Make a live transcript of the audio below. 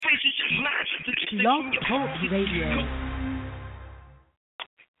Blog Talk Radio.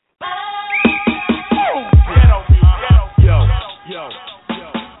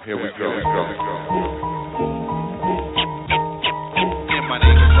 Here we go. And my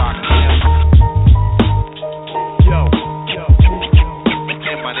name is Rock.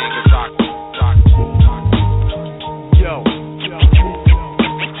 And my name is Rock.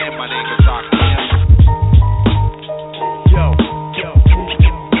 And my name is Rock.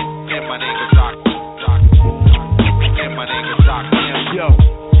 And my name is Rock. And my name is Rock.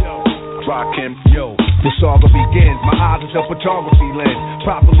 Rock him, yo. The saga begins, my eyes is a photography lens.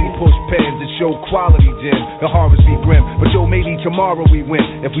 Properly push pens and show quality gems. The harvest be grim, but yo, maybe tomorrow we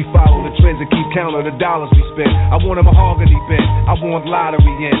win. If we follow the trends and keep count of the dollars we spend. I want a mahogany bin, I want lottery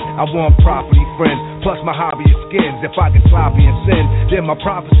in, I want property friends. Plus my hobby is skins. If I get sloppy and sin, then my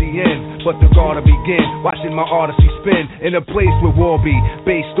prophecy ends. But the gotta begin, watching my odyssey spin in a place where war be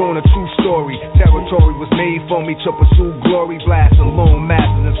based on a true story. Territory was made for me to pursue glory. Blast alone,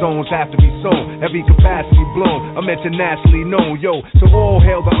 masters and zones have to be sown. Every capacity blown, I'm internationally known, yo. So all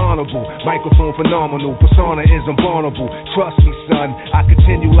hail the honorable, microphone phenomenal, persona is unvulnerable. Trust me, son, I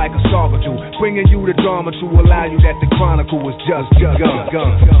continue like a saga do, bringing you the drama to allow you that the chronicle was just begun.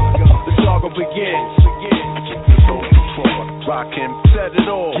 The saga begins. Rock him, set it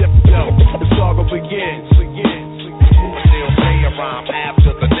all. The saga begins. Still say a rhyme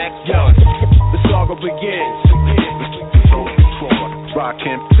after the next one. The saga begins. Rock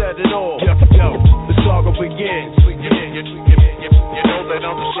him, set it all. The saga begins. You know that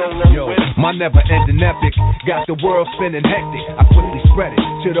I'm the solo winner. My never-ending epic got the world spinning hectic. I quickly spread it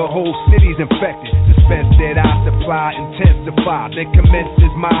to the whole city's infected. Suspense that I supply intensify. Then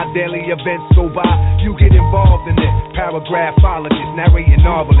commences my daily events so by you get involved in it. Paragraphologist, narrating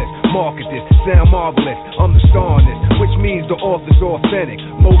novelist, market this, sound marvelous. I'm the star in this, which means the author's authentic.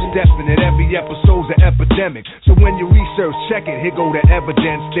 Most definite, every episode's an epidemic. So when you research, check it, here go the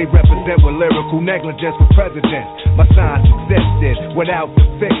evidence. They represent with lyrical negligence for presidents. My science existed without the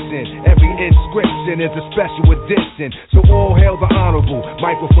fixing. Every inscription is a special edition. So all hail the honorable,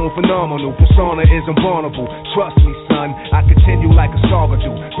 microphone phenomenal, persona is unvulnerable. Trust me, son, I continue like a saga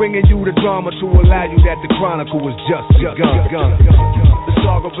do, bringing you the drama to allow you that the chronicle is just begun. The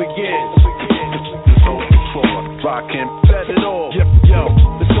saga begins. Rock him, set it all.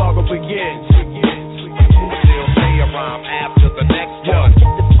 The saga begins. Still say a rhyme after the next one.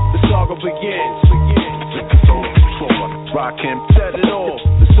 The saga begins. Rock him, set it all.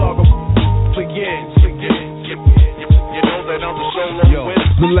 The saga begins. You know that I'm the solo winner.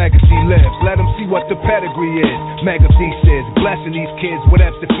 The legacy lives, let them see what the pedigree is. Mega thesis, blessing these kids with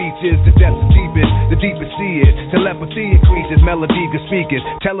F's the features. The depths are deepest, the deepest sea is. Telepathy increases, melody good speakers.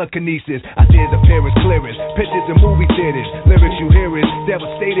 Telekinesis, ideas appear as clearest. Pictures in movie theaters, lyrics you hear is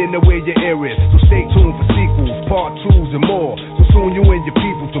devastating the way your ear is. So stay tuned for sequels, part 2s and more. So soon you and your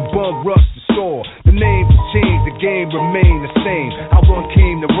people to bum rush the store. The names have changed, the game remain the same. How one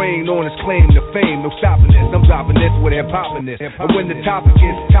came to reign on his claim to fame. No stopping this, I'm dropping this with hip-hopping this. And when the topic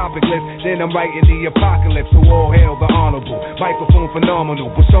is topicless, then I'm writing the apocalypse. So all hail the honorable, microphone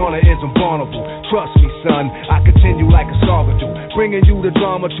phenomenal, persona is unvulnerable. Trust me, son, I continue like a saga do, bringing you the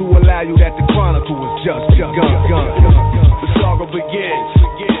drama to allow you that the chronicle is just begun. The saga begins.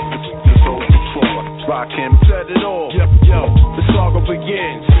 Rock him, set it all. The saga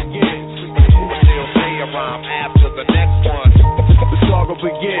begins. Still say a rhyme after the next one. The saga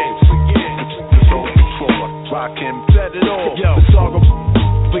begins. Rock him, set it all. The saga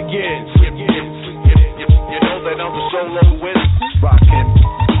begins. You know that I'm the solo winner. Rock him,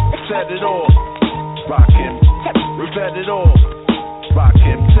 set it all. Rock him, revet it all. Rock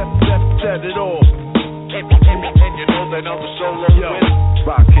him, set it all. And you know that I'm the solo winner.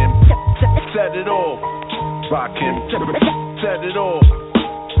 Rock him, set it all. Rock him, set it all.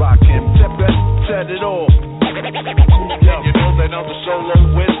 Rock him, set it all. And you know that I'm the solo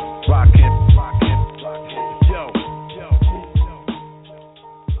winner. Rock him,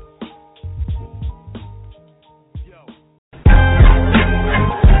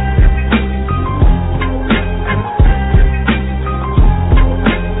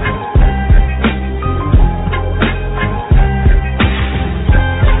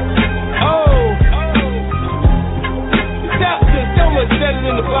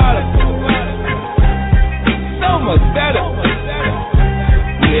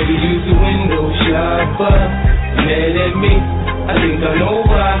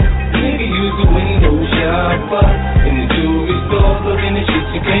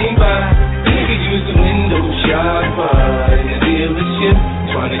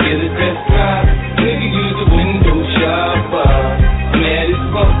 Nigga use a window shopper. Mad as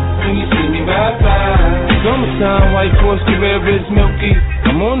fuck when you see me ride by. Summertime, white Porsche, red wrist, milky.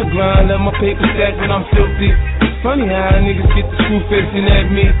 I'm on the grind, let my paper stack when I'm filthy. It's funny how niggas get the screw facing at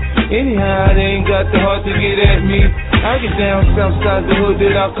me. Anyhow, they ain't got the heart to get at me. I get down south side the hood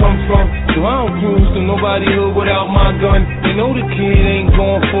that I come from, so I don't cruise to nobody hood without my gun. They know the kid ain't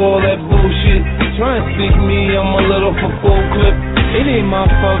going for all that bullshit. Try and stick me, I'm a little for full clip. It ain't my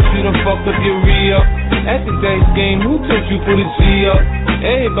fault you done fucked up your re-up. At the dice game, who took you for the G up?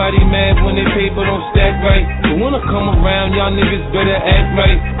 Everybody mad when their paper don't stack right, but when I come around, y'all niggas better act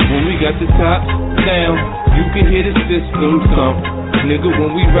right. When we got the top down, you can hear the system thump. Nigga,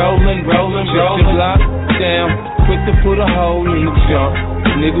 when we rollin', the block down, quick to put a hole in the jump.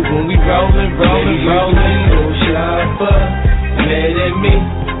 Nigga, when we rollin', no shopper, mad at me,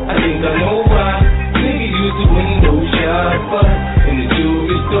 I think I know why. Nigga, use the window shopper, in the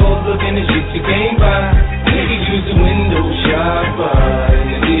jewelry store, looking at shit you can't buy. Nigga, use the window shopper, in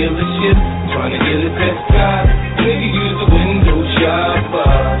the dealership, trying to get a test drive. Nigga, use the window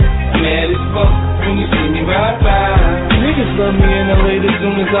shopper, mad as fuck when you see me ride by. Niggas love me in LA as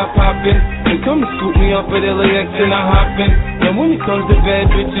soon as I pop in. They come and scoop me up at LAX and I hop in. And when it comes to bad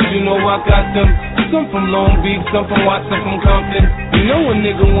bitches, you know I got them. Some from Long Beach, some from Whatz, some from Compton. You know a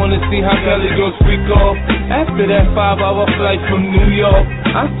nigga wanna see how Cali girls freak off. After that 5-hour flight from New York,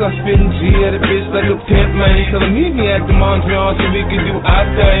 I start spitting G at a bitch like a pimp, man. Tell her meet me at the Montreal so we can do our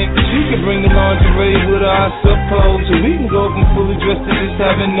thing. She can bring the lingerie with her, I suppose. So we can go from fully dressed to just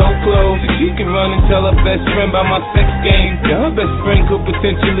having no clothes. So she can run and tell her best friend about my sex game. Yeah, her best friend could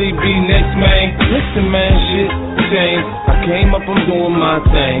potentially be next, man. Listen, man, shit changed. I came up, I'm doing my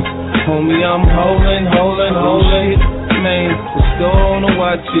thing. Homie, I'm holding, man. The store on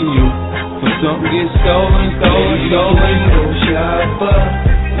watching you. When something gets stolen, no shopper,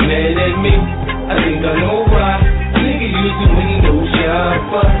 mad at me, I think I know why. Nigga, use the window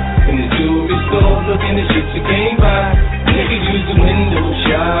shopper, in the jewelry store, looking at shit you can't buy. Nigga, use the window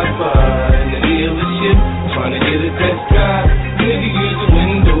shopper, in the dealership, trying to get a test drive. Nigga, use the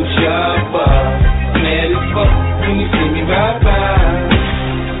window shopper, mad as fuck when you see me ride by.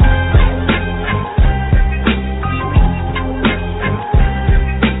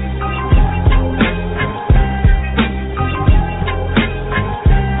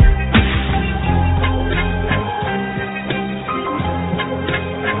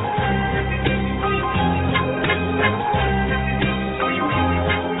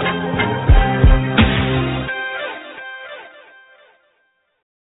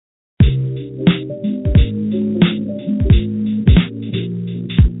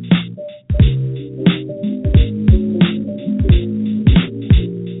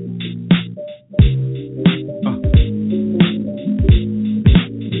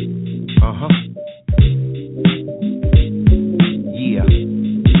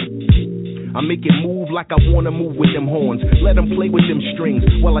 Like I wanna move with them horns, let them play with them strings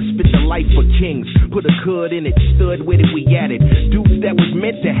while I spit the life for kings. Put a cud in it, stood with it, we at it. Dudes that was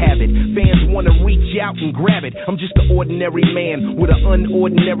meant to have it, fans wanna reach out and grab it. I'm just an ordinary man with an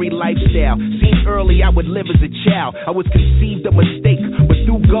unordinary lifestyle. Seen early I would live as a child, I was conceived a mistake, but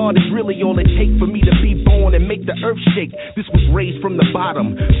through God is really all it takes for me to be born and make the earth shake. This was raised from the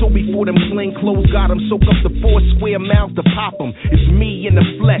bottom, so before them plain clothes got them, soak up the 4 square mouths to pop them. It's me in the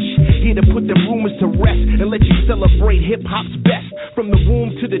flesh, here to put them rumors to rest and let you celebrate hip-hop's best. From the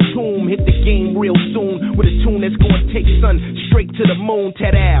womb to the tomb, hit the game real soon with a tune that's gonna take son straight to the moon.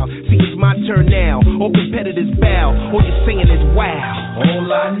 Tad-ow, see it's my turn now, all competitors bow, all you're saying is wow. All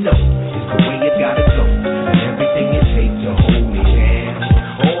I know is the way it gotta go, and everything it takes to hold me down.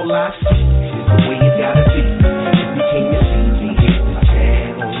 All I see is the way it gotta be. If you came to see me hit the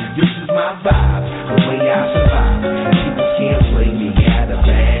town, this is my vibe, the way I survive, and people can't play me out of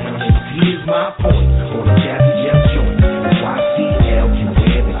bounds. Here's my point, on a jazzy jazz joint, YCL can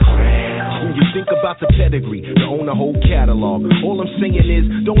wear the crown. When you think about the pedigree, to own a whole catalog, all I'm saying is,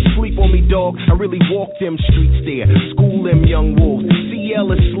 don't sleep on me, dog. I really walk them streets there, school them young wolves.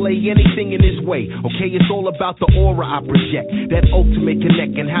 CL is slay anything in his way, okay? It's all about the aura I project, that ultimate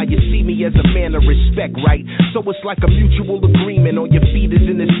connect, and how you see me as a man of respect, right? So it's like a mutual agreement, on your feet is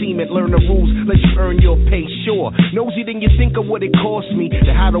in the cement. Learn the rules, let you earn your pay, sure. Nosy, then you think of what it cost me,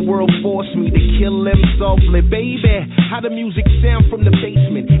 to how the world forced me to kill them softly, baby. How the music sound from the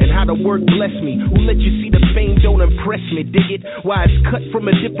basement, and how the work bless me. Who let you see the fame don't impress me, dig it? Why it's cut from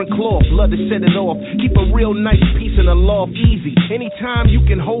a different cloth, love to set it off. Keep a real nice piece in the loft, easy. Anytime you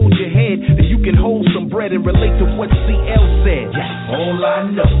can hold your head, then you can hold some bread and relate to what CL said. Yes. All I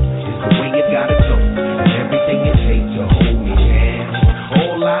know is the way it gotta go, and everything it takes to hold me down.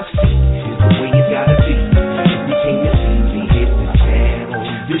 All I see is the way it gotta be. If you came to see me hit the town,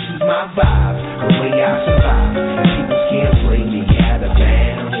 this is my vibe, the way I survive.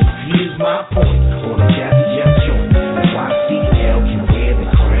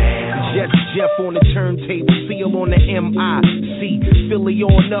 MIC, Philly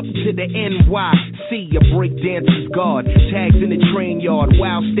on up to the NYC. A breakdancer's guard, tags in the train yard,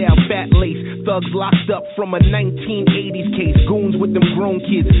 wild style, fat lace, thugs locked up from a 1980s case. Goons with them grown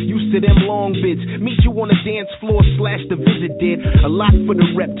kids, used to them long bids. Meet you on the dance floor / the visit did. A lot for the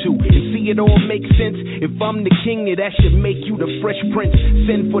rep to, and see it all make sense. If I'm the king, then that should make you the Fresh Prince.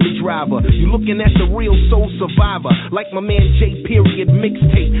 Send for the driver, you looking at the real soul survivor. Like my man J. Period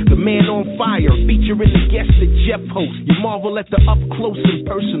mixtape, the man on fire, featuring the guest that Jeff hosts. You marvel at the up close and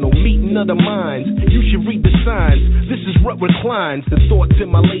personal meeting of the minds. You should read the signs. This is what reclines. The thoughts in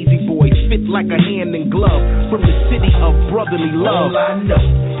my lazy boy fit like a hand in glove. From the city of brotherly love. All I know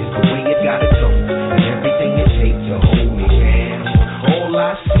is the way it gotta go, and everything it takes to hold me down. All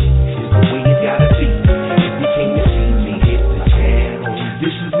I see is the way it gotta be. If you came to see me, hit the town.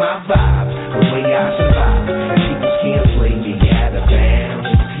 This is my vibe, the way I survive. People can't play me out of bounds.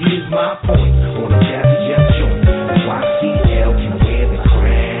 Here's my point on a Jazzy Jeff joint. YCL can wear the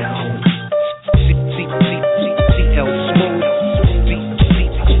crown. CL Smooth. CL Smooth.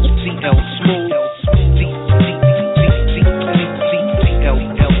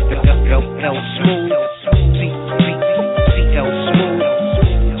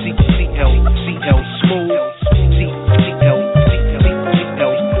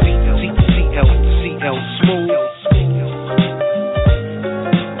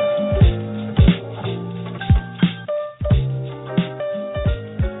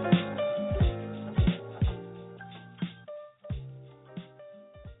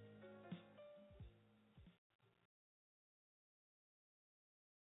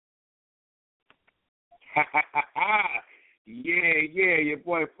 Yeah, your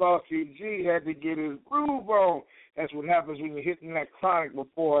boy Flauxy G had to get his groove on. That's what happens when you're hitting that chronic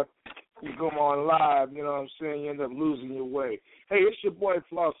before you go on live. You know what I'm saying? You end up losing your way. Hey, it's your boy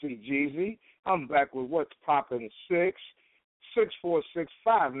Flauxy Jeezy. I'm back with What's Poppin'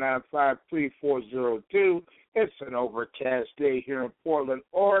 646-595-3402. It's an overcast day here in Portland,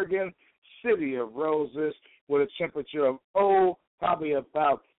 Oregon, City of Roses, with a temperature of, probably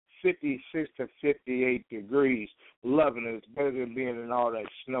about 56 to 58 degrees. Loving it. It's better than being in all that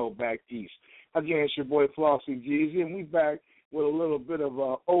snow back east. Again, it's your boy Flauxy Jeezy, and we back with a little bit of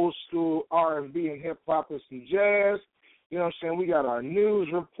old school R&B and hip hop and some jazz. You know what I'm saying? We got our news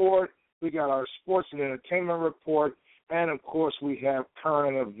report, we got our sports and entertainment report, and of course we have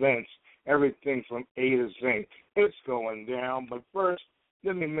current events, everything from A to Z. It's going down, but first,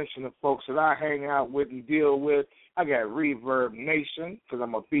 let me mention the folks that I hang out with and deal with. I got Reverb Nation, because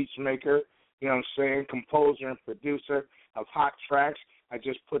I'm a beach maker, you know what I'm saying, composer and producer of hot tracks. I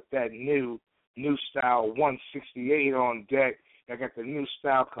just put that new style 168 on deck. I got the new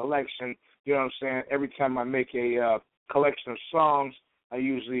style collection, you know what I'm saying. Every time I make a collection of songs, I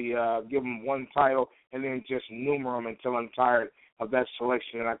usually give them one title and then just numer them until I'm tired of that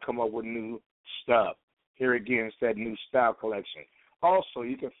selection and I come up with new stuff. Here again, it's that new style collection. Also,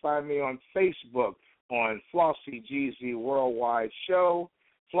 you can find me on Facebook on Flauxy Jeezy Worldwide Show,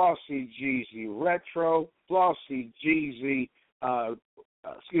 Flauxy Jeezy Retro, Flauxy Jeezy, Flauxy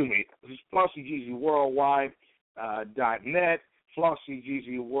Jeezy Worldwide .net, Flauxy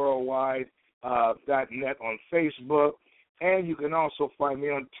Jeezy Worldwide .net on Facebook, and you can also find me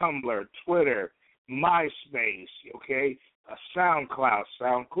on Tumblr, Twitter, MySpace, okay, SoundCloud,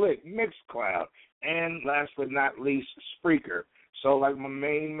 SoundClick, Mixcloud, and last but not least, Spreaker. So like my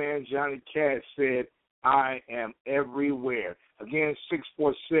main man Johnny Cat said, I am everywhere. Again,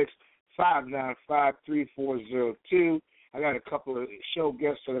 646-595-3402. I got a couple of show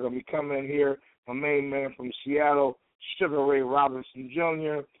guests that are going to be coming in here. My main man from Seattle, Sugar Ray Robinson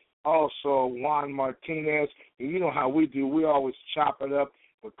Jr., also Juan Martinez. And you know how we do. We always chop it up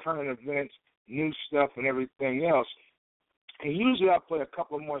with current events, new stuff, and everything else. And usually I play a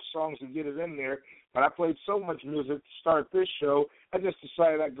couple more songs to get it in there, but I played so much music to start this show, I just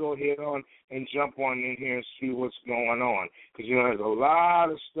decided I'd go ahead on and jump on in here and see what's going on. Because, you know, there's a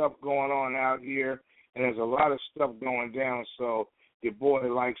lot of stuff going on out here, and there's a lot of stuff going down, so your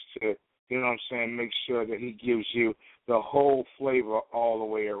boy likes to, you know what I'm saying, make sure that he gives you the whole flavor all the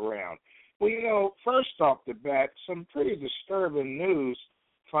way around. Well, you know, first off the bat, some pretty disturbing news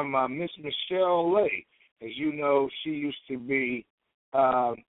from Miss Michelle Lay. As you know, she used to be,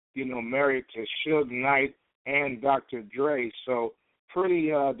 married to Suge Knight and Dr. Dre. So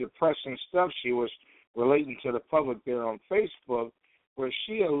pretty depressing stuff she was relating to the public there on Facebook, where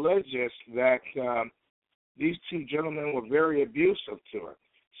she alleges that these two gentlemen were very abusive to her.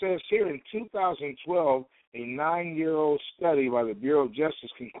 It says here in 2012, a 9-year-old study by the Bureau of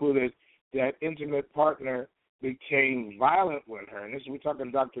Justice concluded that intimate partner became violent with her. And this we're talking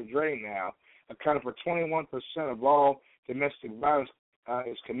Dr. Dre now. accounted for 21% of all domestic violence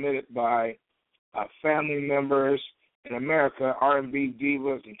is committed by family members. In America, R&B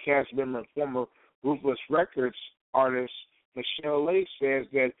divas and cast member and former Ruthless Records artist Michelle Lay says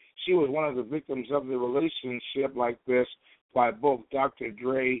that she was one of the victims of the relationship like this by both Dr.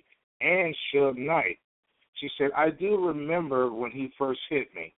 Dre and Suge Knight. She said, I do remember when he first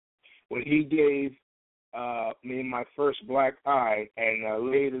hit me, when he gave me my first black eye, and I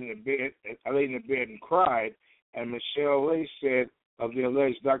laid in the bed and cried. And Michelle Lay said of the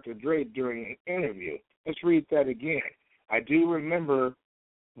alleged Dr. Dre during an interview. Let's read that again. I do remember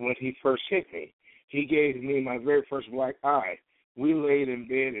when he first hit me. He gave me my very first black eye. We laid in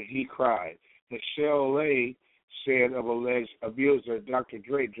bed and he cried. Michelle Lay said of alleged abuser Dr.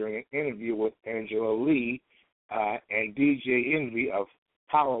 Dre during an interview with Angela Lee and DJ Envy of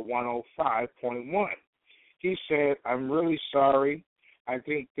Power 105.1. He said, I'm really sorry. I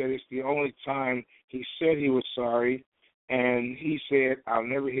think that it's the only time he said he was sorry. And he said, I'll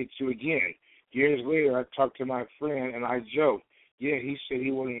never hit you again. Years later, I talked to my friend, and I joked, yeah, he said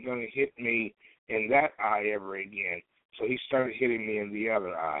he wasn't going to hit me in that eye ever again. So he started hitting me in the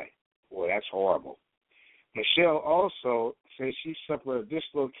other eye. Boy, that's horrible. Michelle also says she suffered a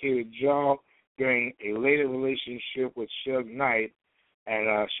dislocated jaw during a later relationship with Suge Knight,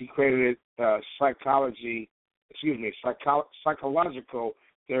 and she credited psychological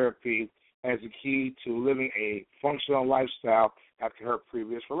therapy as a key to living a functional lifestyle after her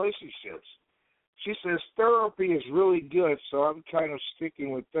previous relationships. She says therapy is really good, so I'm kind of sticking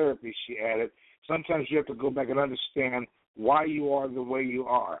with therapy, she added. Sometimes you have to go back and understand why you are the way you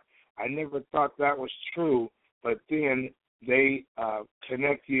are. I never thought that was true, but then they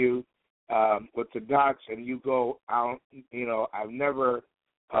connect you with the dots and you go out, I've never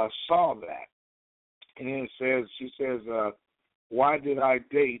saw that. And then she says, why did I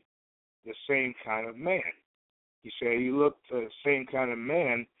date the same kind of man? You say you look the same kind of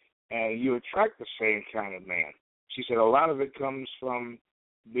man and you attract the same kind of man. She said a lot of it comes from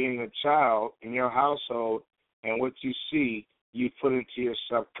being a child in your household, and what you see, you put into your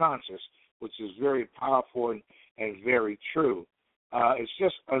subconscious, which is very powerful and very true. It's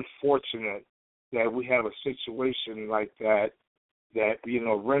just unfortunate that we have a situation like that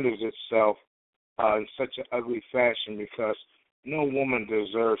renders itself in such an ugly fashion, because no woman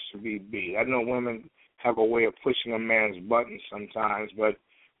deserves to be beat. I know women have a way of pushing a man's buttons sometimes, but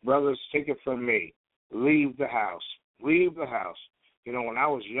brothers, take it from me. Leave the house. Leave the house. When I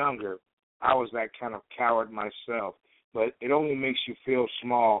was younger, I was that kind of coward myself, but it only makes you feel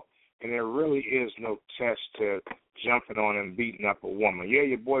small, and there really is no test to jumping on and beating up a woman. Yeah,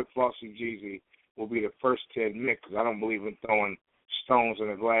 your boy Flauxy Jeezy will be the first to admit, because I don't believe in throwing stones in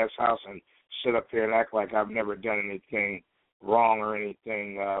a glass house and sit up here and act like I've never done anything wrong or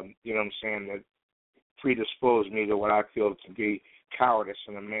anything, that predisposed me to what I feel to be cowardice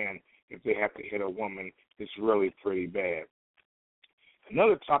in a man. If they have to hit a woman, it's really pretty bad.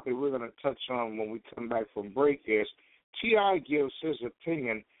 Another topic we're going to touch on when we come back from break is T.I. gives his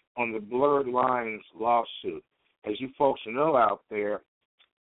opinion on the Blurred Lines lawsuit. As you folks know out there,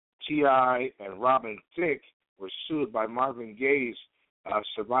 T.I. and Robin Thicke were sued by Marvin Gaye's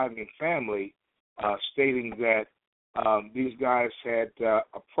surviving family, stating that these guys had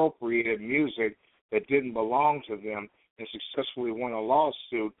appropriated music that didn't belong to them and successfully won a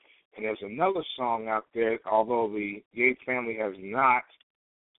lawsuit. And there's another song out there, although the Gaye family has not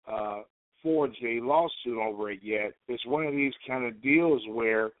forged a lawsuit over it yet. It's one of these kind of deals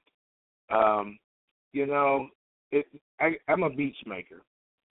where, I'm a beats maker.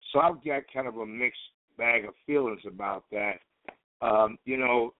 So I've got kind of a mixed bag of feelings about that.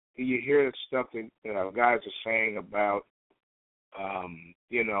 You hear the stuff that guys are saying about,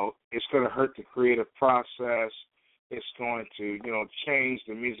 it's going to hurt the creative process. It's going to, change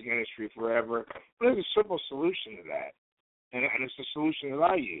the music industry forever. But there's a simple solution to that, and it's the solution that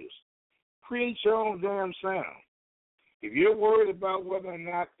I use. Create your own damn sound. If you're worried about whether or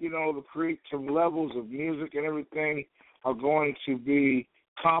not, the creative levels of music and everything are going to be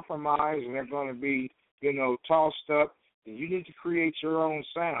compromised and they're going to be, tossed up, then you need to create your own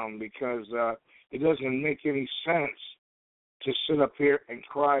sound, because it doesn't make any sense to sit up here and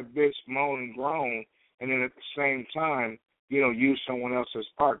cry, bitch, moan, and groan, and then at the same time, use someone else's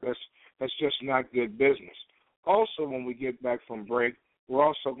art. That's just not good business. Also, when we get back from break, we're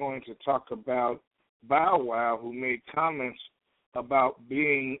also going to talk about Bow Wow, who made comments about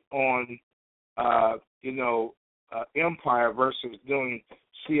being on, Empire versus doing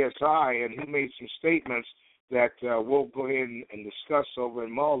CSI, and he made some statements that we'll go ahead and discuss over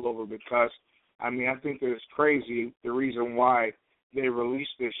and mull over, because, I think that it's crazy the reason why they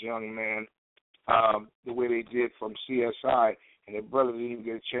released this young man the way they did from CSI, and their brother didn't even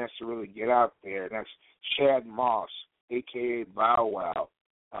get a chance to really get out there. And that's Chad Moss, a.k.a. Bow Wow,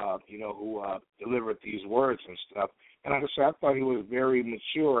 who delivered these words and stuff. And like I said, I thought he was very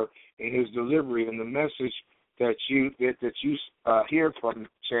mature in his delivery, and the message that you hear from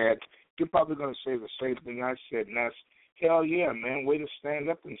Chad, you're probably going to say the same thing I said, and that's, hell yeah, man, way to stand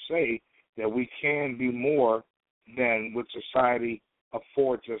up and say that we can be more than what society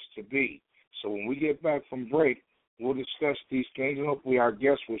affords us to be. So when we get back from break, we'll discuss these things, and hopefully our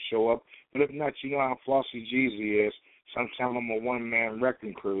guests will show up. But if not, you know how Flauxy Jeezy is. Sometimes I'm a one-man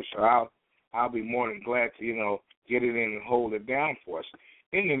wrecking crew, so I'll be more than glad to, get it in and hold it down for us.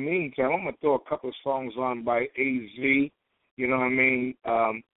 In the meantime, I'm going to throw a couple of songs on by AZ, you know what I mean?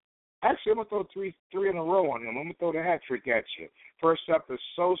 Actually, I'm going to throw three in a row on him. I'm going to throw the hat trick at you. First up is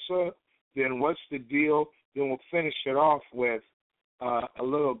Sosa, then What's the Deal, then we'll finish it off with a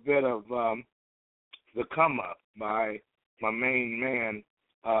little bit of The Come Up by my main man,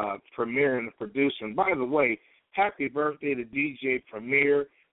 Premier and the producer. And by the way, happy birthday to DJ Premier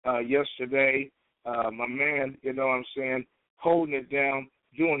yesterday. My man, you know what I'm saying, holding it down,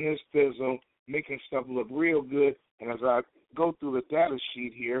 doing his fizzle, making stuff look real good. And as I go through the data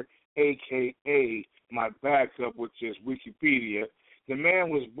sheet here, a.k.a. my backup, which is Wikipedia, the man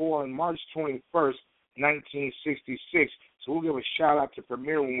was born March 21st, 1966. So we'll give a shout-out to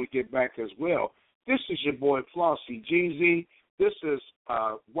Premier when we get back as well. This is your boy Flauxy Jeezy. This is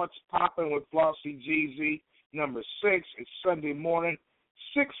What's Poppin' with Flauxy Jeezy, number 6. It's Sunday morning,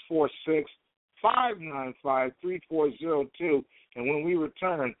 646-595-3402. And when we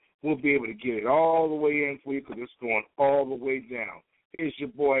return, we'll be able to get it all the way in for you because it's going all the way down. Here's your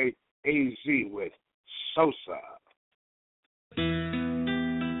boy AZ with Sosa.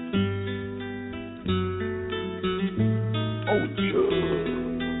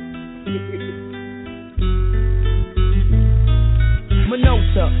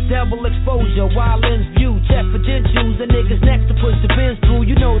 Minota, double exposure, wildlands view, check for gentles and niggas next to push the bins through.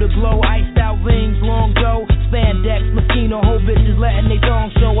 You know the glow, iced out rings, long dough, spandex, Moschino, whole bitches letting they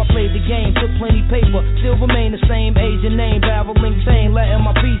thong show. I played the game, took plenty paper, still remain the same Asian name, barreling chain, letting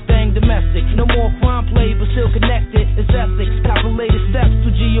my peace thing domestic. No more crime play, but still connected. It's ethics, calculated steps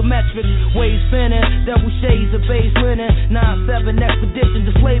to geometrics, waves spinning, double shades of base linen, 9-7 expedition,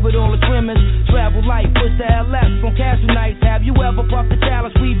 display with all the trimmings. Travel light, push the LS from casual nights. Have you ever the chalice,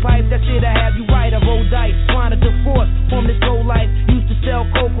 weed pipe, that shit I have you right. I roll dice, trying to divorce from this whole life. Used to sell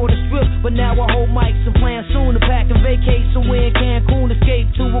coke on the strip, but now I hold mics and plan soon to pack and vacate somewhere in Cancun. Escape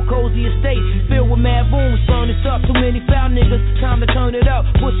to a cozy estate filled with mad booms. Burn this up, too many foul niggas. Time to turn it up.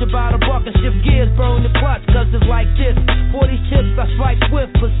 Push about a buck and shift gears, burn the clutch, cause it's like this. For these chips, I strike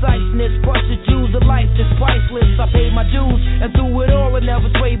swift, preciseness. Precious Jews of life that's priceless. I paid my dues and through it all, I never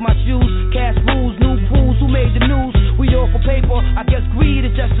trade my shoes. Cash rules, new crews, who made the news? We all for paper. I guess greed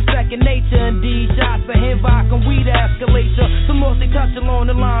is just a second nature. Indeed, shots of Havoc and weed escalation. Some more they touch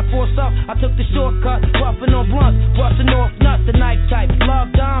along the line for stuff. I took the shortcut, puffing on blunts, busting off nuts, the knife type. Love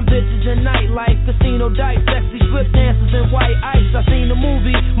dime bitches and nightlife, casino dice, sexy strip dancers and white ice. I seen the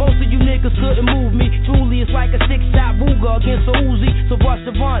movie, most of you niggas couldn't move me. Truly, it's like a 6-shot Ruger against a Uzi. So bust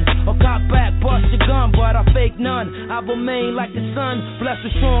a run, or cop back, bust your gun, but I fake none. I remain like the sun, blessed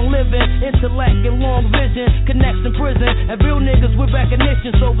with strong living, intellect and long vision, connects in prison, and real niggas with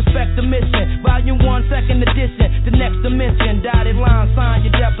recognition, so respect the mission. Volume 1, second edition, the next dimension. Dotted line, sign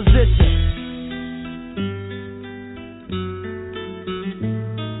your deposition.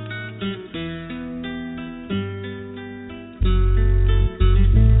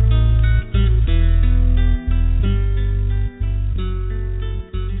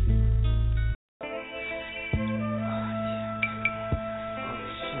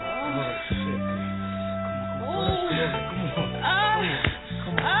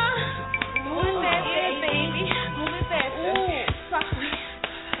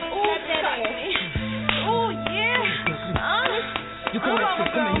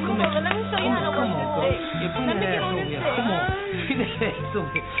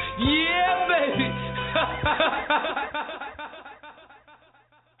 Yeah, baby.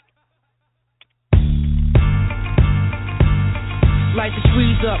 Light the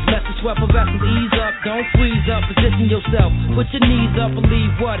squeeze up, let the sweat progressive ease up. Don't freeze up, position yourself. Put your knees up,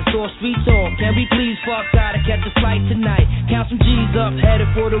 believe what? It's all street talk. Can we please fuck? Gotta catch a flight tonight. Count some G's up, headed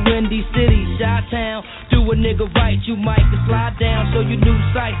for the windy city, Chi-Town. Do a nigga right, you might can slide down. Show you new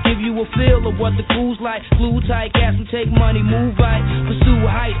sight, give you a feel of what the crew's like. Glue tight, gas and take money, move right. Pursue a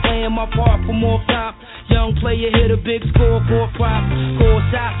height, playing my part from off top. Young player hit a big score, court prop. Score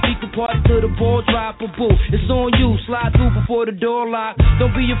shot, speaker party till the ball drop. A boo, it's on you, slide through before the door lock.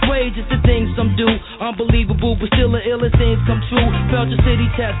 Don't be afraid, just the things some do. Unbelievable, but still the illest things come true. Felt your city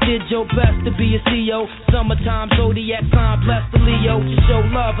test, did your best to be a CEO. Summertime, zodiac sign, bless the Leo. To show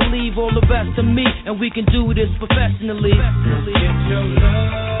love and leave all the best to me, and we can do this professionally. Get your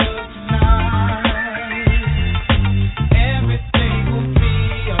love tonight. Everything will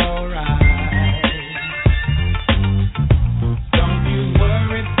be alright. Don't you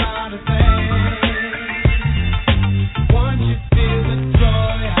worry about a thing. Once you feel the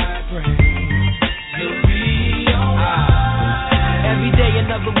joy I bring, you'll be alright. Every day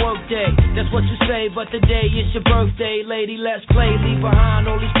another work day. That's what you say, but today it's your birthday. Lady, let's play. Leave behind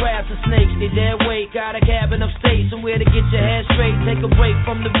all these crabs and snakes. They dead weight. Got a cabin upstate, somewhere to get your head straight. Take a break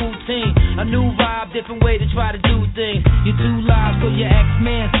from the routine. A new vibe, different way to try to do things. You're too live, so your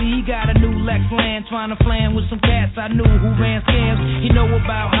ex-man, see, he got a new Lex land. Trying to flam with some cats I knew who ran scams. He know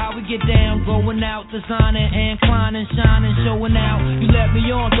about how we get down. Going out, designing and climbing, shining, showing out. You let me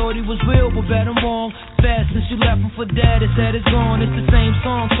on, thought he was real, but bet I'm wrong. Fast since you left him for dead, it said it's gone. It's the same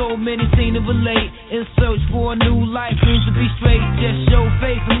song, so many seem to relate. In search for a new life, dreams to be straight. Just show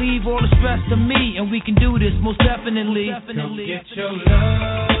faith and leave all the stress to me, and we can do this most definitely. Come get your love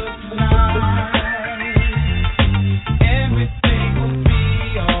tonight. Everything will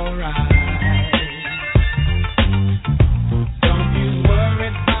be alright. Don't you worry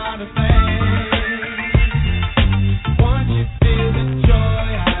about a thing. Once you feel the joy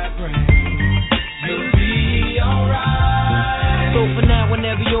I bring, you'll be alright. So for now,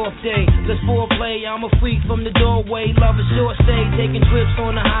 whenever you're off day, let's foreplay. I'm a freak from the doorway. Love a short stay, taking trips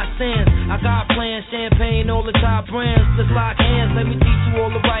on the hot sands. I got plans, champagne, all the top brands. Let's lock hands, let me teach you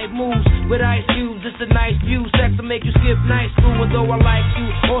all the right moves. With ice cubes, it's a nice view. Sex will make you skip night school. And though I like you,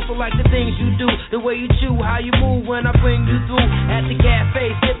 also like the things you do. The way you chew, how you move when I bring you through. At the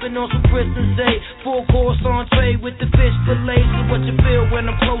cafe, sipping on some Chris and Zay. Full course entree with the fish fillet. So what you feel when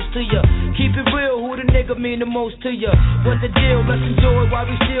I'm close to you? Keep it real, who the nigga mean the most to you? What the deal? Let's enjoy while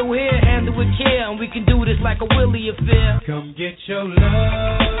we still here. Handle with care, and we can do this like a Willie affair. Come get your love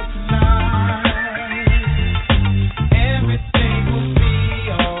tonight. Everything will be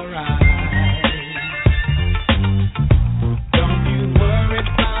alright. Don't you worry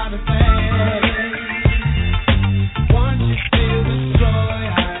about a thing. Once you feel the joy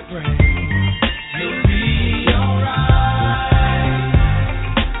I bring, you'll be alright.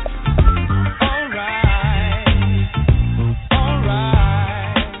 Alright.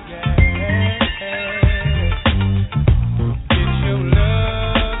 Alright. Yeah. Get your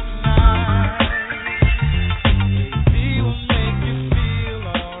love tonight. Baby will make you feel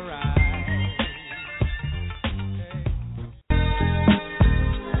alright.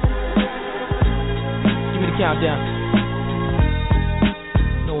 Give me the countdown.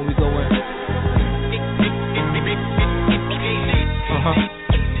 Know when we go in.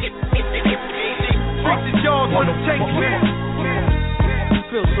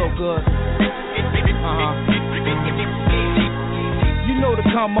 Feels so good. You know to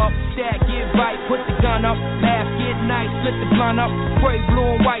come up, stack, get right, put the gun up, laugh, get nice, split the blunt up, pray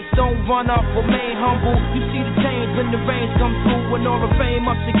blue and white, don't run up, remain humble. You see the change when the rains come through, and all the fame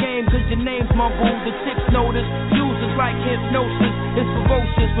ups your game, cause your name's mumbled. The chicks notice, users like hypnosis, it's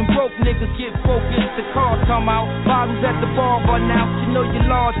ferocious. When broke niggas get focused, the cars come out, bottles at the bar run out. You know you're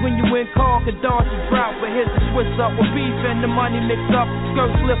large when you in car, could dodge a drought, but here's the twist up, with beef and the money mix up,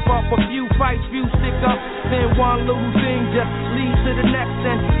 skirts slip up, a few fights, few stick up, then one little thing just leads to the next,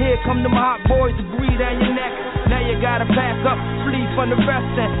 and here come them hot boys to breathe down your neck. Now you gotta back up, flee from the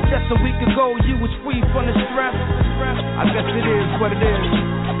rest, and just a week ago you was free from the stress. I guess it is what it is.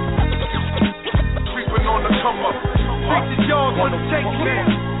 Creeping on the come up. Preachers, y'all wanna take me.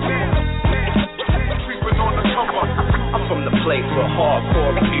 Creeping on the come up. I'm from the place where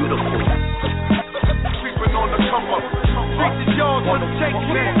hardcore is beautiful. Creeping on the come up. Preachers, y'all wanna take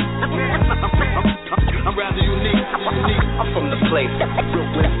me. I'm rather unique. I'm from the place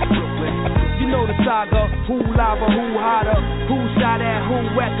Brooklyn. You know the saga, who lava, who hotter, who shot at who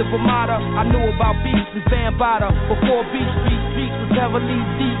at the Ramada. I knew about beats and Bambada before beats was heavily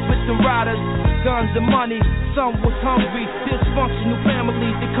deep with the riders, guns and money. Some was hungry, dysfunctional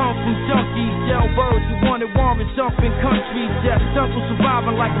families that come from junkies, jailbirds who wanted warrants, jumping countries, just jungle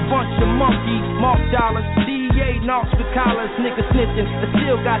surviving like a bunch of monkeys. Mark dollars, DEA knocks with collars, niggas snitching, but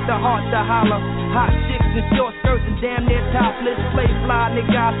still got the heart to holler. Hot chicks in short skirts and damn near topless. Play fly,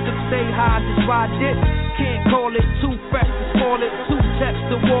 nigga, I still stay high, just ride it. Can't call it too fresh to spoil it. Two texts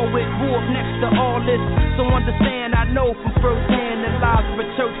to war with, grew up next to all this. So understand, I know from first hand the lives of a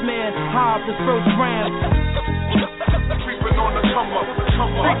church man. Hobbs is first round. Creeping on the come up.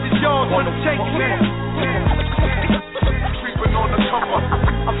 Preachers yours wanna take man. Creeping on the come up.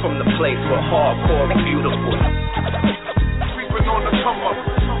 I'm from the place where hardcore and beautiful. Creeping on the come up.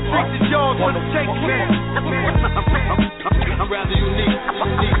 Preachers yours wanna take man. I'm rather unique.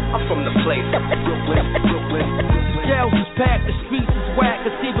 I'm from the place of Brooklyn. The jails is packed, the streets is whack.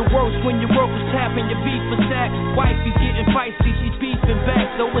 It's even worse when your workers tapping your beef for sacks. Wifey's getting feisty, she's beefing back.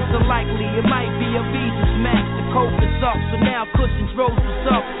 So it's unlikely, it might be a visa smash. The coke is up, so now cushions rose us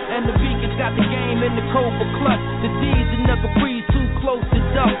up. And the beacons got the game in the Cobra clutch. The D's and the Capri's too close to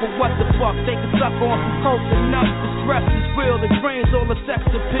dump. But what the fuck, they can suck on some coconuts. The stress is real, it drains all the sex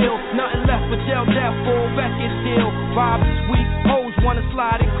appeal. Nothing left but jail death for a record deal. Vibes is weak, hoes wanna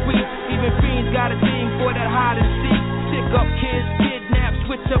slide and creep. Even fiends got a thing for that hide and seek. Stick up kids, kidnap,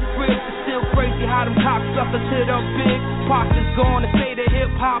 switch up cribs. It's still crazy how them cocksuckers hit up big. Pox is gone, to say that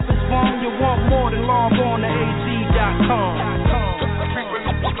hip hop is wrong. You want more than log on to AZ.com.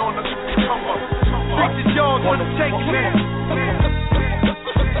 Creeping on the come up. Preachers yours wanna take man.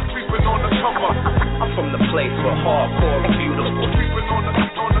 Creeping on the come up. I'm from the place where hardcore and beautiful. Creeping on the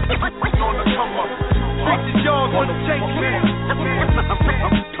come up. Preachers yours wanna take man.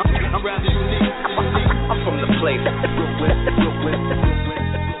 I'm rather unique. I'm from the place of Brooklyn.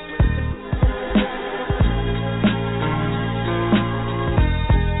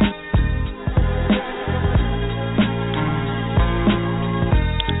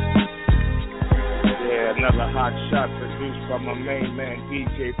 Another hot shot produced by my main man,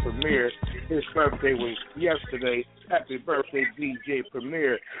 DJ Premier. His birthday was yesterday. Happy birthday, DJ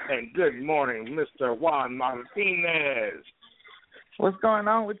Premier. And good morning, Mr. Juan Martinez. What's going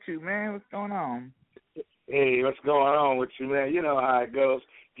on with you, man? What's going on? Hey, what's going on with you, man? You know how it goes.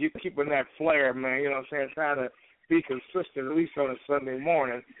 You keeping that flair, man. You know what I'm saying? Trying to be consistent, at least on a Sunday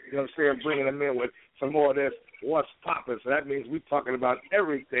morning. You know what I'm saying? Bringing them in with some more of this What's Poppin'. So that means we're talking about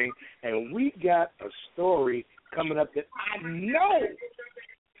everything. And we got a story coming up that I know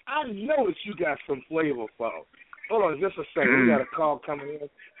that you got some flavor for. Hold on just a second. We got a call coming in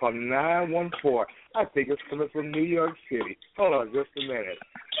from 914. I think it's coming from New York City. Hold on just a minute.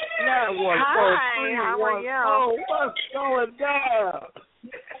 914. Hi, how are you? Oh, what's going down?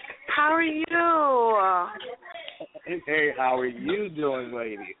 How are you? Hey, how are you doing,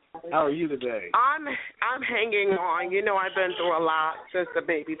 lady? How are you today? I'm hanging on. You know, I've been through a lot since the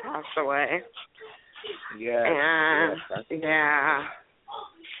baby passed away. Yeah. And yeah,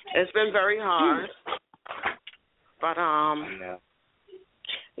 it's been very hard. But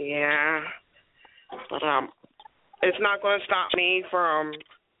yeah. But it's not going to stop me from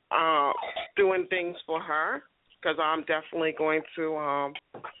doing things for her, because I'm definitely going to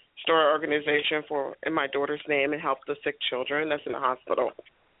start an organization in my daughter's name and help the sick children that's in the hospital.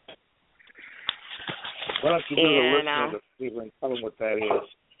 Why don't you do the listener to Steve and tell them what that is?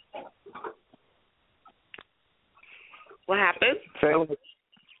 What happened? Tell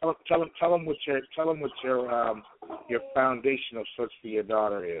them what your foundation of sorts for your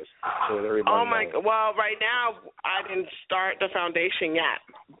daughter is, so that everybody knows. Well, right now I didn't start the foundation yet,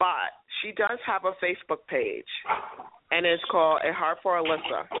 but she does have a Facebook page, and it's called A Heart for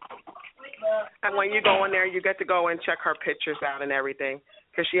Alyssa. And when you go in there, you get to go and check her pictures out and everything,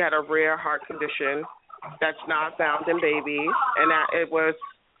 because she had a rare heart condition that's not found in babies, and that it was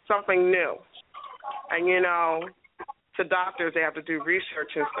something new. And you know, to doctors, they have to do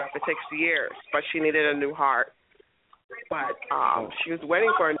research and stuff. It takes years, but she needed a new heart. But she was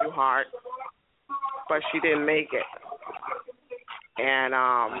waiting for a new heart, but she didn't make it. And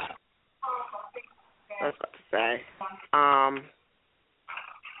what was I about to say?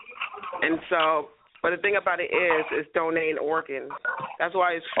 And so, but the thing about it is donating organs. That's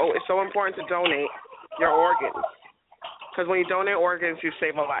why it's so important to donate your organs, because when you donate organs, you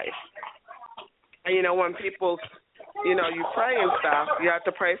save a life. And you know, when people, you know, you pray and stuff, you have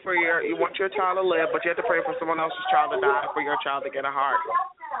to pray for you want your child to live, but you have to pray for someone else's child to die for your child to get a heart.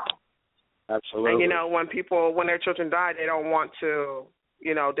 Absolutely. And you know, when their children die, they don't want to,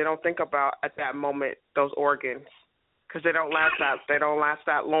 you know, they don't think about at that moment those organs, because they don't last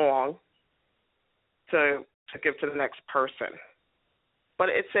that long to give to the next person. But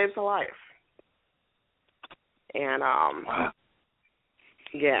it saves a life. And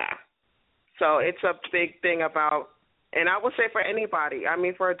yeah. So it's a big thing about, and I would say for anybody, I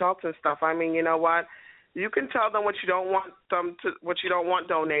mean for adults and stuff, I mean, you know what, You can tell them what you don't want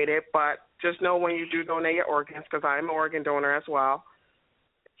donated, but just know when you do donate your organs, because I'm an organ donor as well.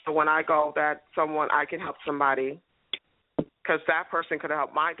 So when I go, that I can help somebody, because that person could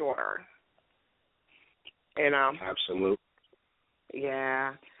help my daughter. Absolutely.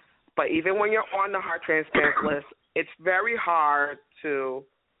 Yeah, but even when you're on the heart transplant list, it's very hard to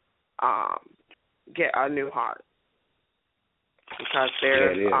get a new heart, because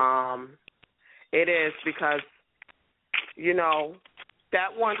there's it is because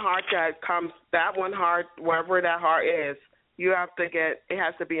that one heart wherever that heart is, it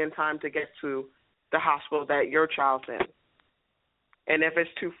has to be in time to get to the hospital that your child's in. And if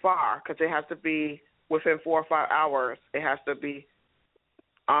it's too far, because it has to be within 4 or 5 hours, it has to be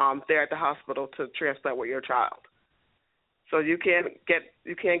there at the hospital to transplant with your child. So you can't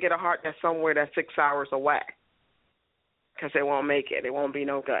get a heart that's somewhere that's 6 hours away, because it won't make it. It won't be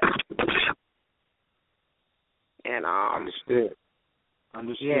no good. And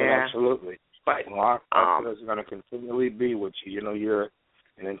Understood, yeah. Absolutely. But our prayers are going to continually be with you. You're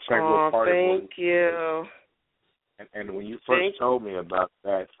an integral part of it. Thank you. And when you first told me about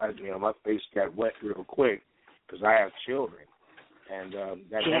that, my face got wet real quick, because I have children, and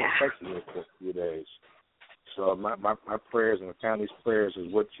that affected me for a few days. So my prayers and the family's prayers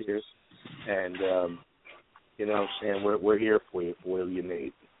is with you, and what I'm saying, we're here for you for whatever you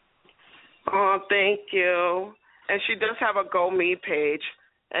need. Oh, thank you. And she does have a GoMe page,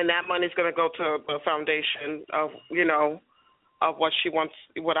 and that money's going to go to the foundation of of what she wants,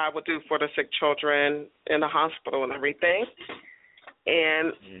 what I would do for the sick children in the hospital and everything.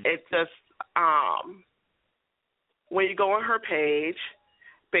 And it just, when you go on her page,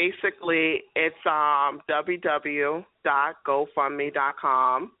 basically it's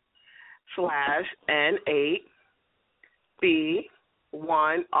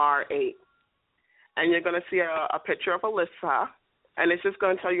www.gofundme.com/N8B1R8. And you're going to see a picture of Alyssa, and it's just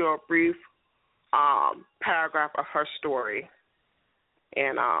going to tell you a brief paragraph of her story.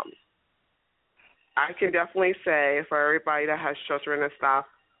 And I can definitely say, for everybody that has children and stuff,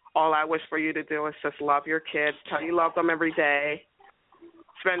 all I wish for you to do is just love your kids, tell you love them every day,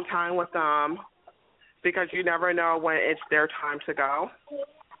 spend time with them, because you never know when it's their time to go.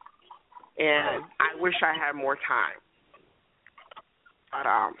 And I wish I had more time. But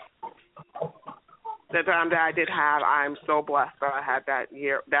the time that I did have, I'm so blessed that I had that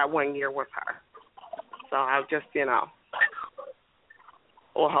 1 year with her. So I just,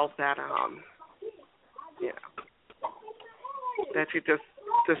 will hope that, that you just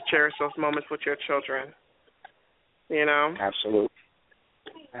cherish those moments with your children, Absolutely.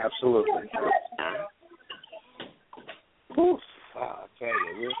 Oof, I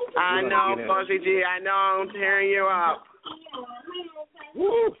tell you, I know, Fuzzy G. I know I'm tearing you up.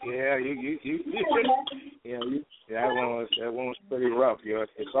 Woo, yeah, that one was pretty rough.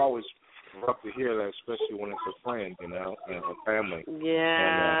 It's always rough to hear that, especially when it's a friend, and a family.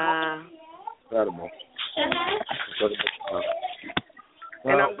 Yeah. Incredible.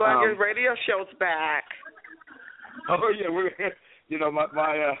 And I'm glad your radio show's back. Oh yeah,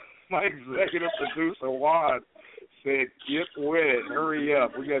 my executive producer Juan said, "Get with it, hurry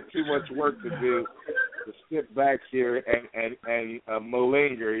up. We got too much work to do to sit back here and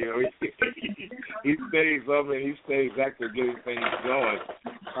malinger." He stays up and he stays active, getting things going.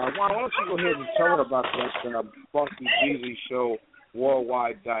 Juan, why don't you go ahead and tell her about that Funky Jeezy show,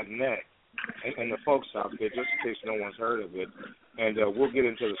 worldwide.net, and the folks out there, just in case no one's heard of it. And we'll get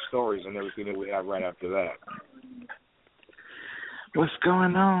into the stories and everything that we have right after that. What's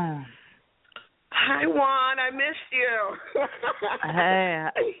going on? Hi, Juan. I missed you.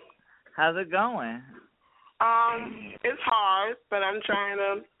 Hey, how's it going? It's hard, but I'm trying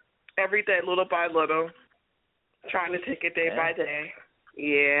to, every day, little by little, trying to take it day by day.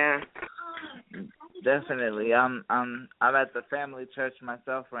 Yeah. Definitely. I'm at the family church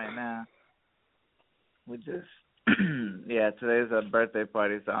myself right now. We just today's a birthday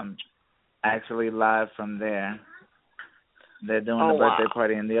party, so I'm actually live from there. They're doing the birthday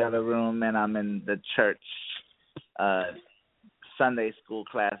party in the other room, and I'm in the church Sunday school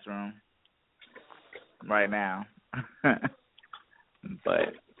classroom right now.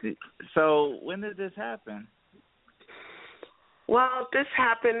 But so when did this happen? Well, this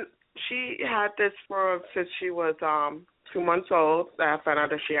happened. She had this since she was 2 months old. I found out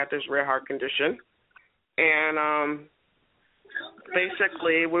that she had this rare heart condition, and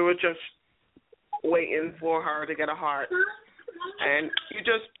basically we were just waiting for her to get a heart. And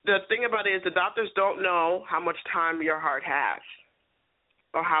the thing about it is the doctors don't know how much time your heart has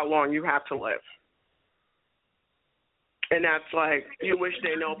or how long you have to live. And that's like, you wish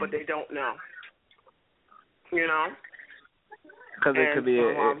they know, but they don't know. You know? Because it could be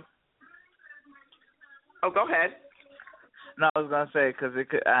oh, go ahead. No, I was gonna say because it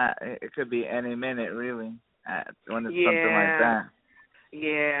could be any minute really when it's something like that.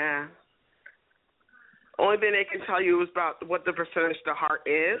 Yeah. Only thing they can tell you is about what the percentage the heart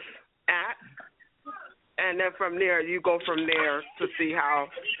is at, and then from there you go from there to see how,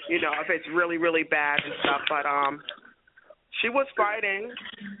 you know, if it's really really bad and stuff. But she was fighting,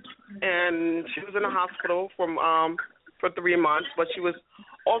 and she was in the hospital for 3 months, but she was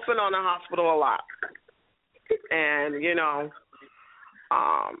off and on the hospital a lot. And, you know,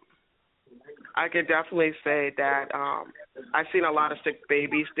 I can definitely say that I've seen a lot of sick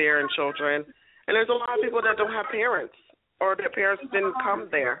babies there and children. And there's a lot of people that don't have parents or their parents didn't come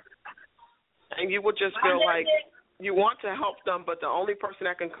there. And you would just feel like you want to help them, but the only person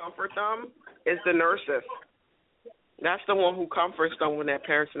that can comfort them is the nurses. That's the one who comforts them when their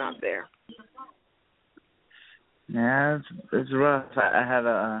parents not there. Yeah, it's rough.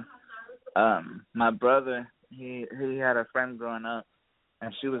 I had my brother, he had a friend growing up,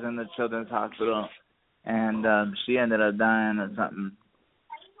 and she was in the children's hospital, and she ended up dying of something.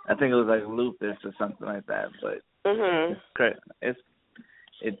 I think it was like lupus or something like that. But it's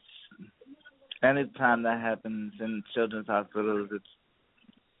any time that happens in children's hospitals, it's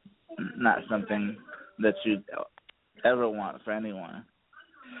not something that you ever want for anyone.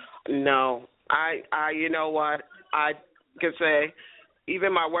 No, I you know what, I can say,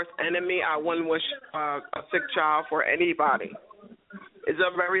 even my worst enemy, I wouldn't wish a sick child for anybody. It's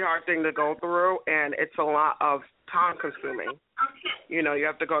a very hard thing to go through, and it's a lot of time consuming. You know, you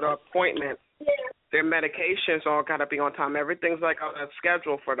have to go to appointments. Their medications all got to be on time. Everything's like on a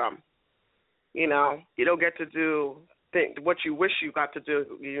schedule for them. You know, you don't get to do what you wish you got to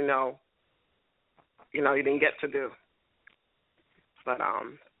do. You know, you didn't get to do. But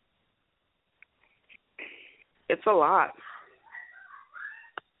it's a lot.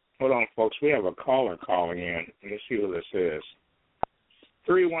 Hold on, folks. We have a caller calling in. Let's see who this is.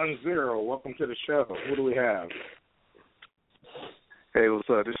 310, welcome to the show. Who do we have? Hey, what's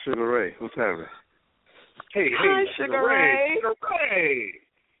up? This is Sugar Ray. What's happening? Hey, hi, Sugar Ray. Sugar Ray.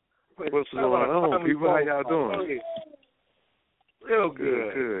 What's going on, people? How y'all doing? Real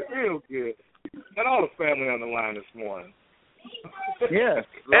good. Real good. Got all the family on the line this morning. Yeah.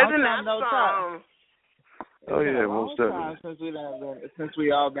 Isn't that no time? Oh yeah, most definitely. Since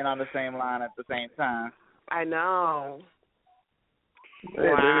we all been on the same line at the same time. I know. Hey,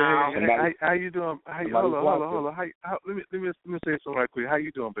 wow. baby, hey, how you doing? Hold on. Let me say something right quick. How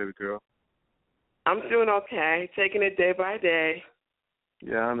you doing, baby girl? I'm doing okay. Taking it day by day.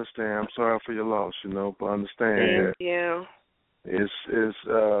 Yeah, I understand. I'm sorry for your loss, but I understand. Thank you.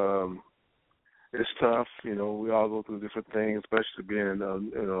 It's tough, we all go through different things, especially being a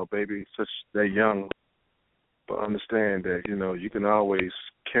baby such that young. But understand that, you can always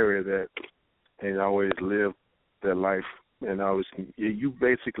carry that and always live that life, and always you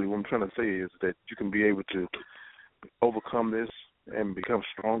basically, what I'm trying to say is that you can be able to overcome this and become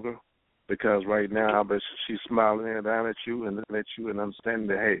stronger, because right now I bet she's smiling down at you and looking at you and understanding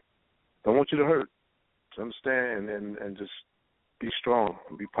that, hey, don't want you to hurt. So understand and just be strong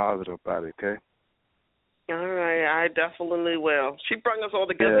and be positive about it, okay? All right, I definitely will. She brought us all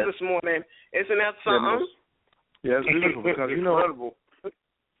together this morning. Isn't that something? Yeah, it's beautiful because incredible.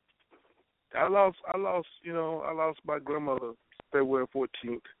 I lost my grandmother February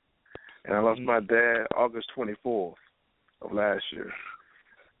 14th, and I lost my dad August 24th of last year.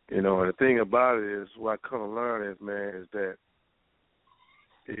 And the thing about it is, what I come to learn is that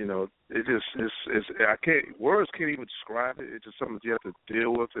words can't even describe it. It's just something that you have to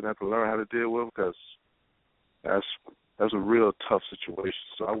deal with and have to learn how to deal with, because that's a real tough situation.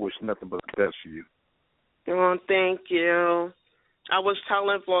 So I wish nothing but the best for you. Oh, thank you. I was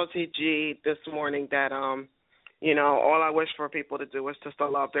telling Flauxy G this morning that, all I wish for people to do is just to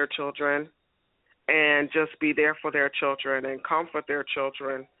love their children and just be there for their children and comfort their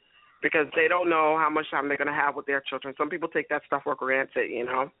children, because they don't know how much time they're going to have with their children. Some people take that stuff for granted,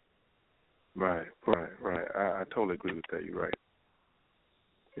 Right. I totally agree with that. You're right.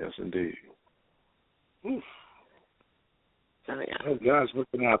 Yes, indeed. Well, God's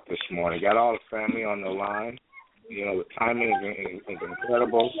looking out this morning. Got all the family on the line. The timing is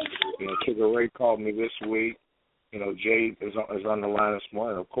incredible. Sugar Ray called me this week. Jay is on the line this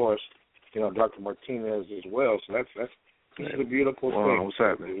morning. Of course, Dr. Martinez as well. So that's a beautiful thing. What's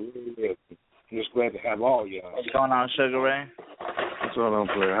happening? I'm just glad to have all y'all. What's going on, Sugar Ray? What's going on,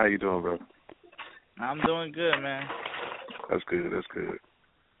 player? How you doing, bro? I'm doing good, man. That's good.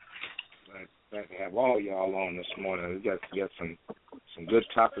 Glad to have all y'all on this morning. We got some some good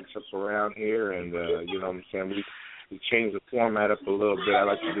topics up around here, and you know what I'm saying, we changed the format up a little bit. I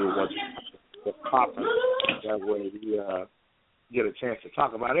like to do what's poppin'. That way we get a chance to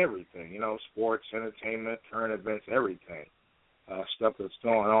talk about everything, you know, sports, entertainment, current events, everything, stuff that's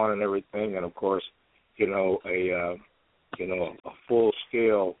going on and everything, and of course, you know, a full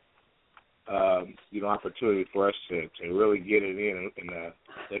scale, you know, opportunity for us to really get it in and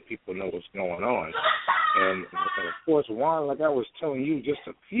let people know what's going on. And of course, Juan, like I was telling you just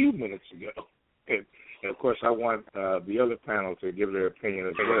a few minutes ago, and of course, I want the other panel to give their opinion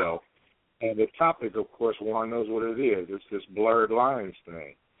as well. And the topic, of course, Juan knows what it is. It's this blurred lines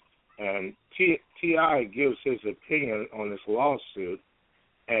thing. And T.I. gives his opinion on this lawsuit,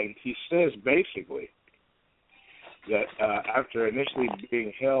 and he says basically that after initially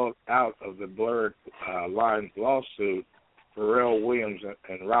being held out of the blurred lines lawsuit, Pharrell Williams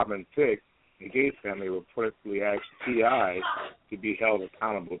and Robin Thicke, the Gay family, reportedly asked T.I. to be held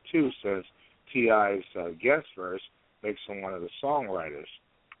accountable too, since T.I.'s guest verse makes him one of the songwriters.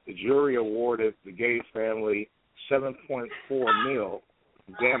 The jury awarded the Gay family $7.4 million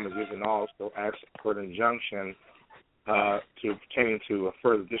damages and also asked for an injunction pertaining to a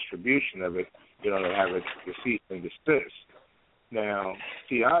further distribution of it, you know, to have it cease and desist. Now,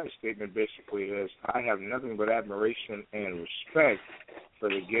 T.I.'s statement basically is, I have nothing but admiration and respect for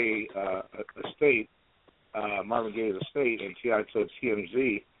the Gay estate, Marvin Gaye's estate, and T.I. told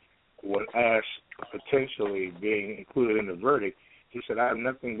TMZ when asked potentially being included in the verdict, he said, I have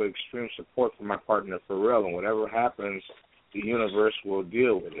nothing but extreme support for my partner Pharrell, and whatever happens, the universe will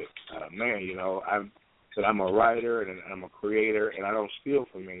deal with it. Man, you know, I'm a writer and I'm a creator, and I don't steal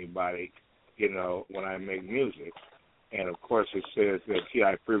from anybody, you know, when I make music. And, of course, it says that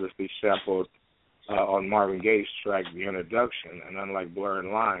T.I. previously sampled on Marvin Gaye's track, The Introduction, and unlike Blurred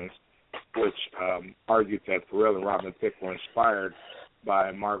Lines, which argued that Pharrell and Robin Thicke were inspired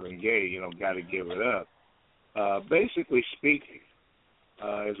by Marvin Gaye, you know, Got to Give It Up. Basically speaking,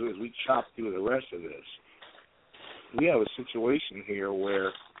 as we chop through the rest of this, we have a situation here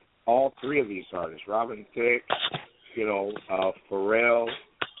where all three of these artists, Robin Thicke, you know, Pharrell,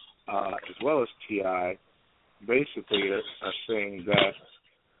 as well as T.I., basically are saying that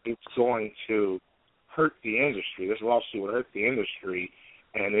it's going to hurt the industry. This lawsuit will hurt the industry,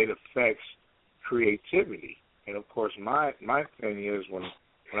 and it affects creativity. And, of course, my thing is when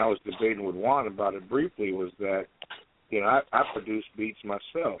I was debating with Juan about it briefly was that, you know, I produce beats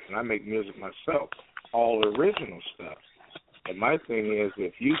myself, and I make music myself, all original stuff. And my thing is,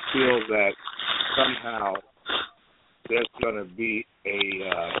 if you feel that somehow there's going to be a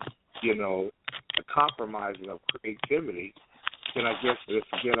compromising of creativity, then I guess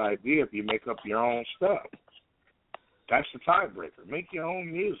it's a good idea if you make up your own stuff. That's the tiebreaker. Make your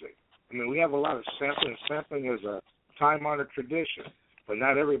own music. I mean, we have a lot of sampling. Sampling is a time-honored tradition, but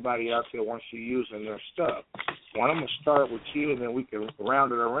not everybody out there wants you using their stuff. Well, I'm going to start with you, and then we can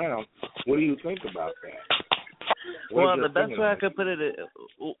round it around. What do you think about that? Well, the best way I could put it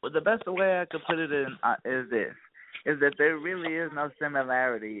is this: is that there really is no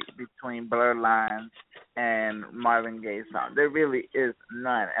similarity between Blurred Lines and Marvin Gaye's song. There really is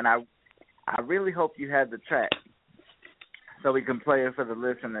none, and I really hope you have the track so we can play it for the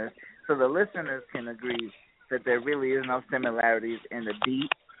listeners, so the listeners can agree that there really is no similarities in the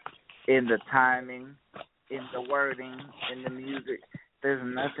beat, in the timing, in the wording, in the music. There's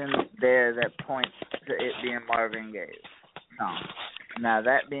nothing there that points to it being Marvin Gaye's song. Now,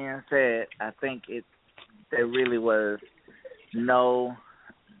 that being said, I think there really was no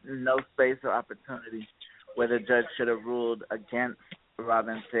space or opportunity where the judge should have ruled against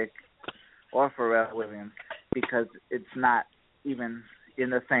Robin Thicke or Pharrell Williams, because it's not even in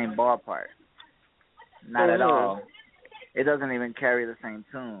the same ballpark. Not at all. It doesn't even carry the same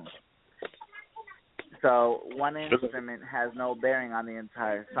tune. So one instrument has no bearing on the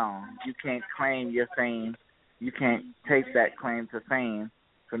entire song. You can't claim your fame. You can't take that claim to fame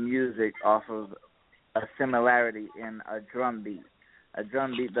for music off of a similarity in a drum beat. A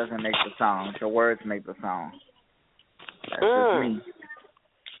drum beat doesn't make the song. The words make the song. That's just me.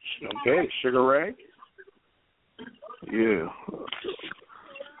 Okay, Sugar Ray? Yeah.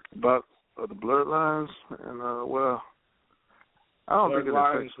 About the blurred lines, and well, I don't think it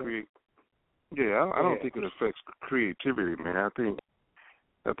affects I don't think it affects creativity, man. I think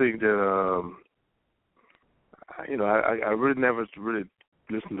that you know, I really never really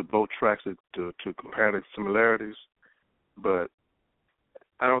listened to both tracks to compare the similarities, but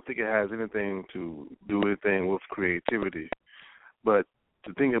I don't think it has anything to do anything with creativity. But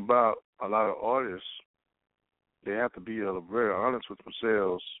the thing about a lot of artists, they have to be very honest with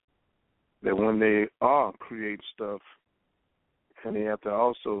themselves that when they are creating stuff, and they have to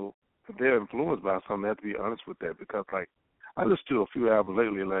also, if they're influenced by something, they have to be honest with that. Because, like, I listened to a few albums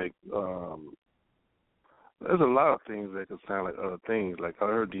lately, like, there's a lot of things that can sound like other things. Like, I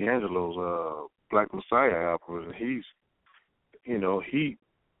heard D'Angelo's Black Messiah album, and he's, you know, he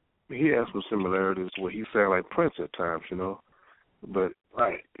has some similarities where he sounds like Prince at times, you know. But,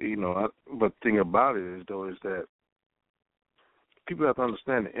 you know, but the thing about it is, though, is that people have to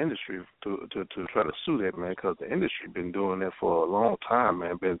understand the industry to try to sue that, man, because the industry been doing that for a long time,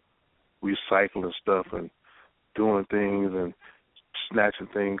 man, been recycling stuff and doing things and snatching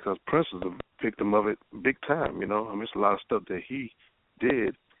things, because Prince is a victim of it big time, you know. I mean, it's a lot of stuff that he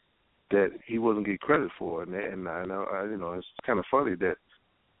did that he wasn't getting credit for, and I you know, it's kind of funny that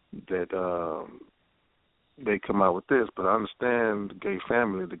they come out with this, but I understand the gay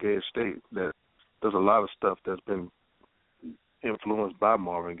family, the gay estate, that there's a lot of stuff that's been influenced by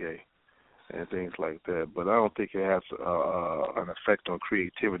Marvin Gaye and things like that, but I don't think it has an effect on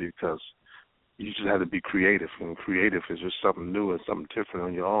creativity, because you just have to be creative, and creative is just something new and something different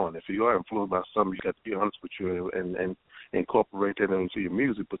on your own. If you are influenced by something, you got to be honest with you and incorporate that into your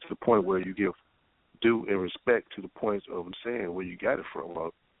music, but to the point where you give due and respect to the points of saying where you got it from,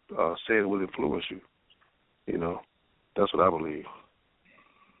 or saying it will influence you. You know, that's what I believe.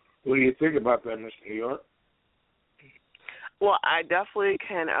 What do you think about that, Mr. New York? Well, I definitely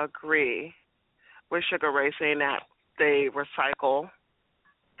can agree with Sugar Ray saying that they recycle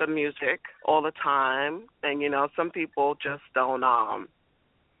the music all the time, and, you know, some people just don't, I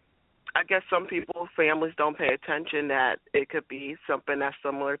guess some people, families don't pay attention that it could be something that's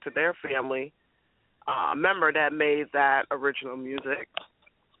similar to their family member that made that original music.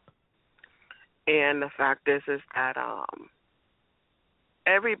 And the fact is that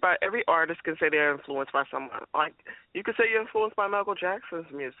every artist can say they're influenced by someone. Like, you could say you're influenced by Michael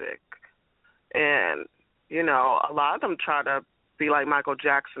Jackson's music. And, you know, a lot of them try to be like Michael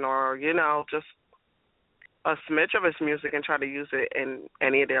Jackson, or, you know, just a smidge of his music and try to use it in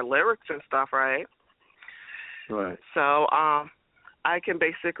any of their lyrics and stuff, right? Right. So I can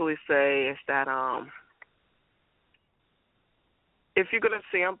basically say is that if you're going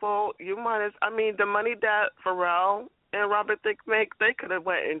to sample, you might as, I mean, the money that Pharrell and Robert Thicke make, they could have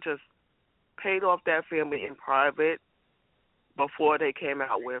went and just paid off that family in private before they came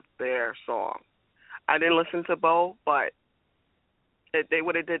out with their song. I didn't listen to both, but if they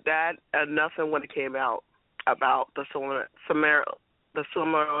would have did that, nothing would have came out about the similar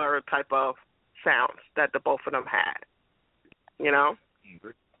type of sounds that the both of them had, you know.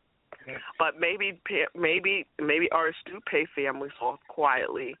 But maybe artists do pay families off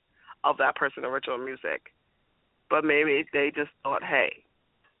quietly of that person's original music, but maybe they just thought, hey,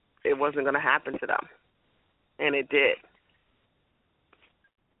 it wasn't going to happen to them, and it did.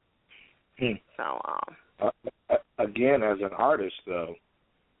 So, again, as an artist, though,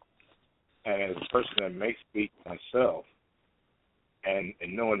 and as a person that makes beats myself, and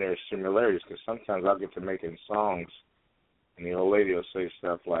knowing there's similarities, because sometimes I'll get to making songs, and the old lady will say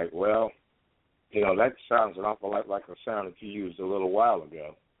stuff like, well, you know, that sounds an awful lot like a sound that you used a little while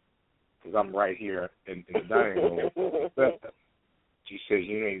ago, because I'm right here in the dining room. She says,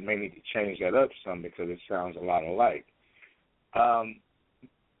 you may need to change that up some because it sounds a lot alike.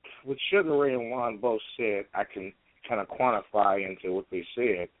 What Sugar Ray and Juan both said, I can kind of quantify into what they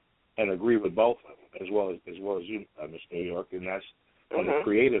said and agree with both of them, as well as you, Mr. New York, and that's on the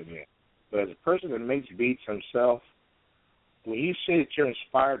creative end. But as a person that makes beats himself, when you say that you're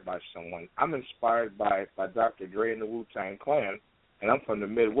inspired by someone, I'm inspired by Dr. Dre and the Wu-Tang Clan, and I'm from the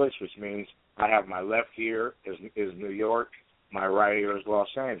Midwest, which means I have my left ear is New York, my right ear is Los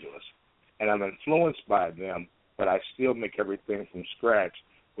Angeles. And I'm influenced by them, but I still make everything from scratch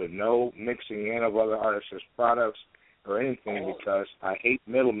with no mixing in of other artists' products or anything, because I hate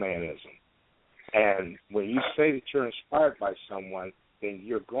middlemanism. And when you say that you're inspired by someone, then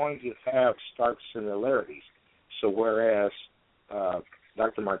you're going to have stark similarities. So whereas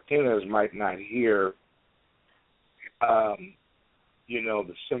Dr. Martinez might not hear,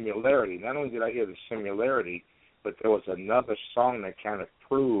 the similarity. Not only did I hear the similarity, but there was another song that kind of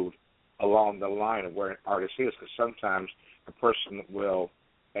proved along the line of where an artist is, because sometimes a person will,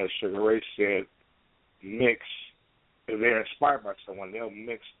 as Sugar Ray said, mix. If they're inspired by someone, they'll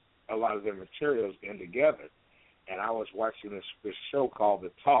mix a lot of their materials in together. And I was watching this show called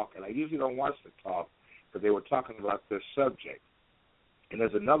The Talk, and I usually don't watch The Talk, but they were talking about this subject. And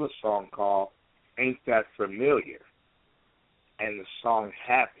there's another song called Ain't That Familiar, and the song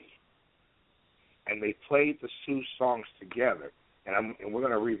Happy. And they played the two songs together. And we're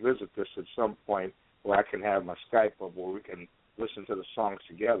going to revisit this at some point where I can have my Skype up where we can listen to the songs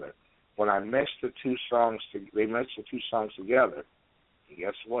together. when I meshed the two songs, they meshed the two songs together. And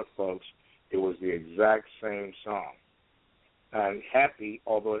guess what, folks? It was the exact same song. And Happy,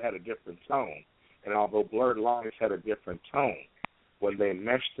 although it had a different tone, and although Blurred Lines had a different tone, when they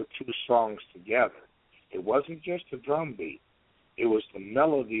meshed the two songs together, it wasn't just the drum beat. It was the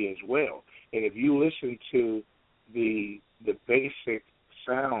melody as well. And if you listen to the basic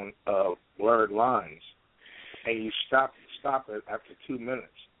sound of Blurred Lines, and you stop it after 2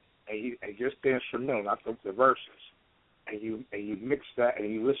 minutes, and just the instrumental, not the verses, and you mix that,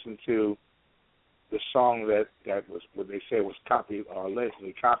 and you listen to the song that was what they say was copied or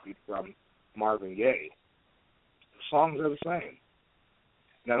allegedly copied from Marvin Gaye, the songs are the same.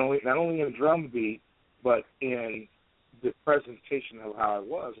 Not only in drum beat, but in the presentation of how it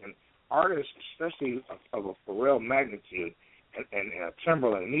was. And artists, especially of a Pharrell magnitude and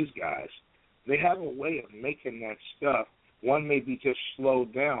Timberland and these guys, they have a way of making that stuff. One may be just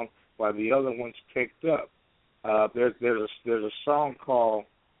slowed down while the other one's picked up. There's a song called,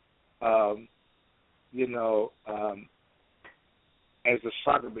 As the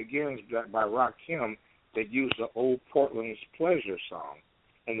Saga Begins by Rakim that used the old Portland's Pleasure song,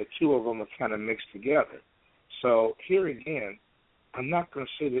 and the two of them are kind of mixed together. So here again, I'm not going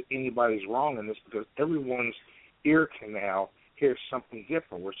to say that anybody's wrong in this because everyone's ear canal hears something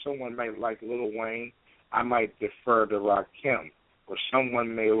different. Where someone may like Lil Wayne, I might defer to Rakim. Or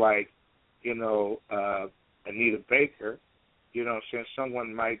someone may like, Anita Baker, since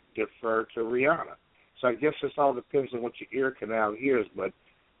someone might defer to Rihanna. So I guess this all depends on what your ear canal hears, but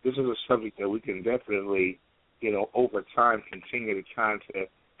this is a subject that we can definitely, over time continue to kind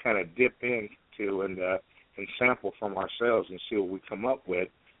of dip into and sample from ourselves and see what we come up with.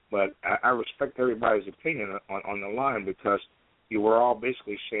 But I respect everybody's opinion on the line because you were all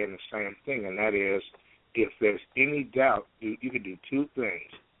basically saying the same thing, and that is if there's any doubt, you can do two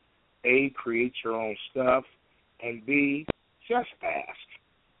things. A, create your own stuff, and B, just ask.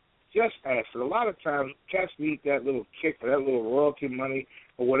 Just ask. And a lot of times, cats need that little kick or that little royalty money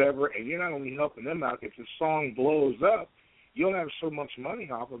or whatever, and you're not only helping them out. If the song blows up, you'll have so much money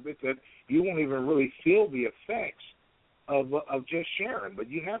off of it that you won't even really feel the effects of just sharing. But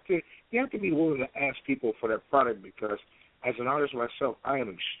you have to be willing to ask people for that product because, as an artist myself, I am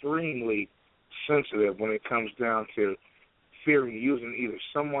extremely sensitive when it comes down to fearing using either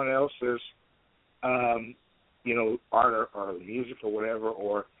someone else's, art or music or whatever,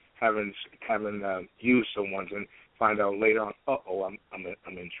 or having used someone's and find out later on,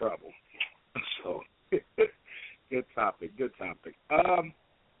 I'm in trouble. So, good topic.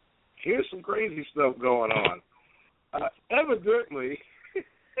 Here's some crazy stuff going on. Evidently,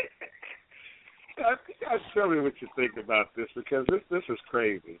 guys, tell me what you think about this because this is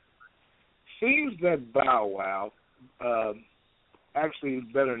crazy. Seems that Bow Wow, actually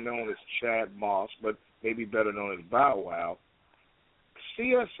better known as Chad Moss, but maybe better known as Bow Wow,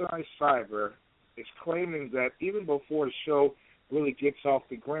 CSI Cyber is claiming that even before the show really gets off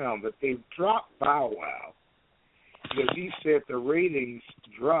the ground, that they've dropped Bow Wow because he said the ratings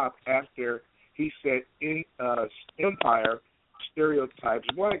dropped after he said Empire stereotypes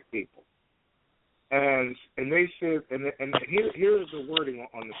black people. And they said, and here's the wording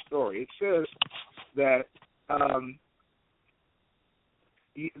on the story. It says that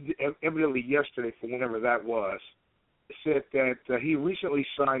evidently yesterday, for whenever that was, said that he recently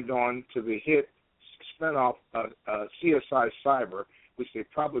signed on to the hit spinoff CSI Cyber, which they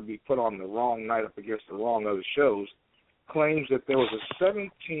probably put on the wrong night up against the wrong other shows, claims that there was a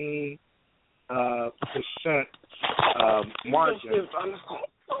 17% margin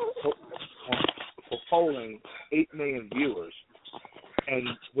for polling 8 million viewers.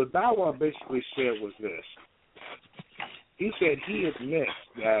 And what Bow Wow basically said was this. He said he admits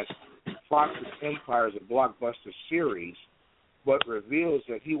that Fox's Empire is a blockbuster series, but reveals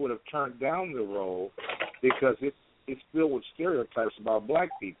that he would have turned down the role because it's filled with stereotypes about black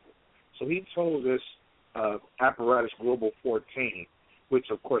people. So he told this apparatus Global 14, which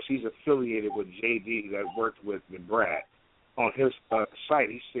of course he's affiliated with JD that worked with Brad, on his site.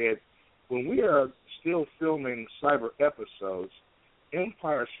 He said, when we are still filming cyber episodes,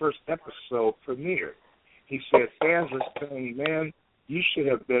 Empire's first episode premiered. He said fans were saying, "Man, you should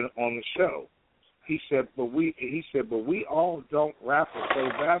have been on the show." He said, but we all don't rap or play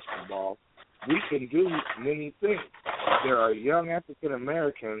basketball. We can do many things. There are young African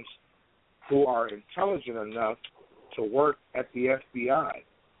Americans who are intelligent enough to work at the FBI.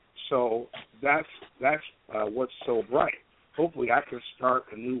 So that's what's so bright. Hopefully I can start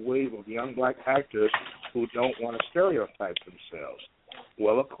a new wave of young black actors who don't want to stereotype themselves.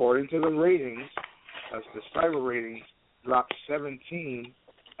 Well, according to the ratings, the cyber ratings dropped 17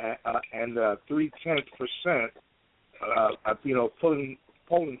 and 0.3%.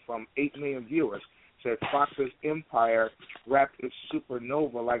 Polling from 8 million viewers said Fox's Empire wrapped its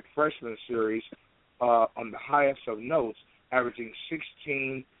supernova-like freshman series on the highest of notes, averaging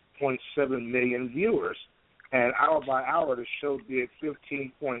 16.7 million viewers. And hour by hour, the show did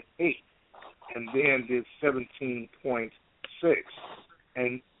 15.8, and then did 17.6.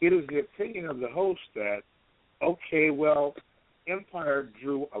 And it is the opinion of the host that, okay, well, Empire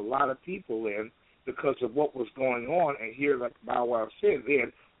drew a lot of people in because of what was going on, and here, like Bow Wow said, they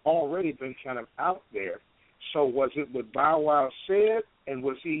had already been kind of out there. So was it what Bow Wow said, and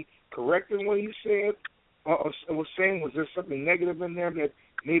was he correct in what he said, or was saying, was there something negative in there that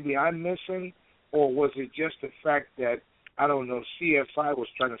maybe I'm missing, or was it just the fact that, I don't know, CSI was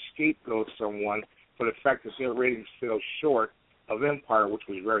trying to scapegoat someone for the fact that their ratings fell short of Empire, which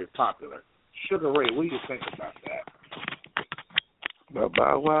was very popular? Sugar Ray, what do you think about that? About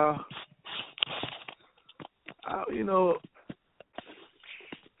Bow Wow? I ain't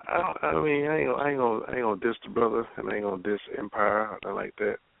gonna diss the brother, and I ain't gonna diss Empire, or nothing like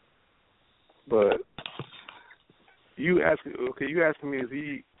that. But you asking me, is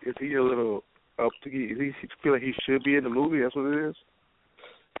he a little up to? Is he feel like he should be in the movie? That's what it is.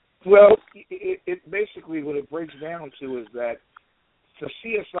 Well, it basically what it breaks down to is that the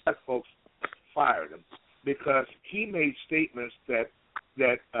CSI folks fired him because he made statements that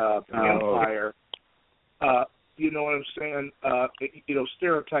Empire. You know what I'm saying?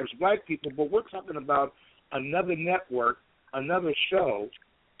 Stereotypes black people, but we're talking about another network, another show,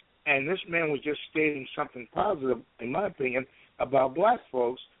 and this man was just stating something positive, in my opinion, about black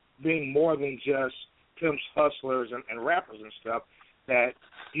folks being more than just pimps, hustlers, and rappers and stuff. That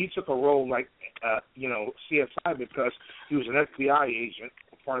he took a role like, CSI because he was an FBI agent,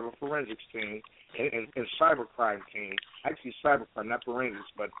 part of a forensics team, and cybercrime team. Actually, cybercrime, not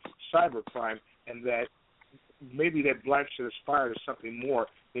forensics, but cybercrime, and that maybe that black should aspire to something more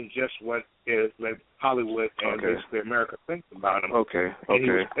than just what like Hollywood and basically America thinks about him. Okay.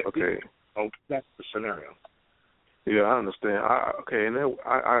 That's the scenario. Yeah, I understand. I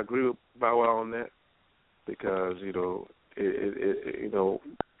agree with Bow Wow on that because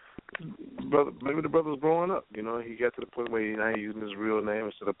brother, maybe the brother's growing up. He got to the point where he's now using his real name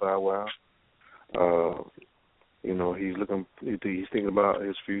instead of Bow Wow. He's thinking about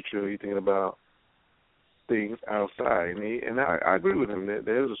his future. He's thinking about things outside, and I agree with him that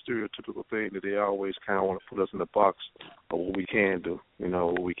there's a stereotypical thing that they always kind of want to put us in the box of what we can do,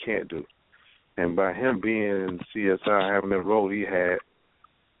 what we can't do. And by him being in CSI, having that role he had,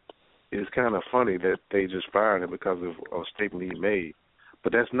 it's kind of funny that they just fired him because of a statement he made.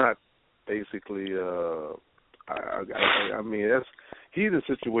 But that's not basically. He's in a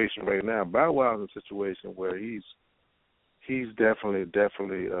situation right now. Bow Wow's in a situation where he's definitely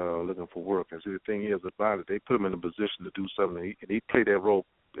looking for work. And see, the thing is about it, they put him in a position to do something, and he played that role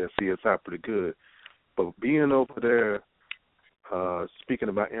at CSI pretty good. But being over there, speaking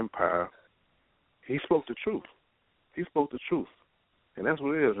about Empire, he spoke the truth. And that's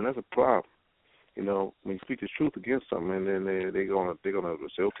what it is, and that's a problem. When you speak the truth against something, and then they're gonna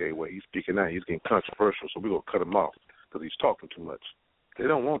say, okay, well, he's speaking out, he's getting controversial, so we're gonna cut him off because he's talking too much. They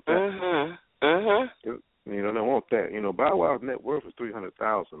don't want that. They don't want that. Bow Wow's net worth is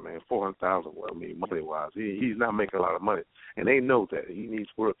 $300,000, man, $400,000. Money wise, he's not making a lot of money, and they know that he needs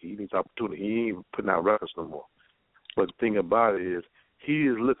work, he needs opportunity. He ain't even putting out records no more. But the thing about it is, he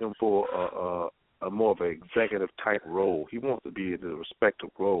is looking for a more of an executive type role. He wants to be in the respective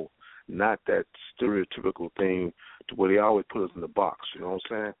role, not that stereotypical thing to where they always put us in the box. You know what I'm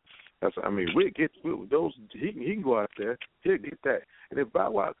saying? He can go out there, he'll get that. And if Bow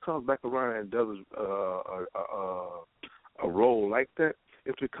Wow comes back around and does a role like that,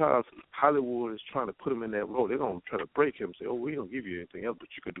 it's because Hollywood is trying to put him in that role. They're going to try to break him and say, we don't give you anything else, but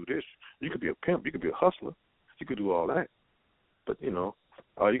you could do this. You could be a pimp, you could be a hustler, you could do all that. But, you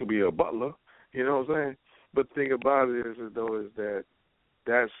could be a butler, you know what I'm saying? But the thing about it is that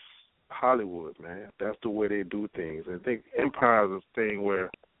that's Hollywood, man. That's the way they do things. And I think Empire is a thing where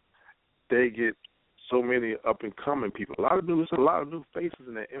they get so many up-and-coming people. There's a lot of new faces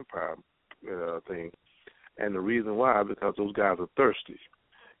in that Empire thing. And the reason why, because those guys are thirsty.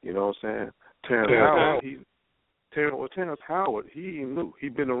 You know what I'm saying? Terrence Howard, he knew.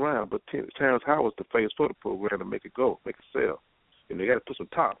 He'd been around, but Terrence Howard's the face for the program to make it go, make it sell. They got to put some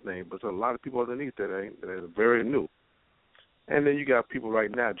top names, but there's a lot of people underneath that are very new. And then you got people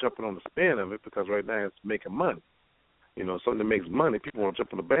right now jumping on the spin of it because right now it's making money. Something that makes money, people want to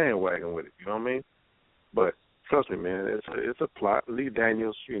jump on the bandwagon with it. You know what I mean? But trust me, man, it's a plot. Lee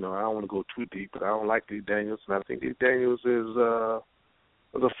Daniels, I don't want to go too deep, but I don't like Lee Daniels, and I think Lee Daniels is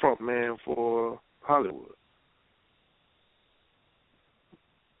was a front man for Hollywood.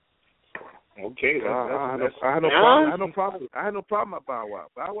 Okay, I had no problem with Bow Wow.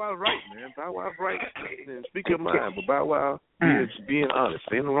 Bow Wow's right, man. Bow Wow's right. Speak your mind, but Bow Wow is being honest.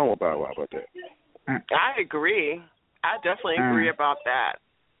 Ain't nothing wrong with Bow Wow about that. I agree. I definitely agree about that.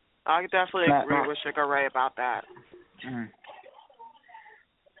 I definitely agree with Sugar Ray about that. And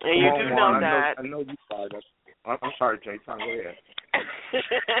you do know that. I know you started. I'm sorry, Jay. Go ahead.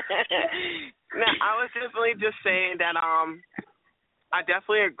 No, I was just saying that I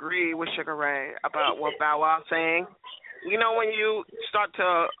definitely agree with Sugar Ray about what Bow Wow's saying. You know, when you start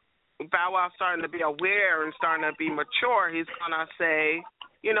to Bow Wow starting to be aware and starting to be mature, he's gonna say,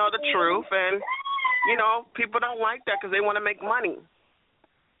 you know, the truth, and you know, people don't like that because they want to make money.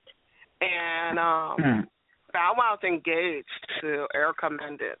 And Bow Wow's engaged to Erica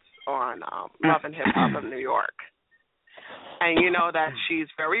Mendez on Love and Hip Hop of New York. And you know that she's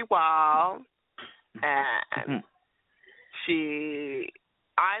very wild, and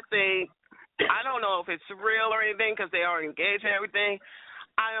I don't know if it's real or anything because they are engaged and everything.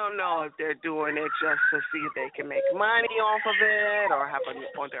 I don't know if they're doing it just to see if they can make money off of it or have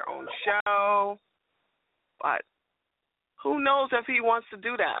on their own show. But who knows if he wants to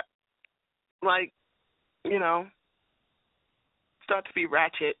do that? Like, you know, start to be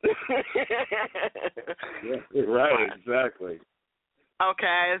ratchet. Yeah, right, exactly.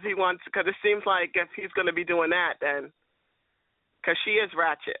 Okay, as he wants, because it seems like if he's going to be doing that, then, because she is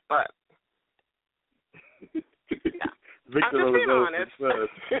ratchet, but. Yeah. I'm just being honest.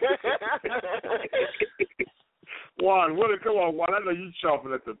 Juan, come on, Juan. I know you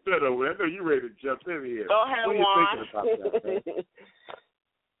chomping at the bit over there. I know you ready to jump in here. Go ahead, what Juan. are you thinking about that, man?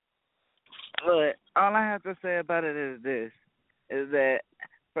 Look, all I have to say about it is this, is that,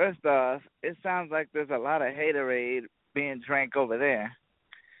 first off, it sounds like there's a lot of haterade being drank over there.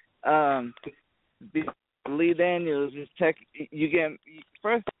 Lee Daniels is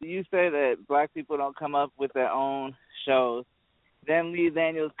first you say that black people don't come up with their own shows. Then Lee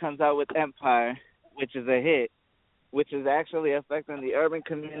Daniels comes out with Empire, which is a hit, which is actually affecting the urban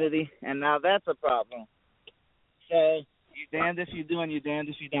community, and now that's a problem. So you damned if you do and you damned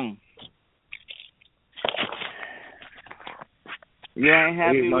if you don't. You ain't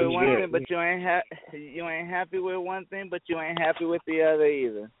happy with one thing, but you ain't happy with one thing, but you ain't happy with the other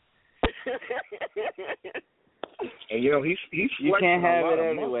either. And you know he's you can't have it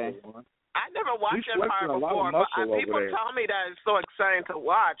anyway. I never watched Empire before, but people tell me that it's so exciting to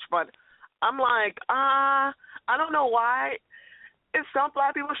watch. But I'm like, I don't know why. It's some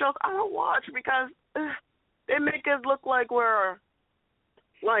black people shows I don't watch because they make us look like we're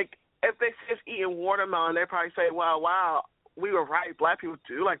like if they see us eating watermelon, they probably say, wow, we were right. Black people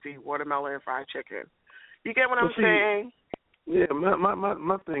do like to eat watermelon and fried chicken. You get what I'm saying? Yeah,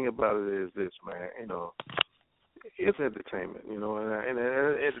 my thing about it is this, man. You know, it's entertainment, you know, and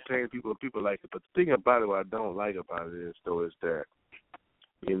entertaining people like it. But the thing about it, what I don't like about it is that,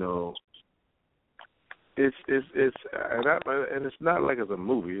 you know, it's not like it's a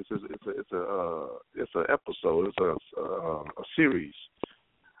movie. It's an episode. It's a series.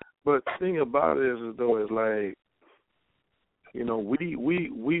 But the thing about it is though is like, you know,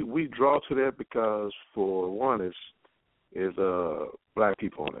 we draw to that because for one is black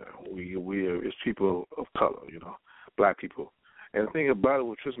people on there. It's people of color, you know, black people. And the thing about it,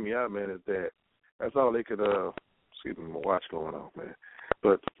 what trips me out, man, is that that's all they could. Excuse me, my watch going off, man.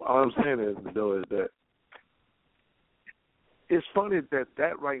 But all I'm saying is that it's funny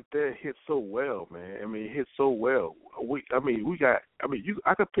that right there hit so well, man. I mean, it hit so well.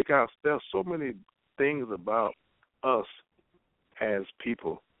 I could pick out. There's so many things about us as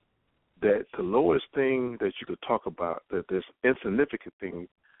people that the lowest thing that you could talk about, that this insignificant thing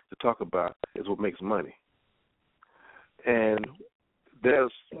to talk about, is what makes money. And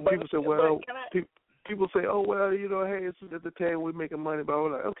there's people say, well, people say, oh, well, you know, hey, it's at the table, we're making money, blah, blah,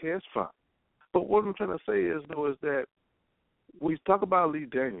 blah. Okay, that's fine. But what I'm trying to say is, though, is that we talk about Lee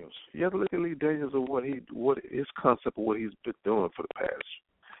Daniels. You have to look at Lee Daniels and what his concept of what he's been doing for the past.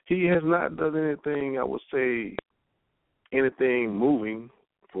 He has not done anything, I would say, anything moving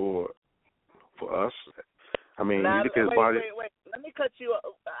for us. I mean, you look at his body. Wait. Let me cut you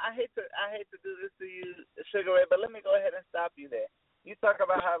off. I hate to do this to you, Sugar Ray, but let me go ahead and stop you there. You talk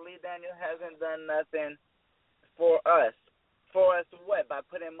about how Lee Daniels hasn't done nothing for us. For us what? By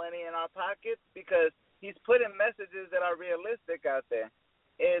putting money in our pockets? Because he's putting messages that are realistic out there.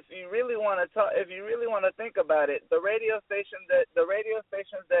 If you really want to think about it, the radio stations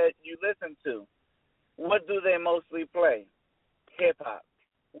that you listen to, what do they mostly play? Hip hop.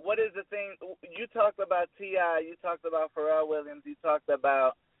 what is the thing? You talked about T.I., you talked about Pharrell Williams, you talked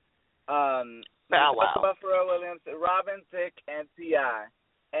about Bow Wow. About Pharrell Williams, Robin Thicke, and T.I.,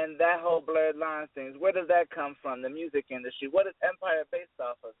 and that whole blurred lines things. Where does that come from? The music industry. What is Empire based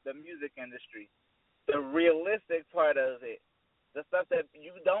off of? The music industry. The realistic part of it. The stuff that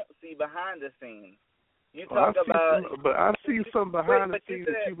you don't see behind the scenes. You talk but I see some behind the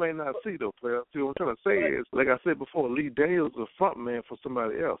scenes that you may not see, though, player. See, what I'm trying to say is, like I said before, Lee Daniels is a front man for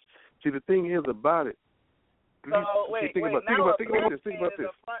somebody else. See, the thing is about it. So, wait, think about this. Think about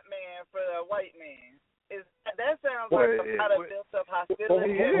this. A front man for a white man. That sounds like a lot of built-up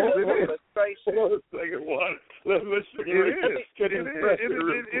hostility and frustration. Hold on a second, one. Let's figure it is. It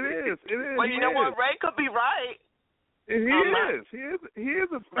is. Well, you know what? Ray could be right. He is. He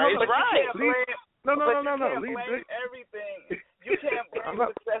is a front man. He's right. No. Blame everything. You can't blame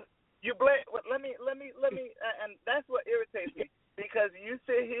success. You blame. Let me. And that's what irritates me, because you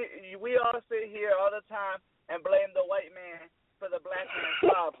sit here. We all sit here all the time and blame the white man for the black man's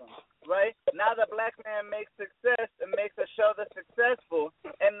problem, right? Now the black man makes success and makes a show that's successful,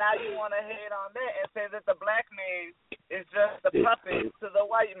 and now you want to hate on that and say that the black man is just a puppet to the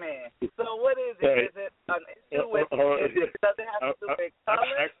white man. So what is it? Is it an issue with? Does it have to do with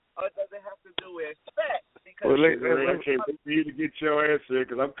color, or does it have to do with sex? Because let you to get your answer,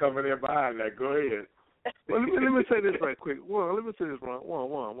 because I'm coming in behind that. Go ahead. Well, let me say this right quick. Let me say this one.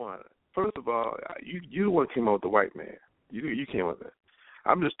 First of all, you the one came out with the white man. You came with that.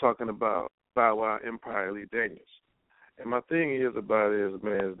 I'm just talking about Bow Wow, Empire, Lee Daniels. And my thing is about it is,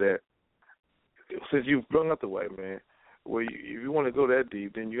 man, is that since you've brought up the white man, well, if you want to go that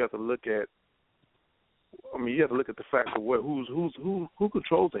deep, then you have to look at. You have to look at the fact of who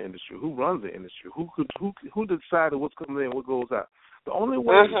controls the industry, who runs the industry, who decided what's coming in, what goes out. The only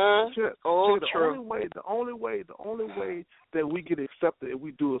way, the only way that we get accepted if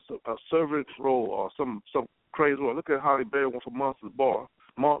we do a servant role or some crazy role. Look at Halle Berry went for Monsters Ball,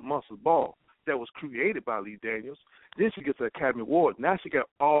 that was created by Lee Daniels. Then she gets an Academy Award. Now she got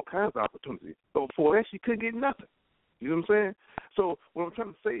all kinds of opportunities. But before that, she couldn't get nothing. You know what I'm saying? So what I'm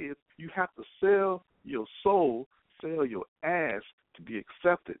trying to say is, you have to sell your soul, sell your ass to be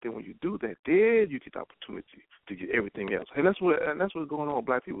accepted. Then when you do that, then you get the opportunity to get everything else. And that's what's going on with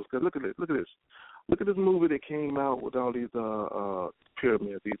black people. Because look at this movie that came out with all these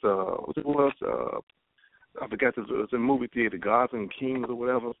pyramids. These I forgot, it was a movie theater, Gods and Kings or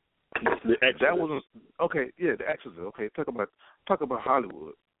whatever. That wasn't okay. Yeah, The Exorcist. Okay, talk about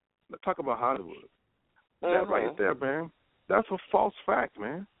Hollywood. Talk about Hollywood. That right there, man. That's a false fact,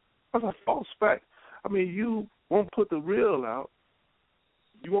 man. That's a false fact. I mean, you won't put the real out.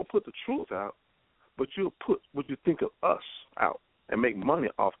 You won't put the truth out, but you'll put what you think of us out and make money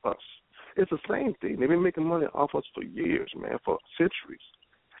off us. It's the same thing. They've been making money off us for years, man, for centuries.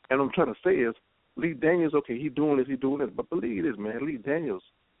 And what I'm trying to say is, Lee Daniels, okay, he's doing this, but believe this, man, Lee Daniels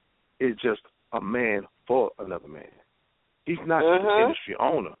is just a man for another man. He's not the industry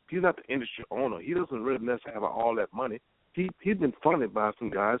owner. He's not the industry owner. He doesn't really necessarily have all that money. He's been funded by some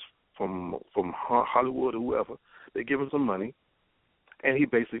guys from Hollywood or whoever. They give him some money, and he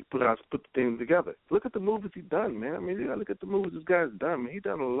basically put the thing together. Look at the movies he's done, man. I mean, you got to look at the movies this guy's done, man. He's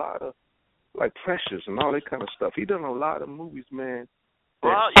done a lot of, like, Precious and all that kind of stuff. He done a lot of movies, man.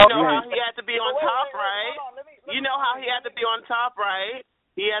 Well, you know how he had to be on top, right? You know how he had to be on top, right?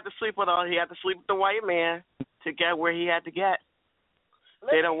 He had to sleep with the white man to get where he had to get.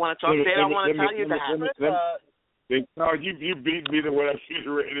 They don't want to talk. They don't want to tell you that. No, you beat me to what I was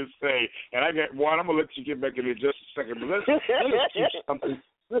ready to say, and I got one. I'm gonna let you get back in it just a second, but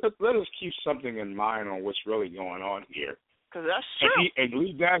let us keep something in mind on what's really going on here. Because that's true. And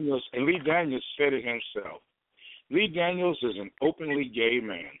Lee Daniels said it himself. Lee Daniels is an openly gay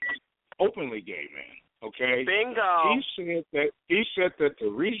man. Okay. Bingo. He said that the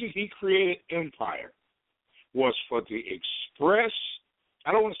reason he created Empire was for the express.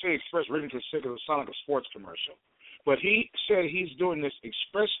 I don't want to say express written to sick of the sound like a sports commercial, but he said he's doing this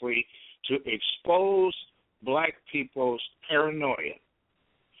expressly to expose black people's paranoia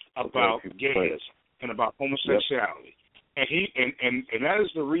about gayism and about homosexuality. Yep. And that is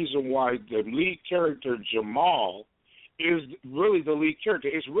the reason why the lead character Jamal is really the lead character.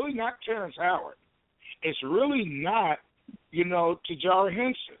 It's really not Terrence Howard. It's really not, Tajara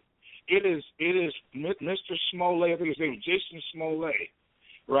Henson. It is Mr. Smollett. I think his name is Jason Smollett,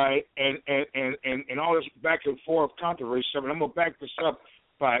 right? And all this back and forth controversy. And I'm gonna back this up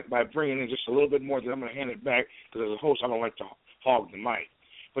by bringing in just a little bit more. Then I'm gonna hand it back because as a host, I don't like to hog the mic.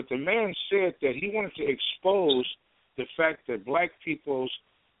 But the man said that he wanted to expose the fact that black people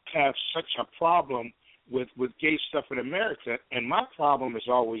have such a problem with gay stuff in America. And my problem has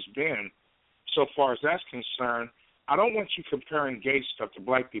always been, so far as that's concerned, I don't want you comparing gay stuff to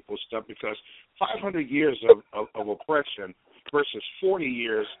black people's stuff, because 500 years of oppression versus 40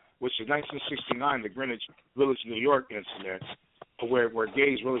 years, which is 1969, the Greenwich Village, New York incident, where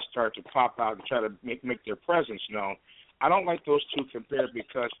gays really started to pop out and try to make their presence known. I don't like those two compared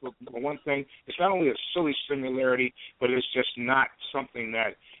because, for one thing, it's not only a silly similarity, but it's just not something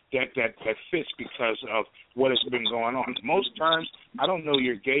that fits because of what has been going on. Most times, I don't know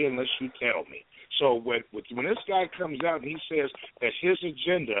you're gay unless you tell me. So when this guy comes out and he says that his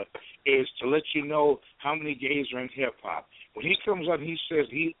agenda is to let you know how many gays are in hip-hop, when he comes out and he says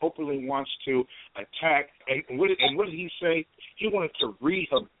he openly wants to attack, and what did he say? He wanted to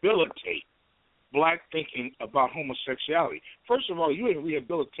rehabilitate black thinking about homosexuality. First of all, you ain't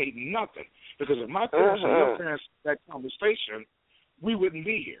rehabilitating nothing, because if my parents and your parents had that conversation, we wouldn't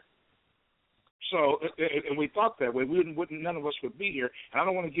be here. So, and we thought that way. None of us would be here. And I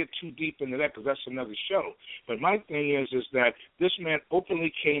don't want to get too deep into that because that's another show. But my thing is that this man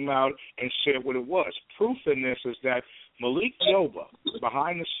openly came out and said what it was. Proof in this is that Malik Yoba,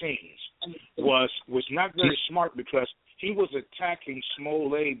 behind the scenes, was not very smart, because he was attacking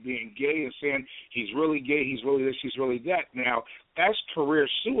Smollett being gay and saying he's really gay, he's really this, he's really that. Now, that's career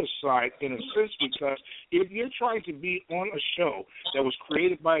suicide in a sense, because if you're trying to be on a show that was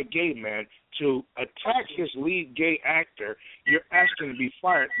created by a gay man to attack his lead gay actor, you're asking to be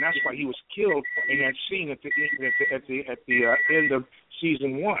fired, and that's why he was killed in that scene at the end of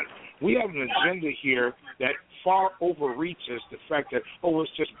season 1. We have an agenda here that far overreaches the fact that,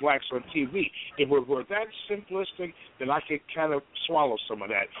 it's just blacks on TV. If we were that simplistic, then I could kind of swallow some of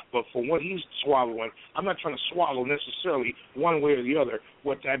that. But for what he's swallowing, I'm not trying to swallow necessarily one way or the other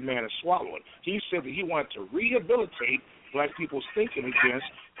what that man is swallowing. He said that he wanted to rehabilitate black people's thinking against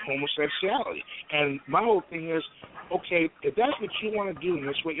homosexuality. And my whole thing is, okay, if that's what you want to do in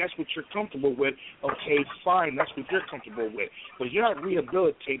this way, that's what you're comfortable with, okay, fine, that's what you're comfortable with. But you're not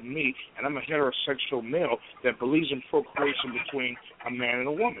rehabilitating me, and I'm a heterosexual male that believes in procreation between a man and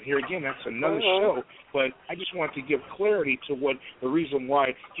a woman. Here again, that's another show, but I just want to give clarity to what the reason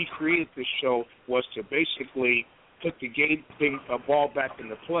why he created this show was to basically put the gay thing, ball back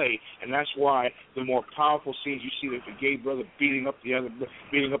into play, and that's why the more powerful scenes you see that the gay brother beating up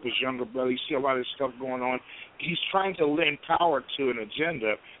his younger brother, you see a lot of this stuff going on. He's trying to lend power to an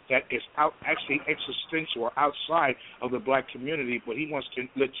agenda that is actually existential or outside of the black community, but he wants to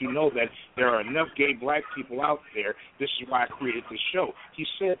let you know that there are enough gay black people out there. This is why I created this show. He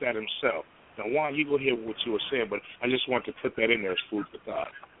said that himself. Now, Juan, you go hear what you were saying, but I just want to put that in there as food for thought.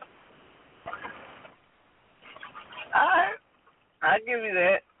 All right, I'll give you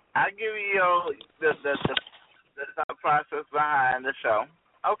that. I'll give you the thought process behind the show.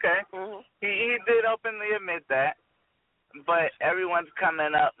 Okay, he did openly admit that, but everyone's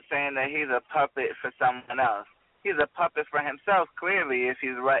coming up saying that he's a puppet for someone else. He's a puppet for himself, clearly, if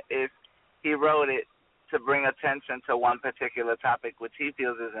he wrote it to bring attention to one particular topic which he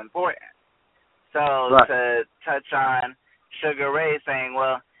feels is important. So to touch on Sugar Ray saying,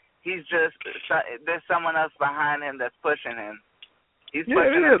 well, there's someone else behind him that's pushing him. He's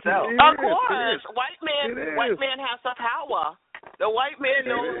pushing himself. Of course. White man has the power. The white man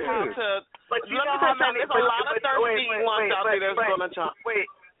knows how to. But you know how many? There's a lot of thirsty ones out there that's going to jump. Wait,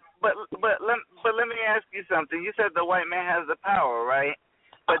 but let me ask you something. You said the white man has the power, right?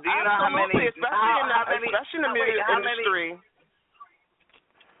 But do you know how many? Especially in the music industry.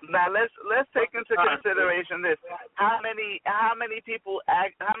 Now let's take into consideration this: how many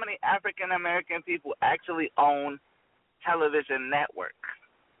African American people actually own television networks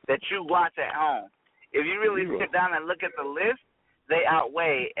that you watch at home? If you really sit down and look at the list, they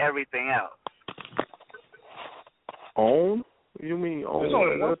outweigh everything else. Own? You mean own? There's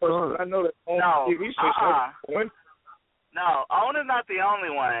only one person I know that owns TV station. No, OWN is not the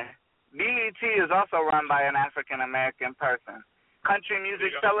only one. BET is also run by an African American person. Country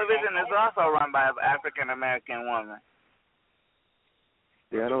music television is also run by an African American woman.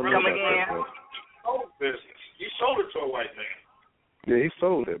 Yeah, I don't know about that. Business. He sold it to a white man. Yeah, he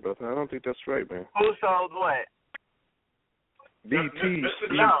sold it, but I don't think that's right, man. Who sold what? BET. Mr.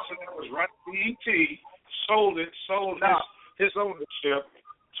 Johnson that was running BET sold his ownership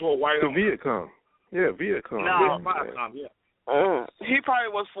to a white owner. Viacom. Yeah, Viacom. No. He probably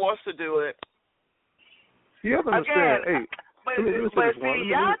was forced to do it. You have to understand, hey. But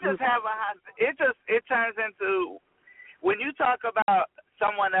see, y'all just have it turns into, when you talk about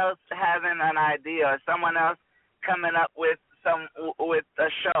someone else having an idea or someone else coming up with a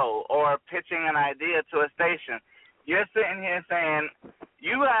show or pitching an idea to a station, you're sitting here saying,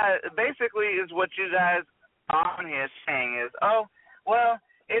 you guys, basically is what you guys on here saying is, oh, well,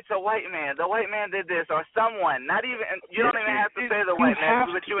 it's a white man. The white man did this, or someone. Not even, you don't even have to say the white man,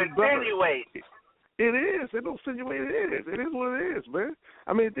 but you insinuate. It is. It don't insinuate. It is. It is what it is, man.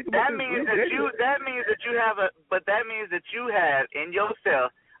 I mean, think about that means that you. That means that you have a. But that means that you have in yourself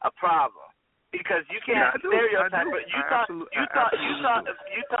a problem because you can't stereotype. But you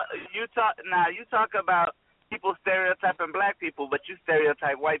talk about people stereotyping black people, but you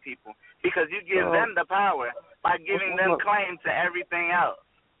stereotype white people because you give them the power by giving them claim to everything else.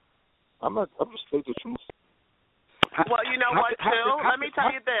 I'm just telling the truth. Well, you know what, Phil? Let me tell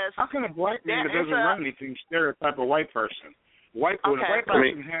you this. How can a black man that doesn't run anything stereotype a white person? When a white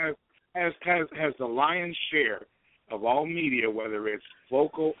person has the lion's share of all media, whether it's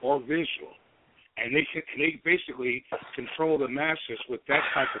vocal or visual, and they basically control the masses with that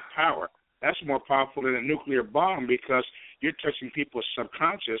type of power. That's more powerful than a nuclear bomb because you're touching people's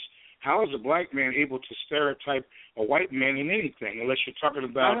subconscious. How is a black man able to stereotype a white man in anything, unless you're talking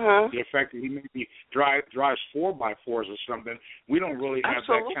about the fact that he maybe drives 4x4s or something? We don't really have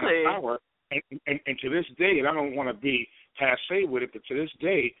that kind of power. And to this day, and I don't want to be passé with it, but to this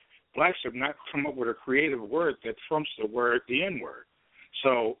day, blacks have not come up with a creative word that trumps the N-word.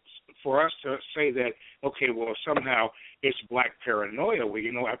 So for us to say that, okay, well, somehow it's black paranoia,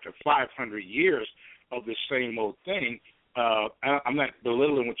 well, after 500 years of the same old thing, I'm not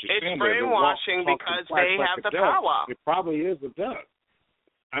belittling what you're saying. It's brainwashing because they have the power. It probably is a duck.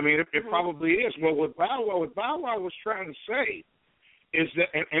 I mean, it probably is. Well, what Bow Wow was trying to say is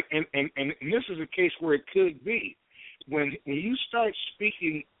that, and this is a case where it could be, when you start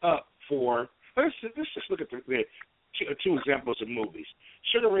speaking up for, let's just look at the two examples of movies.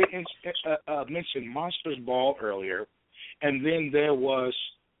 Sugar Ray mentioned Monsters Ball earlier, and then there was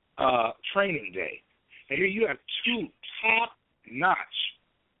Training Day. And here you have two top-notch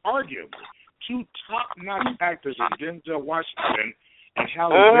actors in Denzel Washington and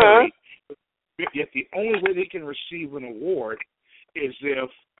Halle Berry. Yet the only way they can receive an award is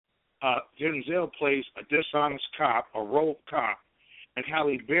if Denzel plays a dishonest cop, a rogue cop, and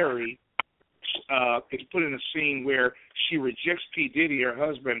Halle Berry is put in a scene where she rejects P. Diddy, her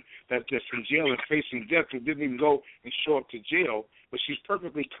husband, that's in jail and facing death, who didn't even go and show up to jail, but she's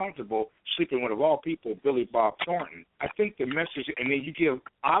perfectly comfortable sleeping with, of all people, Billy Bob Thornton. I think the message, and then you give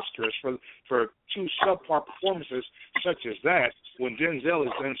Oscars for two subpar performances such as that, when Denzel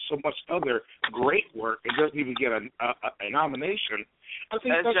has done so much other great work and doesn't even get a nomination. I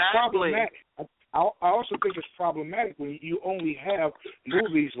think that's problematic. I also think it's problematic when you only have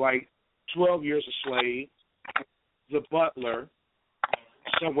movies like 12 Years a Slave, The Butler,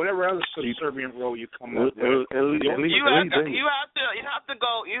 so whatever other subservient role you come up with. You have to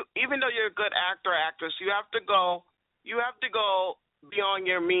go. Even though you're a good actor, actress, you have to go beyond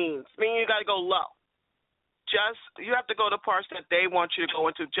your means. Meaning you got to go low. You have to go to parts that they want you to go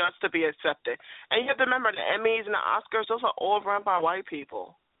into just to be accepted. And you have to remember the Emmys and the Oscars; those are all run by white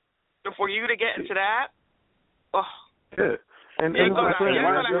people. And for you to get into that, yeah. You're gonna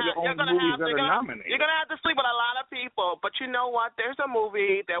have to sleep with a lot of people. But you know what? There's a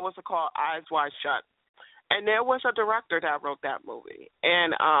movie that was called Eyes Wide Shut, and there was a director that wrote that movie.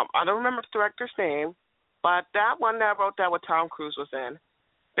 And I don't remember the director's name, but that one that wrote that with Tom Cruise was in.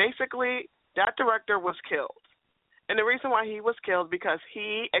 Basically, that director was killed. And the reason why he was killed because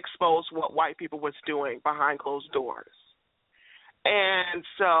he exposed what white people was doing behind closed doors. And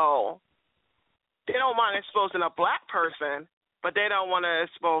so they don't mind exposing a black person, but they don't want to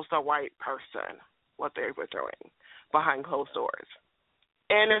expose the white person, what they were doing behind closed doors.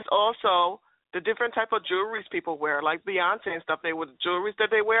 And it's also the different type of jewelries people wear, like Beyonce and stuff. The jewelries that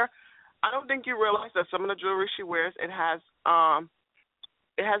they wear, I don't think you realize that some of the jewelry she wears, it has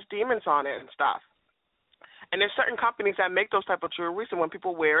demons on it and stuff. And there's certain companies that make those type of jewelries, and when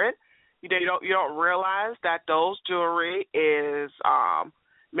people wear it, you don't realize that those jewelry is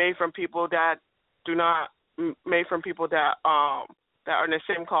made from people that are in the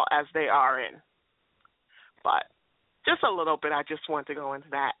same cult as they are in. But just a little bit, I just want to go into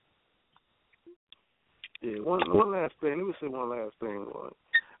that. Yeah, one last thing. Let me say one last thing.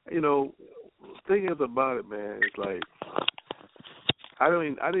 Thinking about it, man, it's like I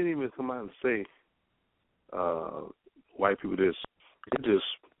didn't even come out and say white people this.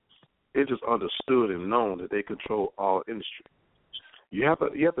 It just understood and known that they control all industry. You have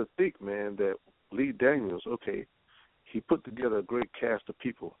to think, man, that Lee Daniels, okay, he put together a great cast of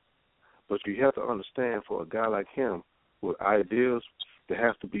people, but you have to understand, for a guy like him with ideas, there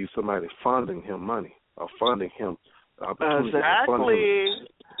has to be somebody funding him money or funding him opportunities. Exactly.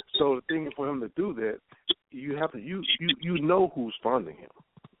 So the thing for him to do that, you have to you know who's funding him.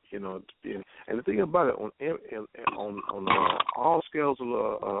 You know, and the thing about it on all scales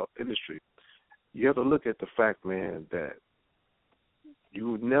of industry, you have to look at the fact, man, that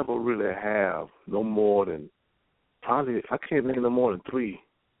you never really have no more than probably, I can't name no more than 3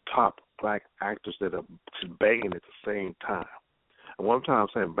 top black actors that are just banging at the same time. And one time I'm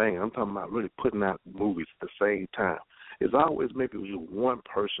saying banging, I'm talking about really putting out movies at the same time. It's always maybe one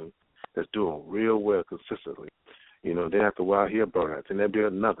person that's doing real well consistently. You know, then after a while he'll burn out, and there'll be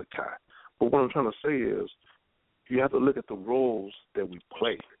another guy. But what I'm trying to say is, you have to look at the roles that we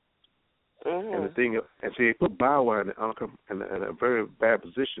play. Mm-hmm. And the thing, and see, they put Bow Wow in a very bad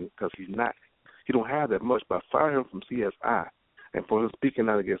position because he don't have that much. By firing him from CSI, and for him speaking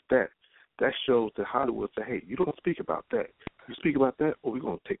out against that shows that Hollywood say, hey, you don't speak about that. You speak about that, or we're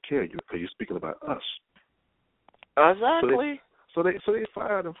gonna take care of you because you're speaking about us. Exactly. So they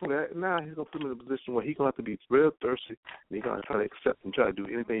fired him for that. Now he's gonna put him in a position where he's gonna have to be real thirsty, and he's gonna try to accept and try to do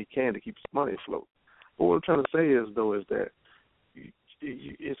anything he can to keep his money afloat. But what I'm trying to say is that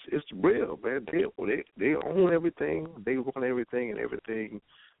it's real, man. They own everything, they run everything, and everything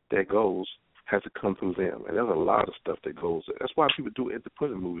that goes has to come through them. And there's a lot of stuff that goes. That's why people do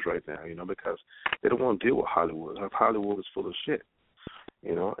independent movies right now, you know, because they don't want to deal with Hollywood. Hollywood is full of shit.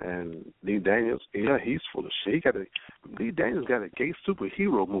 You know, and Lee Daniels, yeah, he's full of shit. Lee Daniels got a gay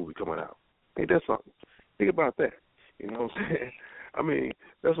superhero movie coming out. Ain't that something? Think about that. You know what I'm saying? I mean,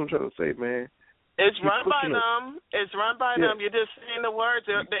 that's what I'm trying to say, man. It's run by them. It's run by them. You're just saying the words.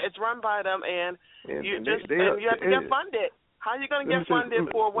 It's run by them, and you have to get funded. How are you going to get funded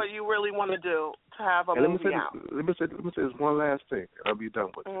for what you really want to do to have a movie out? Let me say this one last thing, and I'll be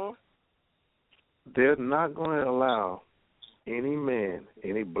done with it. They're not going to allow any man,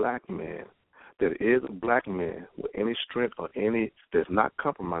 any black man that is a black man with any strength or any that's not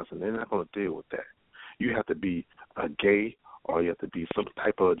compromising, they're not going to deal with that. You have to be a gay, or you have to be some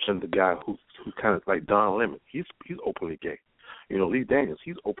type of agenda guy who kind of like Don Lemon. He's openly gay. You know, Lee Daniels,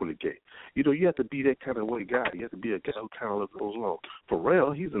 he's openly gay. You know, you have to be that kind of way guy. You have to be a guy who kind of goes along.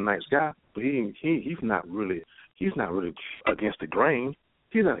 Pharrell, he's a nice guy, but he's not really against the grain.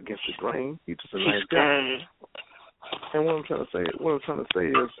 He's not against the grain. He's just a nice guy. And what I'm trying to say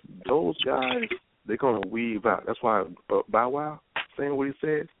is those guys, they're going to weave out. That's why Bow Wow saying what he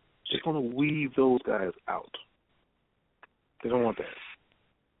said, they're going to weave those guys out. They don't want that.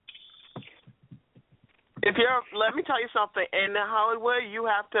 Let me tell you something. In Hollywood, you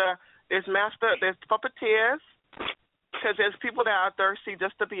have to. There's puppeteers, because there's people that are thirsty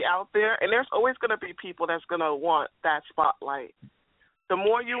just to be out there, and there's always going to be people that's going to want that spotlight. The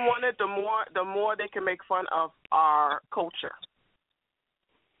more you want it, the more they can make fun of our culture.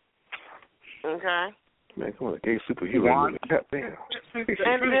 Okay. Man, come on, a gay superhero. Damn. And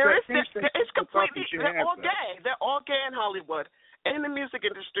it's completely. They're all gay. They're all gay in Hollywood, and in the music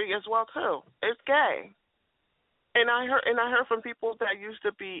industry as well too. It's gay. And I heard from people that used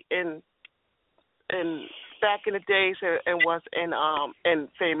to be in back in the days and was in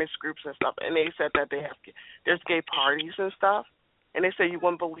famous groups and stuff, and they said that there's gay parties and stuff, and they say you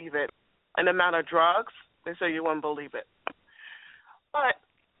wouldn't believe it. And the amount of drugs, they say you wouldn't believe it. But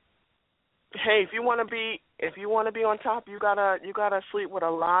hey, if you want to be on top, you gotta sleep with a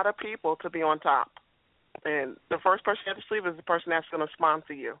lot of people to be on top. And the first person you have to sleep with is the person that's going to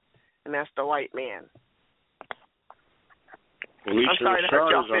sponsor you, and that's the white man. I'm sorry to hurt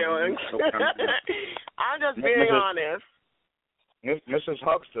your feelings. I'm just being honest. Mrs.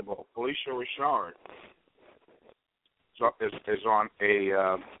 Huxtable, Felicia Richard, is on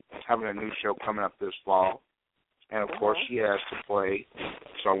having a new show coming up this fall, and of course she has to play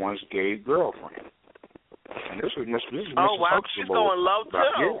someone's gay girlfriend. And this is Mrs. Oh wow, Huxtable. she's going low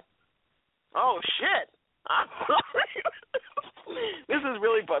too. Oh shit!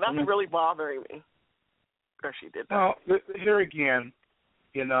 That's really bothering me. She did that. Now, here again,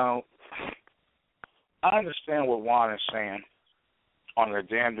 you know, I understand what Juan is saying on the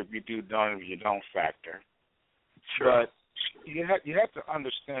damned if you do, done if you don't factor. Sure. But you have to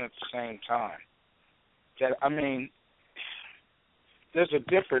understand at the same time that, I mean, there's a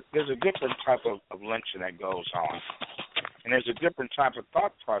different type of lynching that goes on, and there's a different type of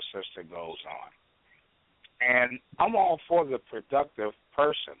thought process that goes on. And I'm all for the productive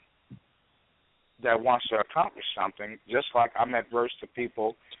person that wants to accomplish something, just like I'm adverse to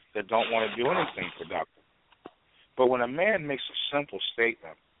people that don't want to do anything productive. But when a man makes a simple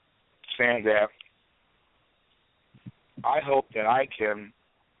statement saying that I hope that I can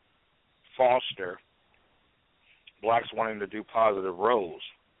foster blacks wanting to do positive roles,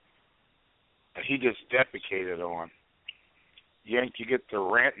 and he gets defecated on, you get the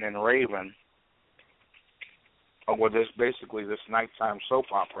ranting and raving what this basically this nighttime soap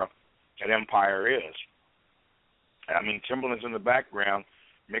opera that Empire is. I mean, Timberland's in the background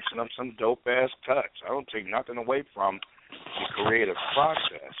mixing up some dope-ass cuts. I don't take nothing away from the creative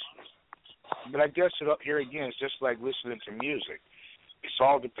process. But I guess here again, it's just like listening to music. It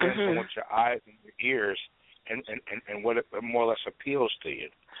all depends on what your eyes and your ears and what it more or less appeals to you.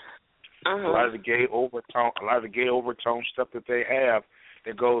 A lot of the gay overtone stuff that they have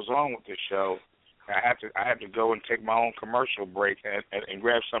that goes on with the show. I have to go and take my own commercial break and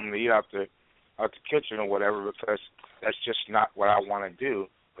grab something to eat out the kitchen or whatever, because that's just not what I want to do.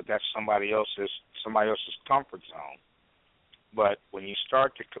 But that's somebody else's comfort zone. But when you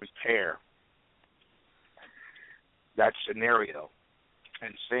start to compare that scenario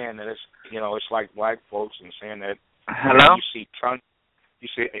and saying that it's like black folks, and saying that you see tons. You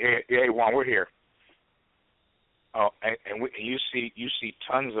see, hey, Juan, we're here. Oh, and you see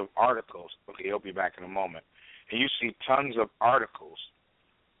tons of articles. Okay, he'll be back in a moment. And you see tons of articles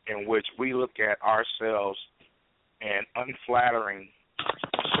in which we look at ourselves in unflattering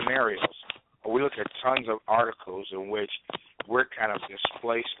scenarios. Or we look at tons of articles in which we're kind of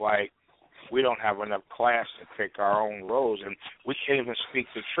displaced, like we don't have enough class to pick our own roles, and we can't even speak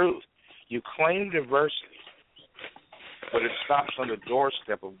the truth. You claim diversity, but it stops on the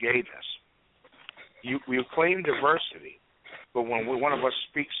doorstep of gayness. You claim diversity, but when one of us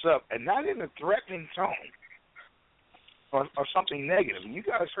speaks up, and not in a threatening tone or something negative. You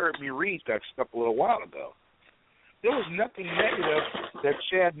guys heard me read that stuff a little while ago. There was nothing negative that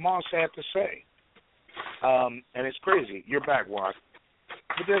Chad Moss had to say. And it's crazy. You're back, Juan.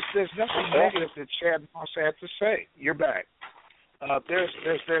 But there's nothing negative that Chad Moss had to say. You're back.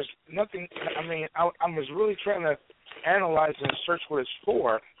 There's nothing. I mean, I was really trying to analyze and search what it's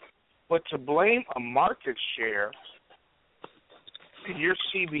for, but to blame a market share in your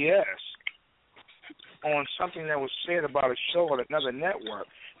CBS on something that was said about a show on another network.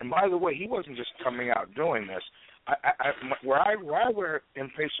 And by the way, he wasn't just coming out doing this. Where I were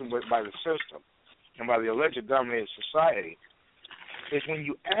impatient by the system and by the alleged dominated society is when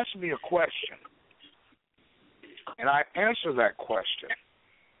you ask me a question and I answer that question,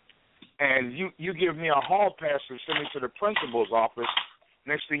 and you give me a hall pass and send me to the principal's office.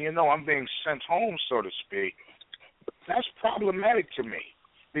 Next thing you know, I'm being sent home, so to speak. That's problematic to me,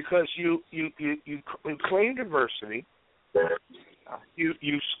 because you claim diversity,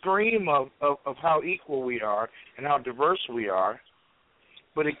 you scream of how equal we are and how diverse we are,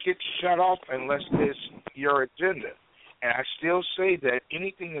 but it gets shut off unless it's your agenda. And I still say that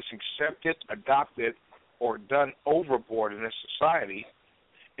anything that's accepted, adopted, or done overboard in this society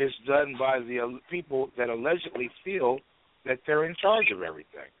is done by the people that allegedly feel that they're in charge of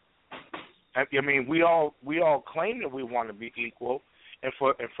everything. I mean, we all claim that we want to be equal, and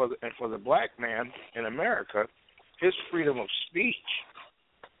for the black man in America, his freedom of speech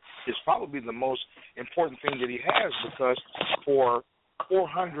is probably the most important thing that he has, because for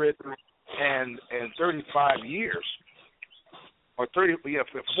 435 years, or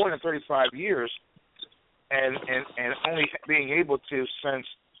 435 years, and only being able to since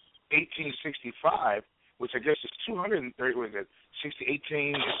 1865, which I guess is 230, was it 60,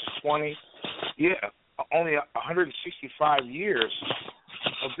 18, 20? Yeah, only 165 years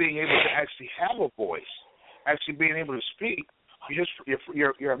of being able to actually have a voice, actually being able to speak. Your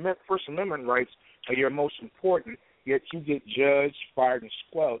First Amendment rights are your most important, yet you get judged, fired, and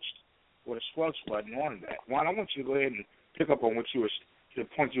squelched with a squelch button on that. Juan, I want you to go ahead and pick up on the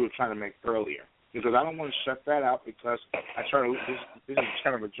point you were trying to make earlier, because I don't want to shut that out, because this is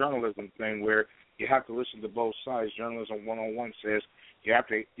kind of a journalism thing where you have to listen to both sides. Journalism 101 says you have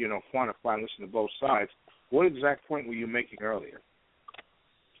to, quantify and listen to both sides. What exact point were you making earlier?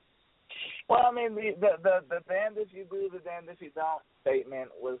 Well, I mean, the damned if you do, the damned if you don't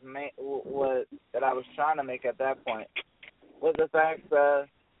statement was that I was trying to make at that point was the fact that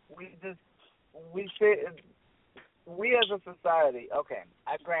we as a society, okay,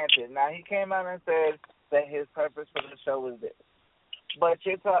 I grant it. Now, he came out and said that his purpose for the show was this. But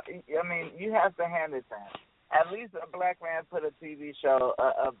you have to hand it to him. At least a black man put a TV show,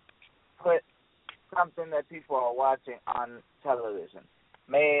 put something that people are watching on television.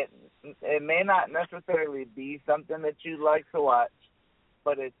 It may not necessarily be something that you like to watch,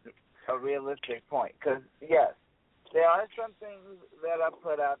 but it's a realistic point. Because, yes, there are some things that are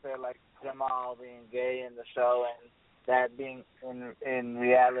put out there, like Jamal being gay in the show, and that being in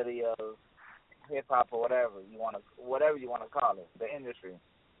reality of hip-hop or whatever you want to call it, the industry.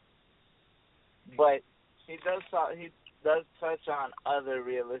 But he does touch on other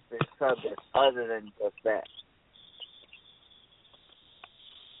realistic subjects other than just that.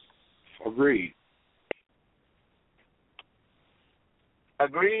 Agreed.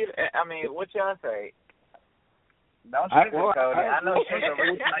 Agreed. I mean, what y'all say? Don't sugarcoat it. I know she's a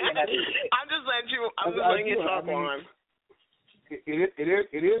real I'm just letting you talk on.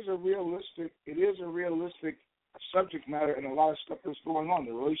 It is a realistic subject matter, and a lot of stuff that's going on.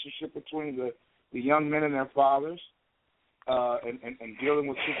 The relationship between the young men and their fathers, and dealing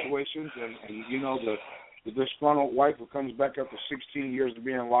with situations, and you know the disgruntled wife who comes back after 16 years of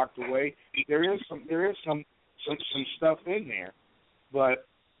being locked away. There is some stuff in there, but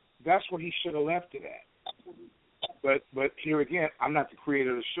that's what he should have left it at. But here again, I'm not the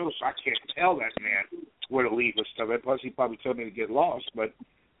creator of the show, so I can't tell that man where to leave his stuff. Plus, he probably told me to get lost. But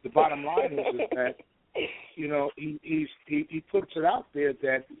the bottom line is that, you know, he puts it out there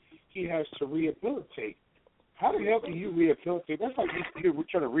that he has to rehabilitate. How the hell can you rehabilitate? That's like we're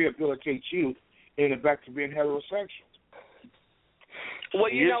trying to rehabilitate you and it back to being heterosexual. Well,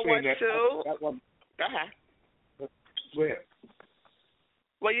 you know what, too? Go ahead.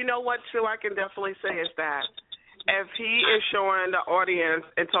 Well, you know what, too, I can definitely say is that if he is showing the audience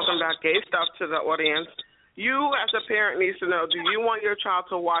and talking about gay stuff to the audience, you as a parent needs to know, do you want your child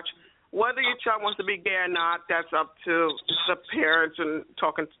to watch, whether your child wants to be gay or not, that's up to the parents and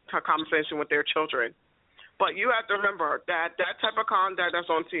talking conversation with their children. But you have to remember that type of conduct that's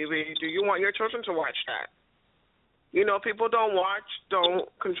on TV, do you want your children to watch that? You know, people don't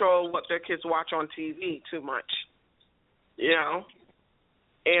control what their kids watch on TV too much, you know?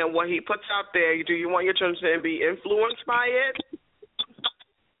 And what he puts out there, do you want your children to be influenced by it?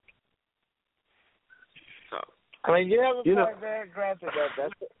 So, I mean, you have a point there. Granted,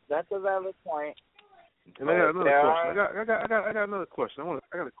 that's a valid point. And I got another question. I got another question. I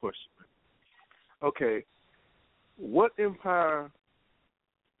got a question. Okay, what empire?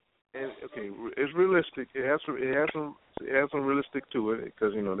 And okay, it's realistic. It has some realistic to it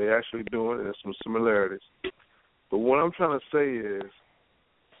because you know they actually doing it. There's some similarities. But what I'm trying to say is,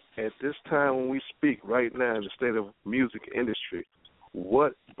 at this time when we speak right now in the state of music industry,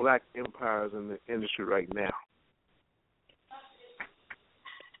 what black empire is in the industry right now?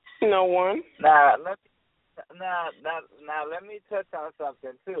 No one. Now let me touch on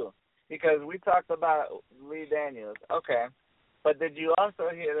something too, because we talked about Lee Daniels. Okay, but did you also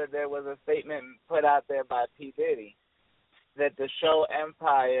hear that there was a statement put out there by P. Diddy that the show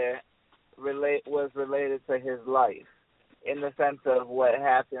Empire was related to his life? In the sense of what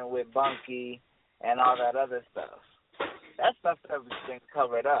happened with Bunky and all that other stuff. That stuff has been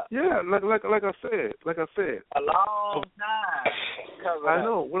covered up. Yeah, like I said. A long time covered up. I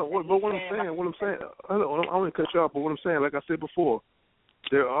know, but what I'm saying, I don't want to cut you off, but what I'm saying, like I said before,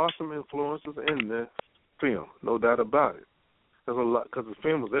 there are some influences in the film, no doubt about it. There's a lot, because the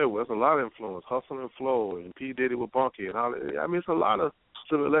film was there. There's a lot of influence, Hustle and Flow, and P. Diddy with Bunky, and all that. I mean, it's a lot of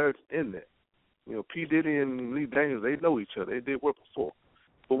similarities in there. You know, P. Diddy and Lee Daniels, they know each other. They did work before.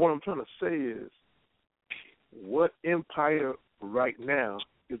 But what I'm trying to say is, what empire right now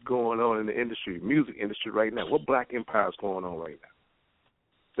is going on in the industry, music industry right now? What black empire is going on right now?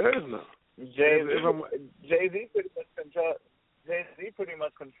 There is none. Jay-Z pretty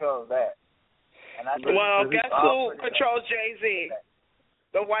much controls that. And I think guess who controls Jay-Z?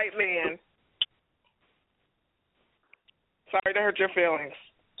 The white man. Sorry to hurt your feelings.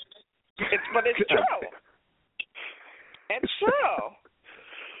 But it's true. It's true.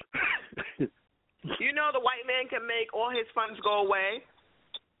 You know the white man can make all his funds go away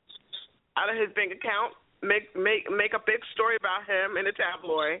out of his bank account, make a big story about him in the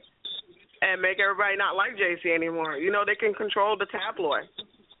tabloid, and make everybody not like Jay-Z anymore. You know they can control the tabloid.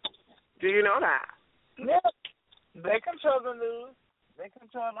 Do you know that? Yeah. They control the news. They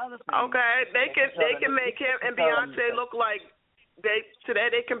control other things. Okay. They can make him and Beyonce look like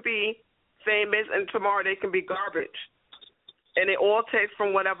today they can be famous, and tomorrow they can be garbage, and it all takes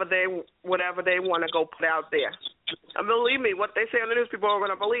from whatever they want to go put out there. And believe me, what they say on the news, people are going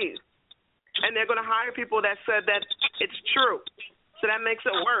to believe, and they're going to hire people that said that it's true. So that makes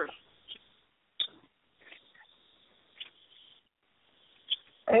it worse.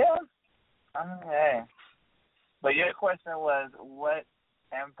 Yeah. Okay. But your question was, what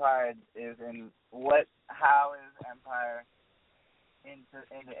empire is in what? How is empire in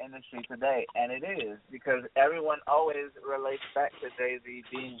the industry today? And it is, because everyone always relates back to Jay-Z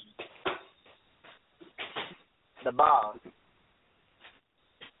being the boss.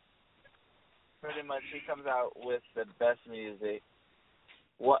 Pretty much he comes out with the best music.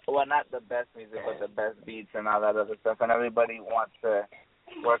 Well, not the best music, but the best beats and all that other stuff, and everybody wants to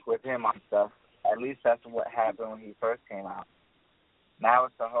work with him on stuff. At least that's what happened when he first came out. Now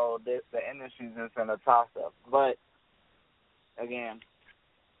it's the industry's just in a toss-up. But again,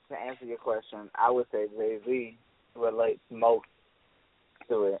 to answer your question, I would say Jay-Z relates most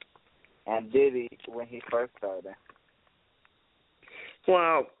to it, and Diddy when he first started?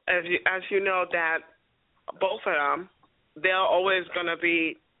 Well, as you know, that both of them, they're always going to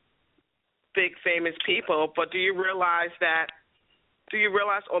be big famous people. But do you realize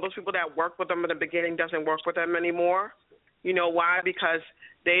all those people that worked with them in the beginning doesn't work with them anymore? You know why? Because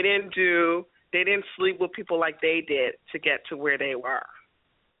they didn't sleep with people like they did to get to where they were.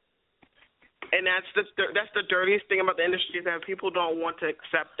 And that's the dirtiest thing about the industry, is that people don't want to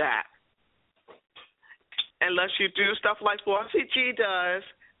accept that. Unless you do stuff like Flauxy G does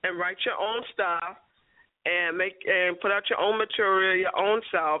and write your own stuff and put out your own material, your own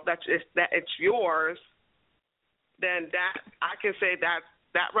self, that it's yours, then that I can say that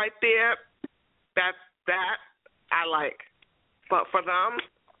right there, that I like. But for them,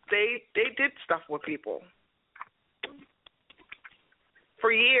 they did stuff with people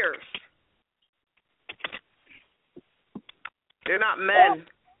for years. They're not men.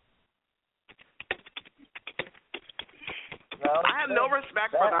 No, I have no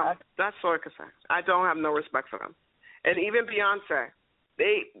respect for them. That's all I can say. I don't have no respect for them. And even Beyonce,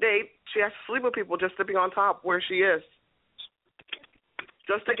 she has to sleep with people just to be on top where she is,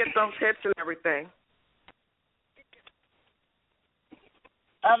 just to get those hits and everything.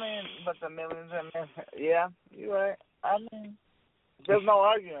 I mean, but the millions and millions, yeah, you're right. I mean, there's no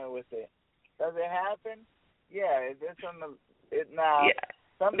argument with it. Does it happen? Yeah, now. Yeah.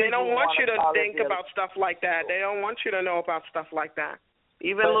 They don't want you to think about stuff like that. They don't want you to know about stuff like that.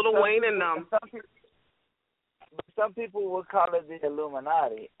 Even Lil Wayne and them. Some people would call it the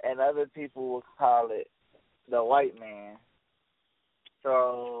Illuminati, and other people would call it the white man.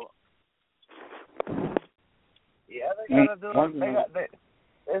 So, yeah, they gotta do.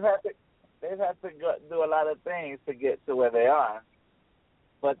 They've had to do a lot of things to get to where they are.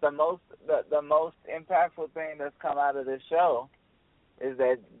 But the most impactful thing that's come out of this show is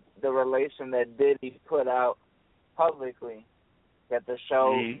that the relation that Diddy put out publicly, that the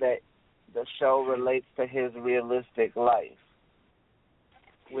show relates to his realistic life,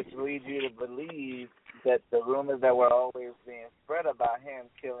 which leads you to believe that the rumors that were always being spread about him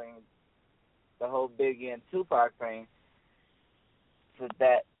killing the whole Biggie and Tupac thing,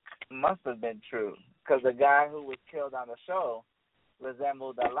 that must have been true, because the guy who was killed on the show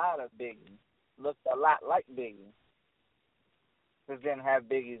resembled a lot of Biggie, looked a lot like Biggie, just didn't have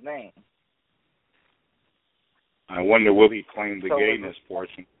Biggie's name. I wonder will he claim the gayness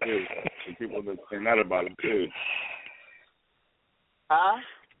portion too? Some people that say that about him too. Huh?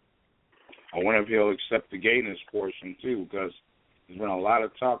 I wonder if he'll accept the gayness portion too, because there's been a lot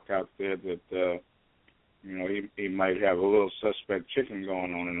of talk out there that he might have a little suspect chicken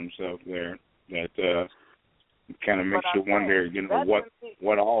going on in himself there. That kind of makes you wonder,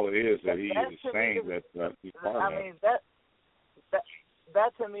 what all it is that he is saying that he's part of. I mean,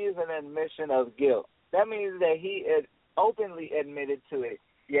 that to me is an admission of guilt. That means that he openly admitted to it.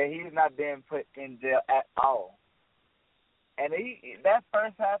 Yeah, he's not being put in jail at all. And that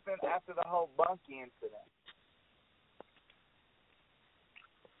first happened after the whole Bunky incident.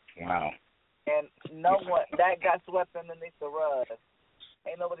 Wow. And no one, that got swept underneath the rug.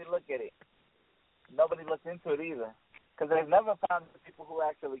 Ain't nobody look at it. Nobody looked into it either. Because they've never found the people who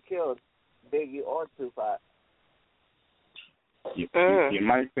actually killed Biggie or Tupac. You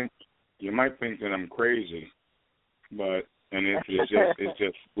might think that I'm crazy, but it's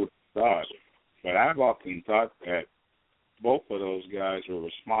just food for thought. But I've often thought that both of those guys were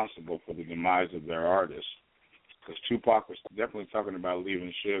responsible for the demise of their artists. Because Tupac was definitely talking about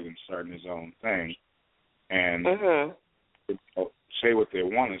leaving Suge and starting his own thing, and say what they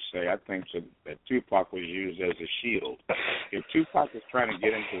want to say. I think that Tupac was used as a shield. If Tupac is trying to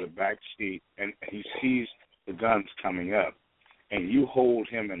get into the back seat and he sees the guns coming up, and you hold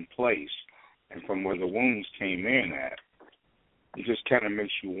him in place, and from where the wounds came in at, it just kind of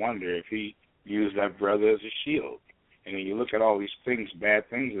makes you wonder if he used that brother as a shield. And then you look at all these things, bad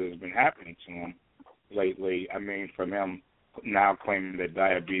things that have been happening to him lately. I mean, from him now claiming that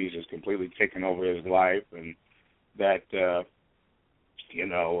diabetes has completely taken over his life, and that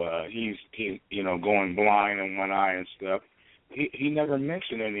he's going blind in one eye and stuff. He never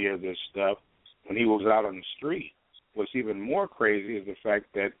mentioned any of this stuff when he was out on the street. What's even more crazy is the fact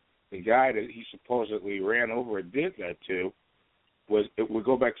that the guy that he supposedly ran over and did that to would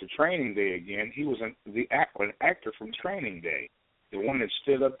go back to Training Day again. He was an actor from Training Day, the one that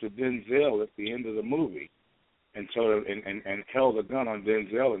stood up to Denzel at the end of the movie and told him and held a gun on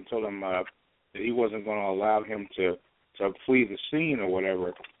Denzel and told him that he wasn't going to allow him to flee the scene or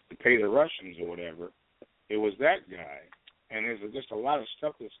whatever, to pay the Russians or whatever. It was that guy. And there's just a lot of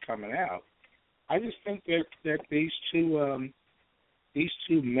stuff that's coming out. I just think that these two these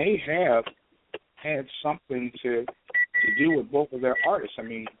two may have had something to do with both of their artists. I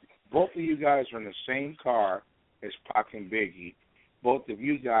mean, both of you guys are in the same car as Pac and Biggie. Both of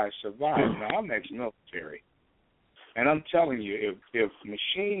you guys survived. Now, I'm ex-military, and I'm telling you, if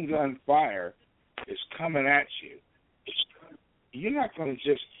machine gun fire is coming at you, you're not going to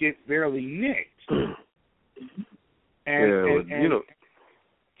just get barely nicked. And you know,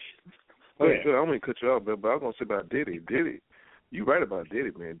 yeah. I'm going to cut you off, but I was going to say about Diddy. You're right about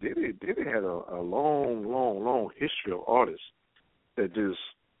Diddy, man. Diddy had a long history of artists that just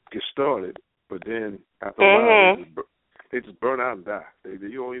get started, but then after a while, they just burn out and die.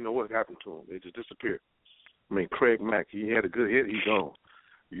 You don't even know what happened to them. They just disappear. I mean, Craig Mack, he had a good hit, he's gone.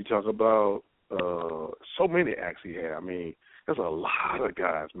 You talk about so many acts he had. I mean, there's a lot of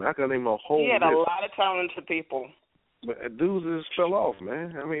guys, man. I can name a whole He had list. a lot of talented people. But dudes just fell off,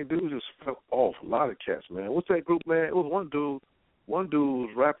 man. I mean, dudes just fell off. A lot of cats, man. What's that group, man? It was one dude was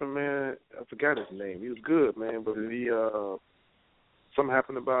rapping, man. I forgot his name. He was good, man, but he something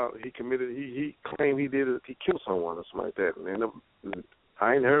happened about he claimed he killed someone or something like that, man.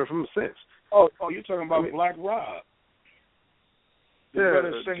 I ain't heard from him since. Oh, you're talking about Black Rob. Yeah,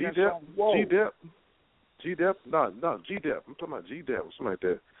 G-Dep. No, G-Dep. I'm talking about G-Dep or something like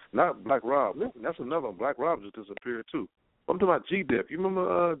that. Not Black Rob. That's another one. Black Rob just disappeared, too. I'm talking about G-Dep. You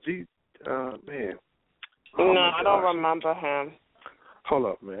remember man? No, I don't remember him. Hold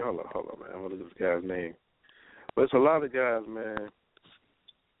up, man. I'm going to look at this guy's name. But it's a lot of guys,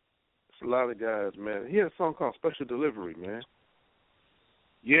 man. He had a song called Special Delivery, man.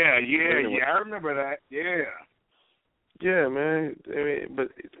 Yeah, I remember that. Yeah, man. I mean,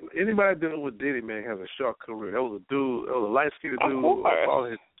 but anybody dealing with Diddy, man, has a short career. That was a dude. That was a light-skinned dude. Bald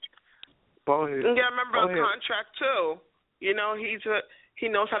head. Yeah, I remember a contract too. You know, he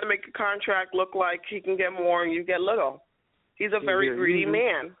knows how to make a contract look like he can get more and you get little. He's a very greedy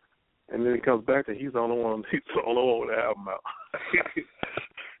man. And then he comes back and he's the only one with the album out.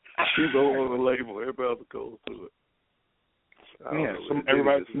 He's the only one with the label. Everybody else goes to it.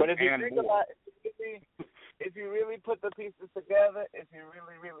 Everybody. But if you think about it, if you really put the pieces together, if you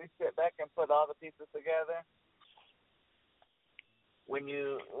really sit back and put all the pieces together, when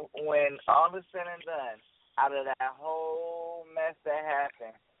all is said and done, out of that whole mess that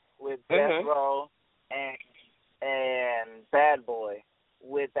happened with Death Row and Bad Boy,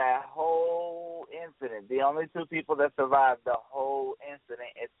 with that whole incident, the only two people that survived the whole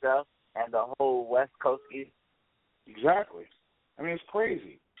incident itself and the whole West Coast East. Exactly. I mean, it's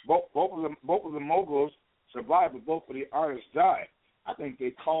crazy. Both of the moguls survived, but both of the artists died. I think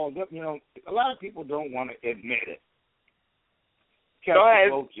they called up. You know, a lot of people don't want to admit it. Go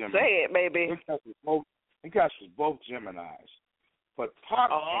ahead, say it, baby. Them guys was both Geminis, but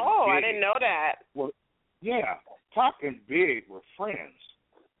Pac and Big, I didn't know that. Well, yeah, Pac and Big were friends,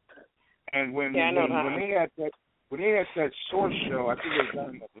 and when they had that Source show, I think it was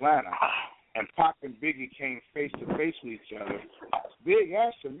down in Atlanta, and Pac and Biggie came face to face with each other. Big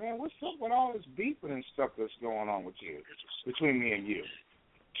asked him, "Man, what's up with all this beefing and stuff that's going on with you, between me and you?"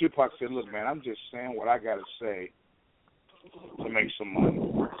 Tupac said, "Look, man, I'm just saying what I got to say to make some money.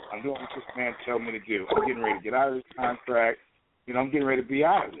 I'm doing what this man told me to do. I'm getting ready to get out of this contract. You know, I'm getting ready to be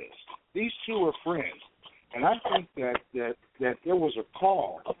out of this." These two are friends, and I think that there was a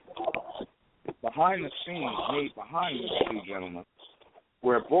call behind the scenes made behind these two gentlemen,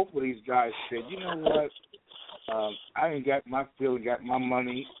 where both of these guys said, "You know what? I ain't got my feeling, got my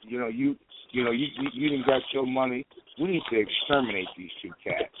money. You didn't got your money. We need to exterminate these two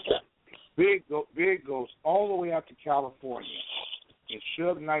cats." Big goes all the way out to California in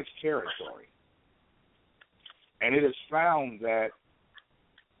Suge Knight's territory, and it is found that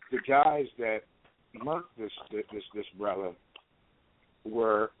the guys that murked this brother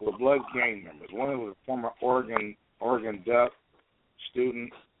were blood gang members. One was a former Oregon Duck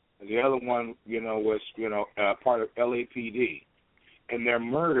student, and the other one, was part of LAPD, and they're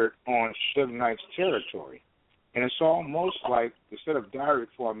murdered on Suge Knight's territory. And it's almost like, instead of diary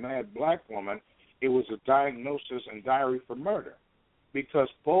for a mad black woman, it was a diagnosis and diary for murder,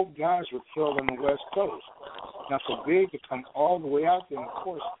 because both guys were killed on the West Coast. Now, for Big to come all the way out there, and of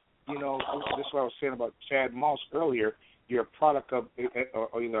course, this is what I was saying about Chad Moss earlier, you're a product of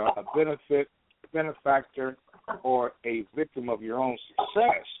either a benefactor, or a victim of your own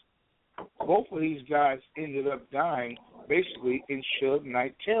success. Both of these guys ended up dying basically in Suge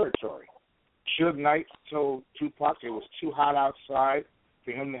Knight territory. Suge Knight told Tupac it was too hot outside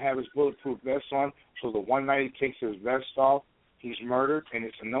for him to have his bulletproof vest on, so the one night he takes his vest off, he's murdered, and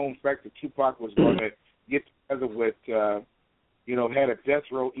it's a known fact that Tupac was going to get together with, had a Death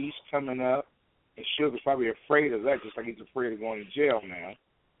Row East coming up, And Suge was probably afraid of that, just like he's afraid of going to jail now.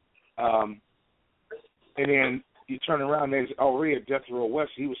 And then you turn around, there's already a Death Row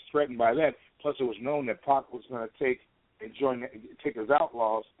West. He was threatened by that. Plus, it was known that Pac was going to take his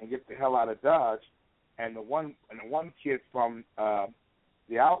outlaws and get the hell out of Dodge. And the one kid from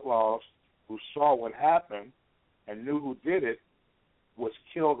the Outlaws who saw what happened and knew who did it was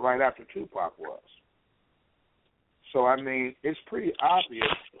killed right after Tupac was. So, I mean, it's pretty obvious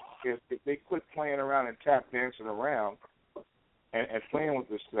if they quit playing around and tap dancing around and playing with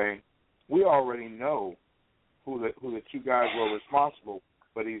this thing, we already know who the two guys were responsible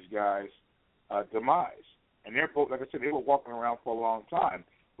for these guys' demise. And they're both, like I said, they were walking around for a long time.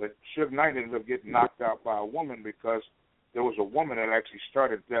 But Suge Knight ended up getting knocked out by a woman because there was a woman that actually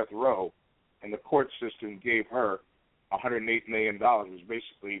started Death Row, and the court system gave her $108 million, which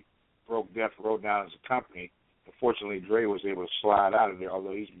basically broke Death Row down as a company. Unfortunately, Dre was able to slide out of there,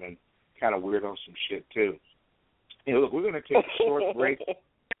 although he's been kind of weird on some shit, too. You know, look, we're going to take a short break,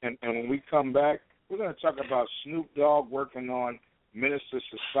 and when we come back, we're going to talk about Snoop Dogg working on Minister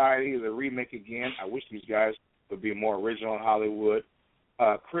Society, the remake again. I wish these guys would be more original in Hollywood.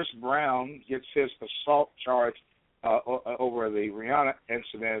 Chris Brown gets his assault charge over the Rihanna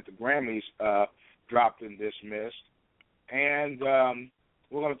incident at the Grammys dropped and dismissed. And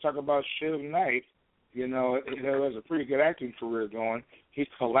we're going to talk about Suge Knight. You know, he has a pretty good acting career going. He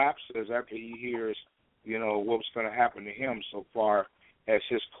collapses after he hears, you know, what's going to happen to him so far as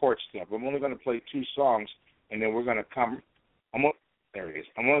his court step. I'm only going to play two songs, and then we're going to come. There it is.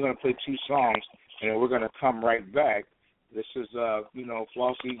 I'm only going to play two songs, and then we're going to come right back. This is, you know,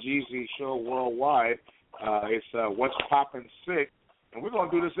 Flauxy Jeezy Show Worldwide. It's What's Poppin' 6. And we're going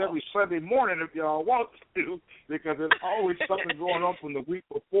to do this every Sunday morning if y'all want to, because there's always something going on from the week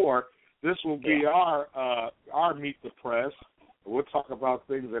before. This will be our Meet the Press. We'll talk about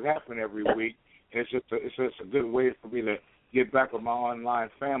things that happen every week. And it's just a good way for me to get back with my online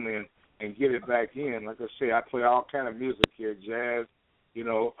family and get it back in. Like I say, I play all kind of music here, jazz, you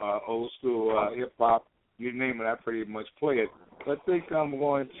know, old school hip-hop, you name it, I pretty much play it. I think I'm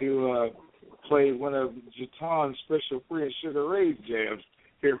going to play one of Jaton's Special Free and Sugar Ray's jams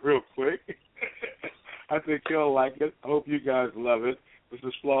here real quick. I think you'll like it. I hope you guys love it. This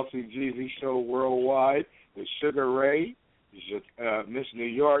is Flauxy Jeezy Show Worldwide with Sugar Ray, Miss New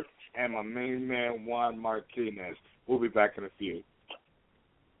York, and my main man, Juan Martinez. We'll be back in a few.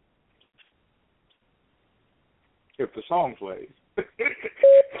 If the song plays.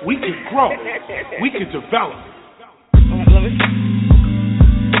 We can grow. We can develop.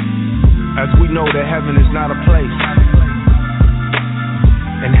 As we know that heaven is not a place,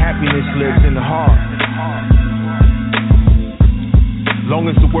 and happiness lives in the heart. Long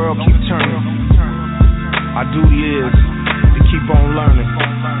as the world keeps turning, our duty is to keep on learning.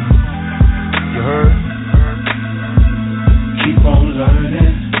 You heard? Keep on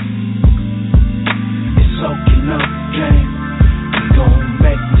learning. It's soaking up game. We gon'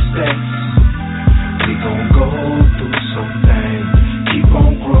 make mistakes. We gon' go through some things. Keep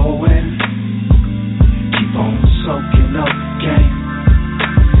on growing. Keep on soaking up game.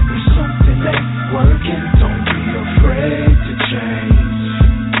 If something ain't working, don't be afraid to change.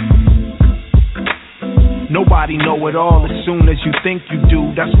 Nobody know it all. As soon as you think you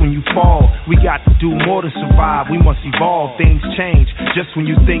do, that's when you fall. We got to do more to survive. We must evolve. Things change just when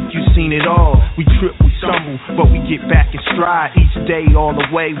you think you've seen it all. We trip, we stumble, but we get back in stride. Each day, all the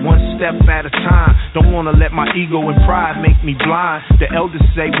way, one step at a time. Don't want to let my ego and pride make me blind. The elders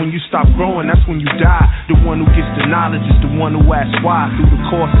say when you stop growing, that's when you die. The one who gets the knowledge is the one who asks why. Through the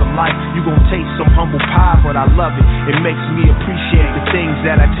course of life, you gon' taste some humble pie, but I love it. It makes me appreciate the things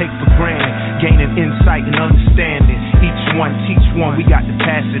that I take for granted. Gaining insight and understanding. Each one teach one, we got to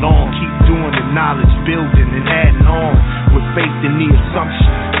pass it on. Keep doing the knowledge, building and adding on. With faith in the assumption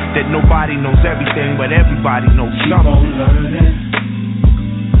that nobody knows everything, but everybody knows something. Keep on learning.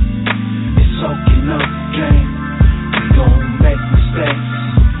 It's soaking up game. We gon' make mistakes.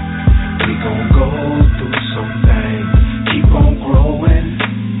 We gon' go through some things. Keep on growing.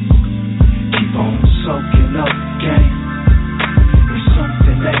 Keep on soaking up game. If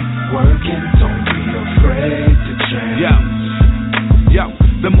something ain't working, don't be afraid to change. Yo,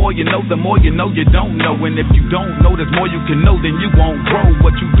 the more you know you don't know. And if you don't know, there's more you can know, then you won't grow.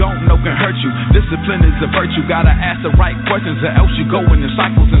 What you don't know can hurt you. Discipline is a virtue. Gotta ask the right questions or else you go in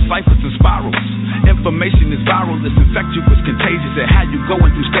cycles and ciphers and spirals. Information is viral, it's infectious, contagious. And how you going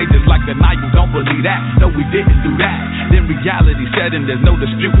through stages like the night, you don't believe that. No, we didn't do that. Then reality set in, there's no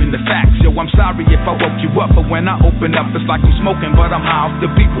disputing the facts. Yo, I'm sorry if I woke you up, but when I open up, it's like I'm smoking, but I'm high off the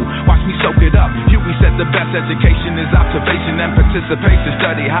people. Watch me soak it up. Huey said the best education is observation and participation.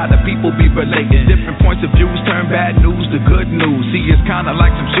 Study how to people be relating. Different points of views turn bad news to good news. See, it's kinda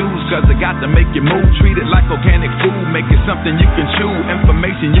like some shoes, cause it got to make you move. Treat it like organic food, make it something you can chew.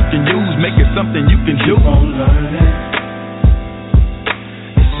 Information you can use, make it something you can do. Keep on learning.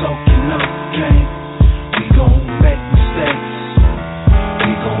 It's soaking up game. We gon' make mistakes.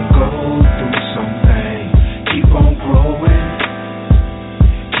 We gon' go through something. Keep on growing.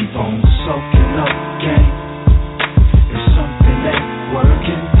 Keep on soaking up game. If something ain't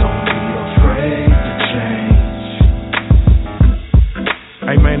working, don't be afraid to change.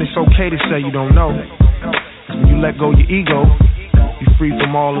 Hey man, it's okay to say you don't know. When you let go your ego, you free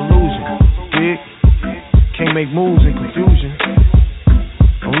from all illusion. Dig? Can't make moves in confusion.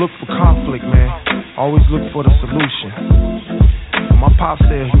 Don't look for conflict, man. Always look for the solution. My pop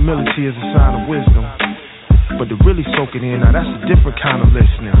said humility is a sign of wisdom. But to really soak it in, now that's a different kind of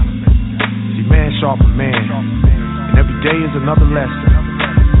listening. See, man sharpen man. And every day is another lesson.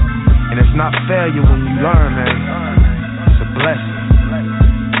 And it's not failure when you learn, man. It's a blessing.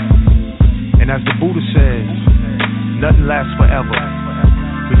 And as the Buddha says, nothing lasts forever.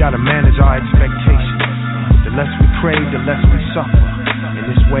 We gotta manage our expectations. The less we crave, the less we suffer. In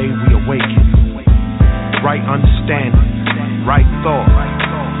this way we awaken. Right understanding, right thought,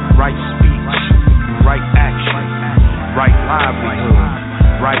 right speech, right action, right livelihood,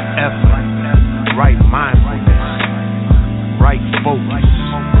 right effort, right mindfulness, right focus.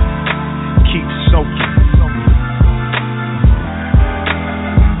 Keep soaking.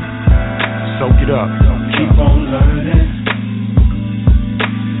 Soak it up. Keep on learning.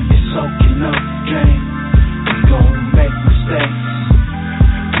 It's soaking up game. We gon' make mistakes.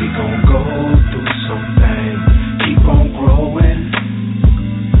 We gon' go through something. Keep on growing.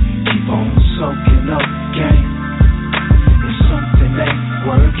 Keep on soaking up game. If something ain't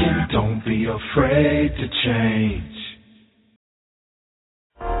working, don't be afraid to change.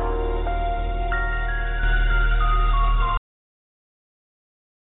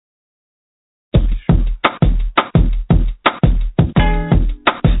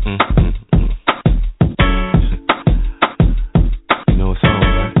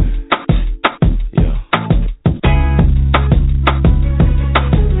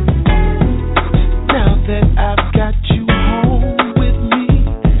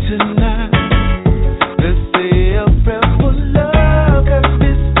 Let's stay up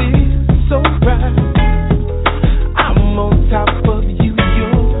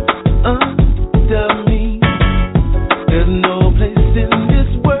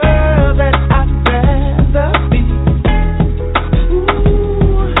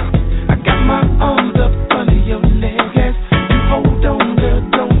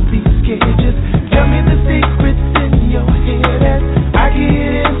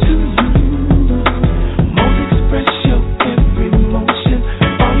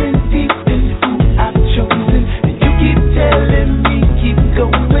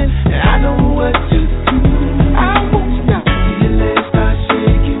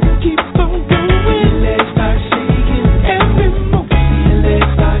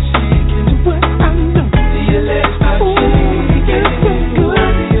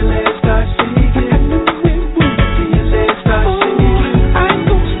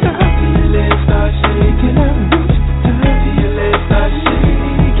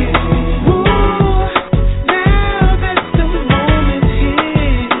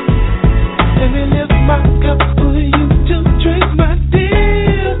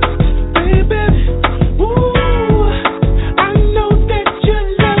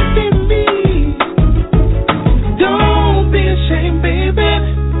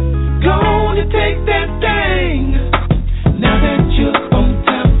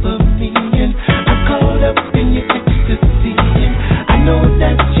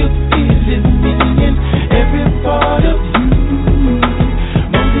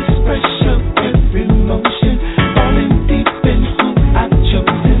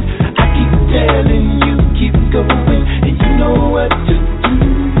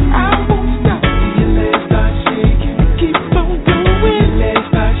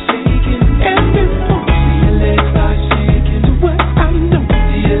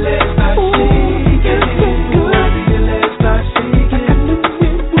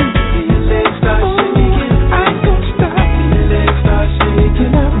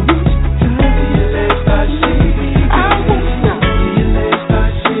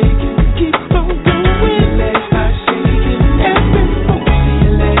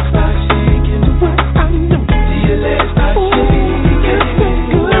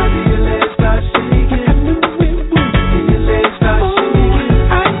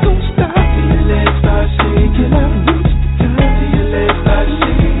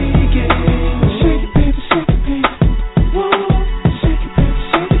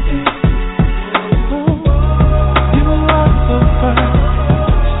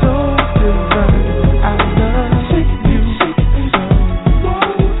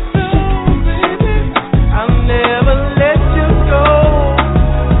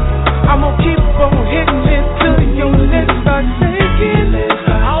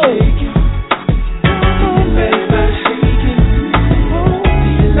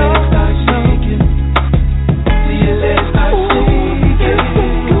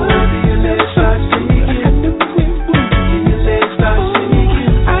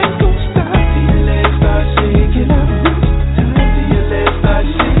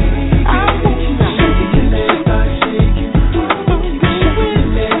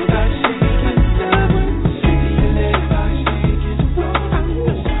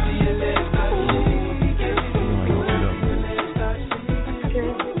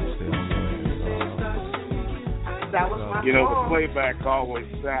You know, the playback always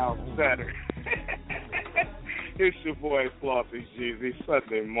sounds better. It's your boy Flauxy Jeezy,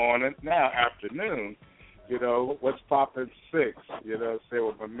 Sunday morning, now afternoon. You know, what's poppin' 6? You know what I'm saying?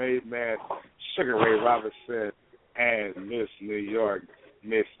 With my main man, Sugar Ray Robinson, and Miss New York,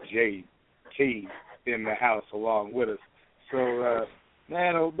 Miss J.T. in the house along with us. So,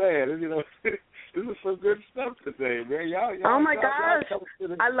 man, oh man, you know, this is some good stuff today, man. Y'all, oh my gosh,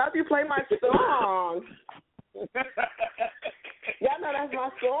 I love you play my song. Y'all know that's my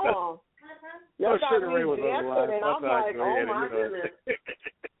song. Y'all got me dancing, and I'm like, oh my goodness.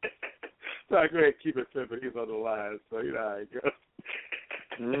 So I go ahead and keep it simple. He's on the line, so you know how it goes.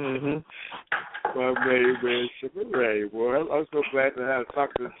 My man, Sugar Ray, boy. I'm so glad to have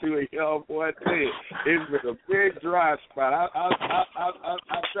talked to the two of y'all, boy. I tell you, it's been a big dry spot. I'll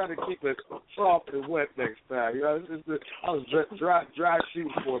try to keep it soft and wet next time. You know, I was dry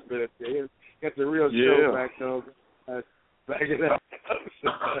shooting for a minute there. Get the real show back though. Back it up.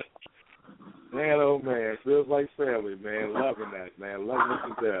 Man, oh man, feels like family, man. Loving that, man. Loving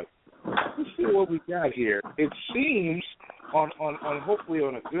it to death. Let's see what we got here. It seems, on hopefully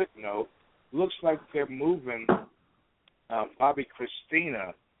on a good note, looks like they're moving Bobby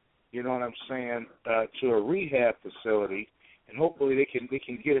Christina, you know what I'm saying, to a rehab facility, and hopefully they can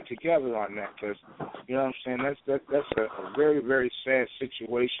get it together on that, because you know what I'm saying, that's a very, very sad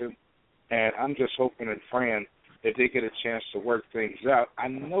situation, and I'm just hoping and praying that they get a chance to work things out. I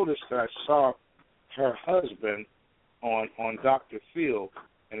noticed that I saw her husband on Dr. Phil.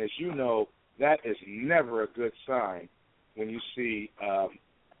 And as you know, that is never a good sign when you see,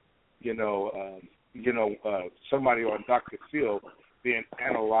 somebody on Dr. Phil being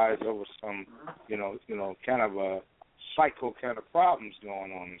analyzed over some, kind of a psycho kind of problems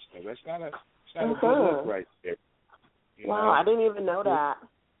going on and stuff. That's not a good look right there. Wow, I didn't even know that.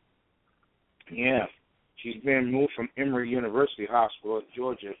 Yeah, she's being moved from Emory University Hospital in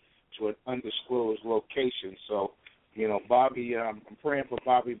Georgia to an undisclosed location. So. You know, Bobby, I'm praying for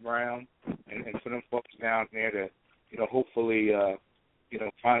Bobby Brown and for them folks down there to, hopefully,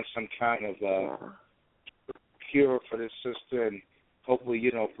 find some kind of cure for this sister and hopefully,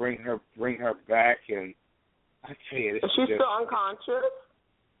 bring her back. And I tell you, this is she still unconscious?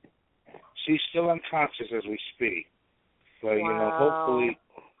 She's still unconscious as we speak. But, hopefully,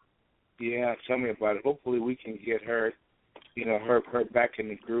 yeah, tell me about it. Hopefully we can get her, her back in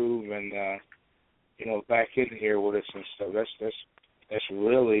the groove and, back in here with us and stuff. That's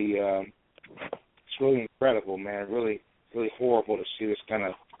really it's really incredible, man. Really, really horrible to see this kind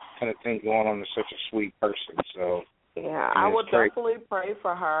of thing going on to such a sweet person. So yeah, I would definitely pray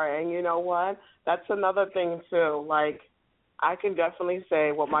for her. And you know what? That's another thing too. Like, I can definitely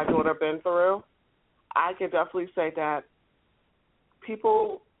say what my daughter been through. I can definitely say that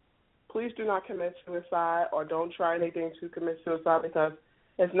people, please do not commit suicide or don't try anything to commit suicide because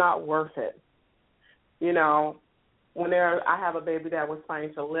it's not worth it. I have a baby that was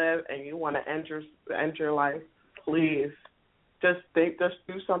planning to live, and you want to end your life, please, just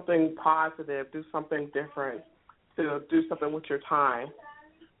do something positive, do something different, do something with your time.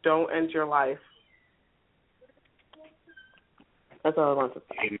 Don't end your life. That's all I want to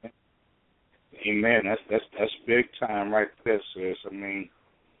say. Amen. That's big time right there, sis. I mean,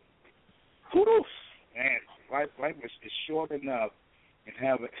 whew, man, life is short enough and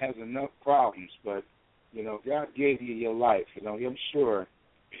has enough problems, but. God gave you your life. I'm sure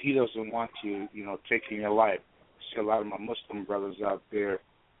He doesn't want you, taking your life. I see a lot of my Muslim brothers out there,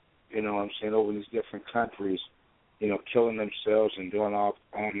 over in these different countries, killing themselves and doing all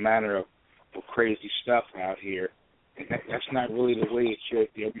manner of crazy stuff out here. And that's not really the way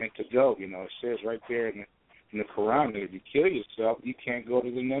you're meant to go. It says right there in the Quran that if you kill yourself, you can't go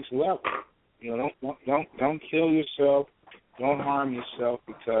to the next level. Don't kill yourself. Don't harm yourself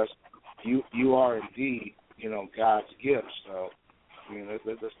because you are indeed, God's gift. So,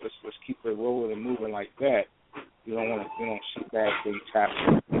 let's keep it rolling and moving like that. We don't see bad things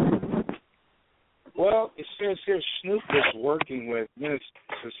happen. Well, it says here Snoop is working with Minister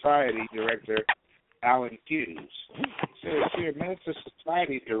Society Director Alan Hughes. It says here Minister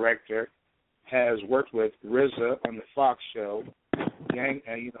Society Director has worked with RZA on the Fox show, gang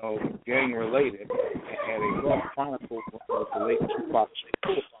related, and a rough chronicle with the late Tupac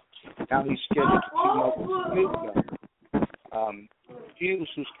Shakur. Now he's scheduled to team up with Snoop Dogg. Hughes,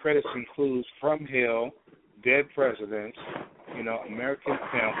 whose credits includes From Hell, Dead Presidents, American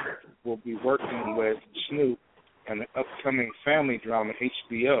Pimp, will be working with Snoop on the upcoming family drama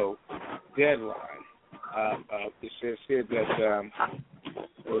HBO, Deadline. It says here that,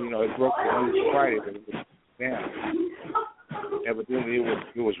 it broke the news Friday that it was down. Evidently,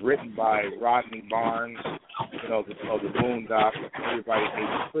 it was written by Rodney Barnes of the Boondocks, Everybody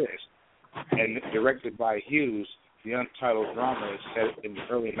Hates Chris, and directed by Hughes. The untitled drama is set in the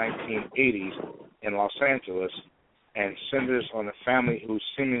early 1980s in Los Angeles and centers on a family who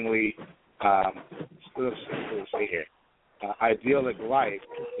seemingly idyllic life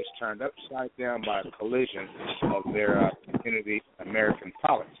is turned upside down by a collision of their community American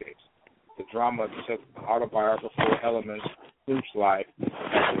politics. The drama took autobiographical elements of Snoop's life as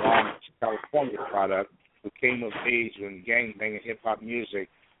a long California product who came of age when gangbanging hip-hop music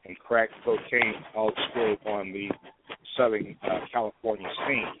and crack cocaine all exploded on the Southern California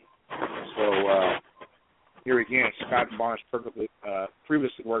scene. So here again, Scott Barnes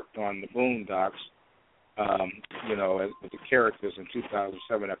previously worked on the Boondocks, with the characters in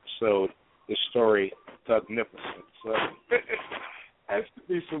 2007 episode, The Story Thugnificent. So that's to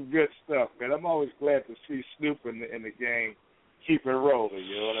be some good stuff, man. I'm always glad to see Snoop in the gang keep it rolling,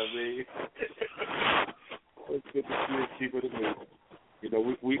 you know what I mean? It's good to see it keep it moving. You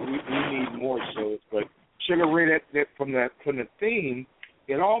know, we need more shows, but Sugar Ray, that from the theme,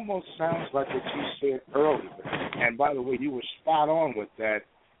 it almost sounds like what you said earlier. And by the way, you were spot on with that,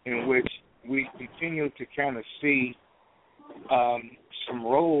 in which we continue to kind of see some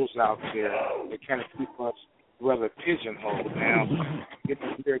roles out there that kind of keep us rather pigeonholed. Now, if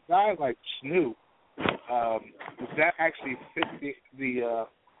you're a guy like Snoop, does that actually fit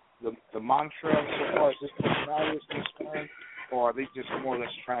the mantra so far as this personality is concerned, or are they just more or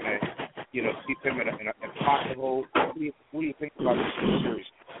less trying to, keep him in a pocket hole? What do you think about this series?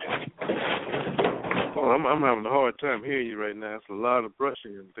 Oh, I'm having a hard time hearing you right now. It's a lot of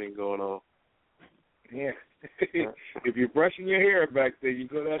brushing and thing going on. Yeah. If you're brushing your hair back there, you're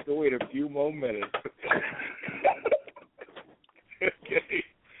going to have to wait a few more minutes. Okay.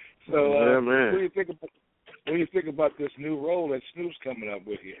 So, yeah, man. What do you think about this new role that Snoop's coming up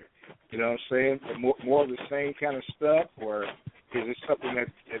with here? You know what I'm saying? More of the same kind of stuff, or is it something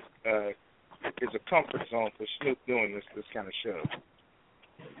that is a comfort zone for Snoop doing this kind of show?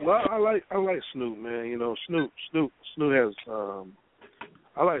 Well, I like Snoop, man. You know, Snoop has.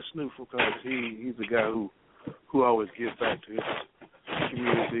 I like Snoop because he's a guy who always gives back to his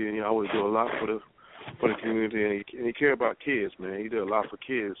community, and he always do a lot for the community, and he cares about kids, man. He did a lot for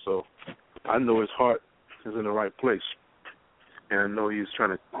kids, so I know his heart is in the right place, and I know he's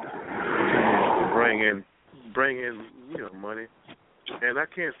trying to bring in money. And I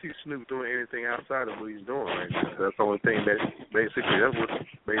can't see Snoop doing anything outside of what he's doing right now. That's the only thing that that's what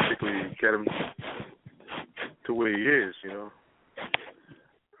basically get him to where he is, I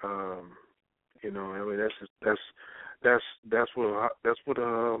mean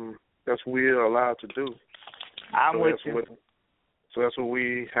that's what we're allowed to do. So that's what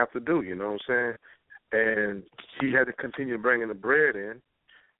we have to do, you know what I'm saying? And he had to continue bringing the bread in.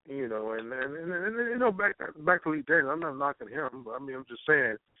 And back to Lee Daniels, I'm not knocking him. I mean, I'm just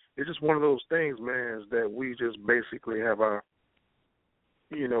saying, it's just one of those things, man, is that we just basically have our,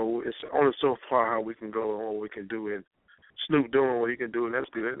 it's only so far how we can go and what we can do. And Snoop doing what he can do, and that's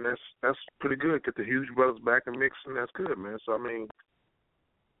good. And that's pretty good. Get the Huge Brothers back and mix, and that's good, man. So, I mean,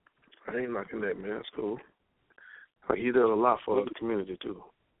 I ain't knocking that, man. That's cool. He does a lot for the community, too.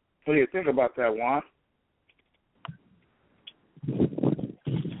 What do you think about that, Juan?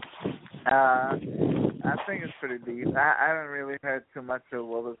 I think it's pretty deep. I haven't really heard too much of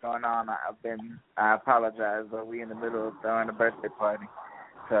what was going on. I apologize, but we in the middle of throwing a birthday party,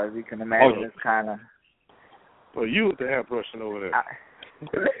 so as you can imagine, it's kind of. Well, you with the hair brushing over there.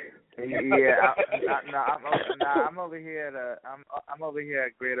 I'm over here I'm over here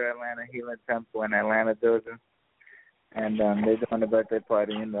at Greater Atlanta Healing Temple in Atlanta, Georgia, and they're doing the birthday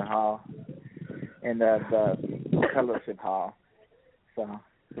party in the hall, in the fellowship hall. So.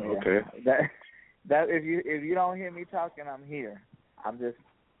 Yeah. Okay. That if you don't hear me talking, I'm here. I'm just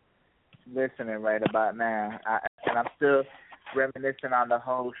listening right about now, and I'm still reminiscing on the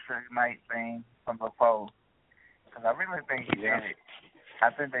whole Suge Knight thing from before, because I really think he did it. I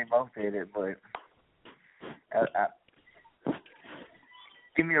think they both did it, but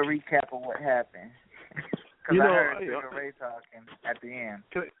give me a recap of what happened, because I heard Sugar Ray talking at the end.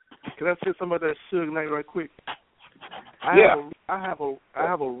 Can I say something about that Suge Knight right quick? I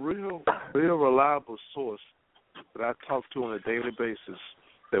have a real reliable source that I talk to on a daily basis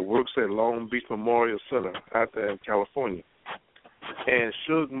that works at Long Beach Memorial Center out there in California. And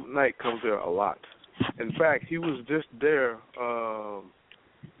Suge Knight comes there a lot. In fact, he was just there.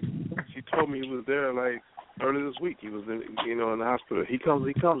 She told me he was there like early this week. He was in the hospital. He comes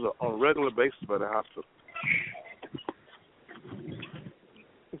on a regular basis by the hospital.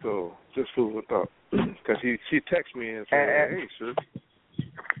 So just food for thought. Because she texted me and said, hey, Suge.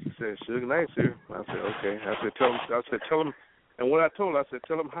 said, Suge Knight's here. I said, okay. I said, tell him. And what I told her, I said,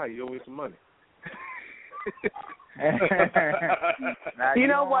 tell him hi. You owe me some money. You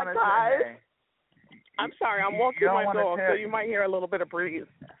know what, guys? I'm sorry, I'm walking my dog, so you might hear a little bit of breeze.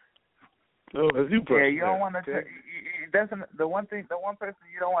 No, as you yeah, you don't want to. That's the one person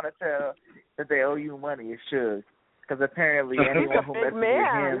you don't want to tell that they owe you money is Suge, because apparently anyone who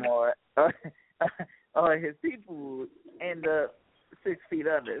messes with him or his people end up 6 feet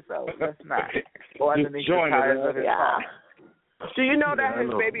under. So that's not. Or underneath the tires of his car. Do you know that his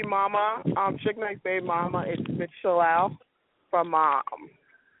baby mama, Suge Knight's baby mama, is Mitchell from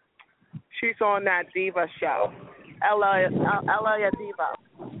she's on that Diva show, LA Diva,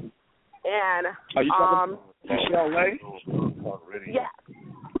 and LA? Yeah,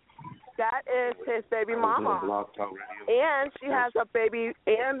 that is his baby mama, and she has a baby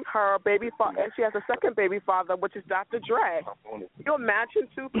and her baby father, and she has a second baby father, which is Dr. Dre. You imagine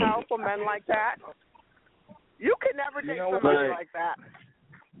 2 powerful men like that? You can never date somebody like that.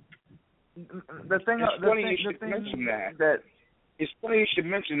 It's funny you should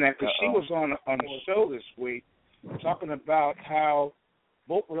mention that because she was on a show this week talking about how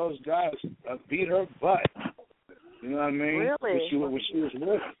both of those guys beat her butt. You know what I mean? Really? When she was with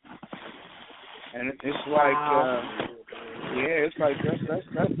them. And it's like, it's like that's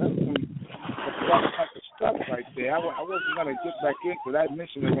some type of stuff right there. I wasn't gonna get back into that. I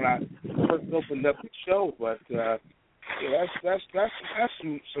mentioned it when I first opened up the show, but that's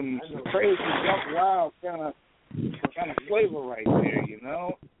some crazy, jump wild kind of flavor right there, you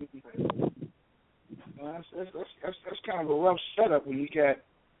know. That's kind of a rough setup when you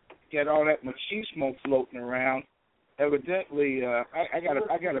get all that machismo floating around. Evidently, I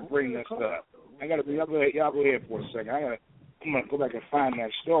gotta bring this up. Y'all go ahead for a second. I'm gonna go back and find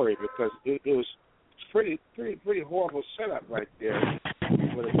that story because it was pretty horrible setup right there.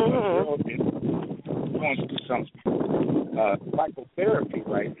 With a girl going through some psychotherapy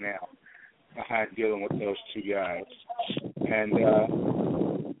right now behind dealing with those 2 guys. And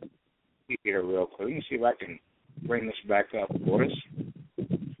here real quick. Let me see if I can bring this back up for us.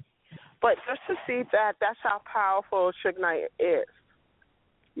 But just to see that's how powerful Suge Knight is,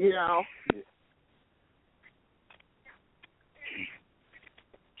 you know.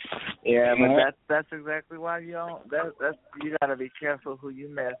 Yeah, but that's exactly why you don't. That's you gotta be careful who you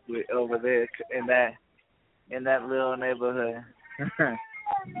mess with over there in that little neighborhood.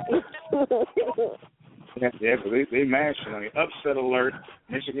 Yeah, but they managed on the upset alert.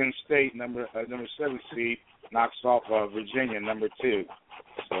 Michigan State number 7 seed knocks off Virginia number 2.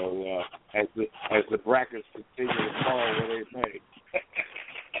 So as the brackets continue to fall where they play,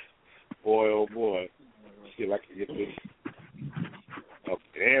 boy oh boy, let's see if I can get this. Okay,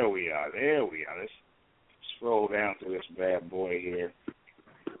 there we are. Let's scroll down to this bad boy here.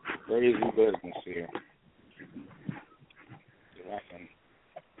 Crazy business here. See if I can.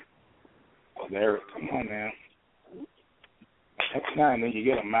 Oh, there. Come on now. Next time, then you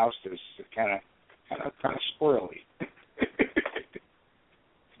get a mouse that's kind of squirrely.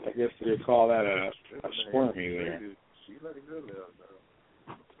 I guess they call that a squirmy there.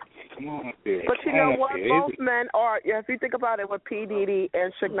 Come on up there. But you know what? Both men are, if you think about it, with P. Diddy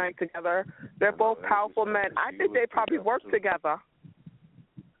and Suge Knight together, they're both powerful men. I think they probably worked together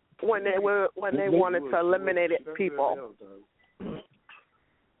when they wanted to eliminate people.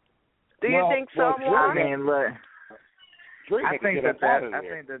 Do you think so, Juan? I think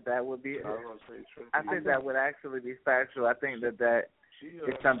that would be. I think that would actually be factual. I think that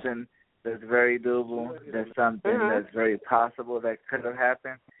is something that's very doable. That's something that's very possible that could have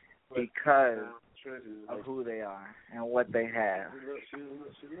happened because of who they are and what they have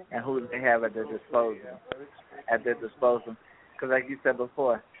and who they have at their disposal. Because, like you said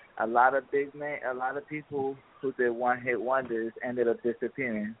before, a lot of big men, a lot of people who did one-hit wonders ended up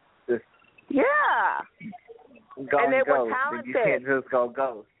disappearing. And they were talented. You can't just go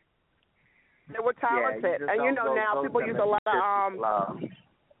ghost. They were talented. And you know now people use a lot of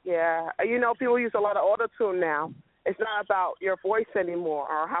people use a lot of auto-tune now. It's not about your voice anymore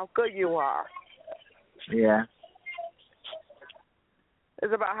or how good you are. Yeah.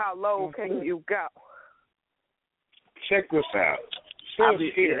 It's about how low can you go. Check this out.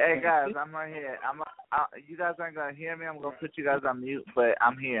 Hey guys, I'm right here. You guys aren't gonna hear me. I'm gonna put you guys on mute, but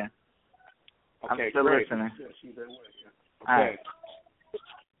I'm here. Okay, I'm still listening. Okay. Right.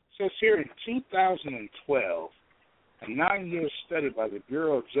 So it's here in 2012, a 9-year study by the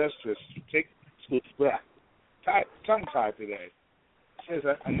Bureau of Justice tongue-tied today. It says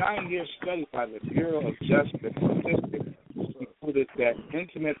a 9-year study by the Bureau of Justice statistics concluded that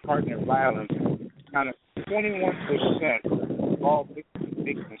intimate partner violence accounted for 21% of all victims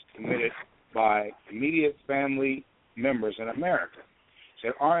undertakings committed by immediate family members in America.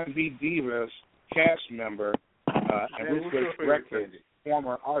 Said R&B Divas cast member and Ruthless Records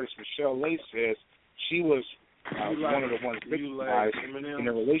former artist Michelle Lay says she was one of the ones victimized in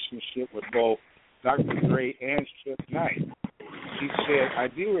a relationship with both Dr. Dre and Suge Knight. She said, I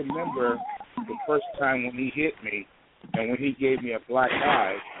do remember the first time when he hit me and when he gave me a black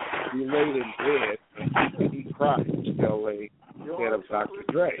eye, we laid in bed and he cried, Michelle Lay said of Dr.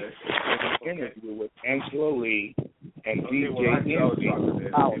 Dre. In an interview with Angela Lee and DJ Envy,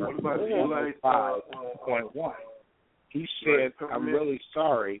 Power 105.1. He said, I'm really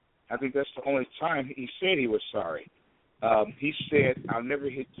sorry. I think that's the only time he said he was sorry. He said, I'll never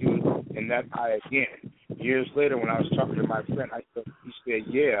hit you in that eye again. Years later, when I was talking to my friend, he said,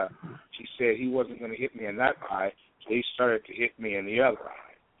 yeah. She said he wasn't going to hit me in that eye, so he started to hit me in the other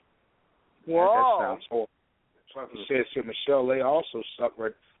eye. Whoa. That sounds horrible. He said Michelle Lay also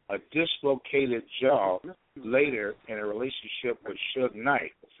suffered a dislocated jaw later in a relationship with Suge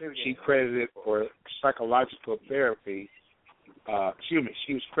Knight. She credited for psychological therapy. She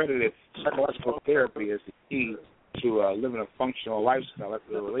was credited psychological therapy as the key to living a functional lifestyle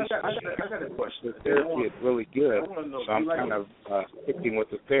after the relationship. The therapy is really good, so I'm kind of sticking with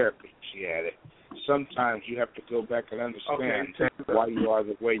the therapy, she added. Sometimes you have to go back and understand why you are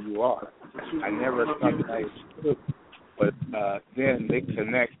the way you are. I never thought that was true, but then they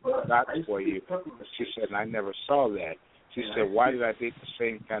connect the dots for you. She said, and I never saw that. She said, why did I date the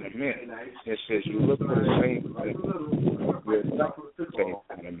same kind of men? It says, you look for the same kind of men. You're not the same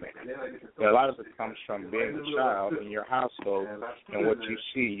kind of men. And a lot of it comes from being a child in your household, and what you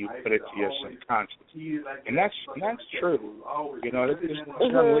see, you put it to your subconscious. And that's true. You know, this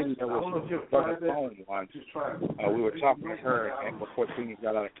young lady that was on the phone once, we were talking to her, and before things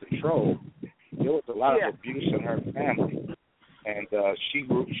got out of control, there was a lot of abuse in her family. And she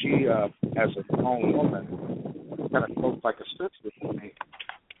as a grown woman, kind of close like a sister to me.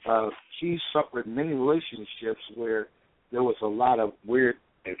 She suffered many relationships where there was a lot of weird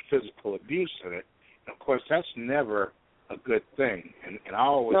and physical abuse in it. And of course, that's never a good thing. And I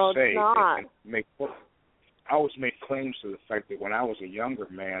always say, I always make claims to the fact that when I was a younger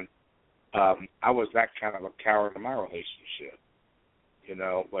man, I was that kind of a coward in my relationship. You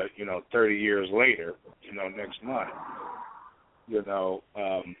know, but 30 years later, next month,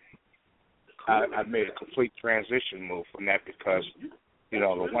 I made a complete transition move from that because,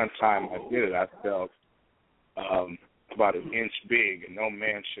 the one time I did it, I felt about an inch big, and no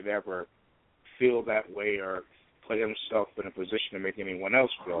man should ever feel that way or put himself in a position to make anyone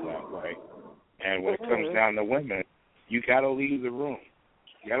else feel that way. And when it comes down to women, you got to leave the room.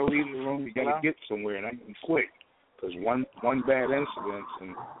 You got to leave the room. You got to get somewhere, and I can quick, because one bad incident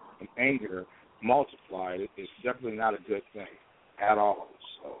and anger multiplied is definitely not a good thing at all.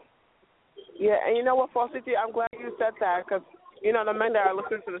 So. Yeah, and you know what, Flauxy, I'm glad you said that, because, the men that are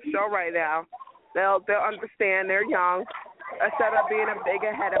listening to the show right now, they'll understand they're young. Instead of being a big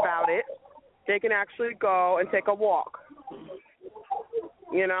head about it, they can actually go and take a walk.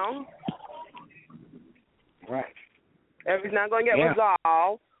 Right. If it's not going to get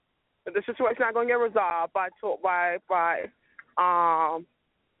resolved, if the situation's not going to get resolved by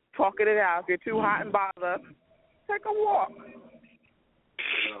talking it out. If you're too hot and bothered, take a walk.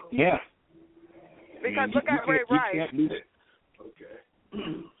 Yeah. Because look at Ray Rice.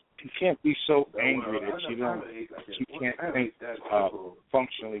 You can't be so angry that you can't think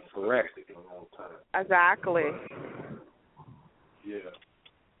functionally correct. Exactly. Yeah.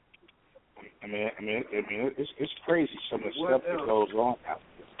 I mean, it's crazy some of the stuff that goes on out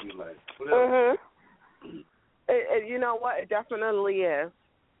there. You know what? It definitely is.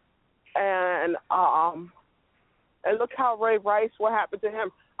 And look how Ray Rice, what happened to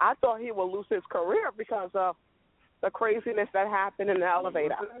him. I thought he would lose his career because of the craziness that happened in the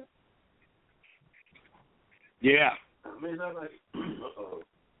elevator. Yeah.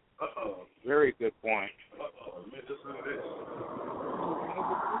 Very good point.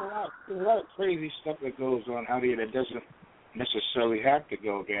 There's a lot of crazy stuff that goes on out here that doesn't necessarily have to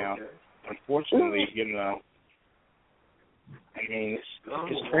go down. Unfortunately,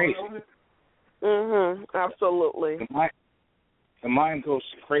 it's crazy. Absolutely. The mind goes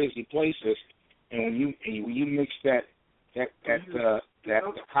to crazy places, and when you mix that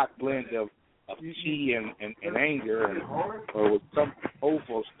hot blend of tea and anger, or with some old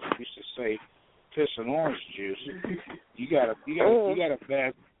folks used to say, piss and orange juice, you got a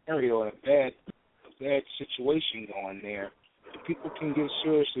bad scenario and a bad situation going there. People can get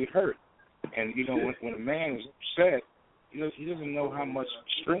seriously hurt, and when a man is upset, he doesn't know how much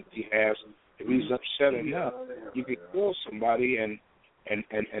strength he has. If he's upset enough, you could kill somebody, and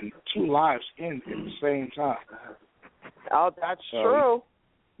and two lives end at the same time. Oh, that's true.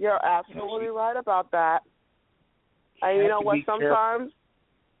 You're absolutely right about that. And you know what? Sometimes,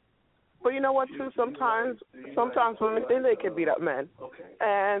 but you know what too? Sometimes women think they can beat up men,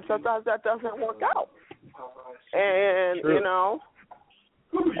 and sometimes that doesn't work out. And you know,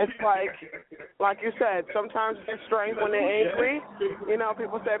 it's like you said, sometimes there's strength when they're angry. You know,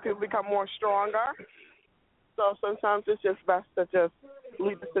 people say people become more stronger. So sometimes it's just best to just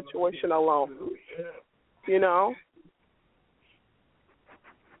leave the situation alone. You know?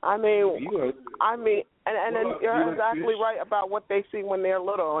 I mean, and then you're exactly right about what they see when they're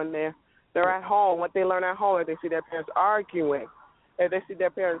little and they're at home, what they learn at home. If they see their parents arguing, if they see their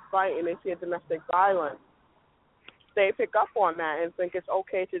parents fighting, they see a domestic violence, they pick up on that and think it's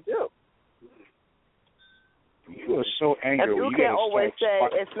okay to do. You are so angry. And you can't always say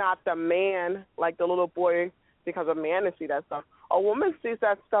it's not the man, like the little boy, because a man to see that stuff. A woman sees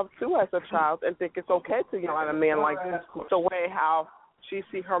that stuff too as a child and think it's okay to yell at a man, like the way how she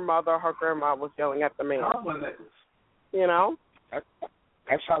see her mother, her grandma was yelling at the man. You know?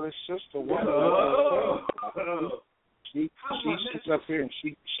 That's how this sister was. She sits up here and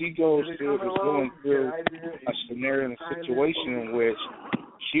she goes through going through a scenario and a situation in which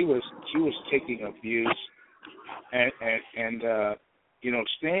she was taking abuse and you know,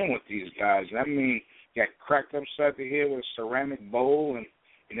 staying with these guys. I mean, got cracked upside the head with a ceramic bowl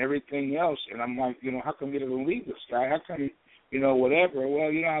and everything else. And I'm like, you know, how come you didn't leave this guy? How come, you know, whatever?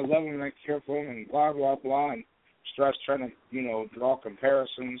 Well, you know, I love him and I care for him and blah, blah, blah. And starts trying to, you know, draw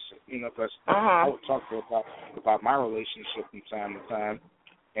comparisons, you know, because I would talk to her about my relationship from time to time.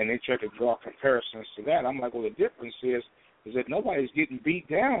 And they try to draw comparisons to that. I'm like, well, the difference is that nobody's getting beat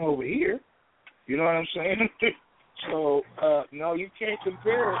down over here. You know what I'm saying? So, no, you can't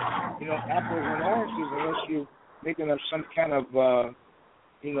compare, you know, apples and oranges unless you're making up some kind of,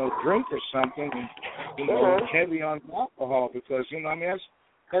 you know, drink or something, and, you know, heavy on alcohol, because, you know, I mean,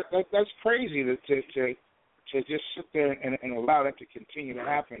 that's crazy to just sit there and allow that to continue to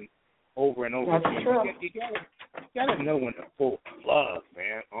happen over and over again. You gotta know when to pull plug,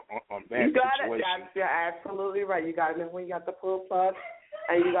 man, on bad situations. You're absolutely right. You gotta know when you have to pull plug,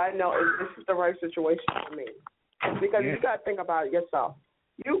 and you gotta know if this is the right situation for me. Because you got to think about it yourself.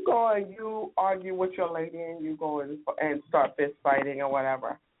 You go and you argue with your lady and you go and start fist fighting or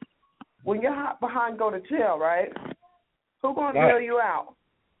whatever. When you're behind go to jail, right? Who going to bail you out?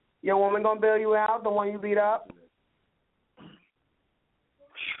 Your woman going to bail you out, the one you beat up?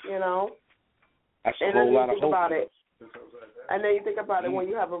 You know? That's a whole lot of hope. About it. And then you think about it, when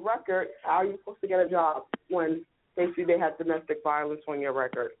you have a record, how are you supposed to get a job when they see they have domestic violence on your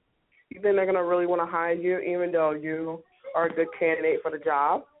record? You think they're going to really want to hire you even though you are a good candidate for the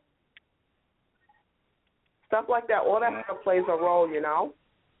job? Stuff like that, all that stuff plays a role, you know?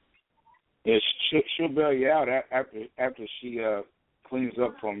 Yeah, she'll bail you out after she cleans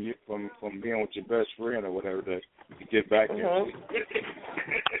up from being with your best friend or whatever to get back there.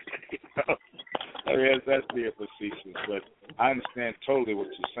 I mean, that's being facetious, but I understand totally what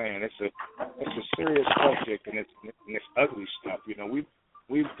you're saying. It's a serious subject, and it's ugly stuff. You know,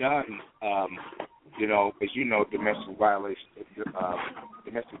 we've done, you know, as you know, domestic violence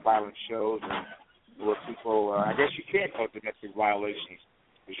shows, and where people, I guess you can't call domestic violations,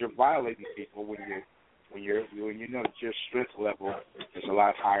 because you're violating people when you know that your strength level is a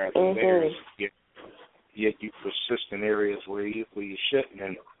lot higher than theirs. Yet you persist in areas where you shouldn't,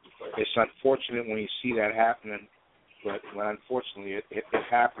 and it's unfortunate when you see that happening. But unfortunately, it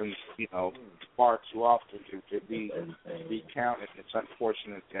happens, you know, far too often to be counted. It's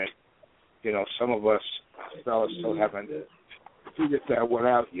unfortunate that, you know, some of us fellas still haven't figured that one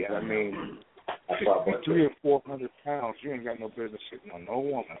out yet. I mean, 300 or 400 pounds, you ain't got no business sitting on no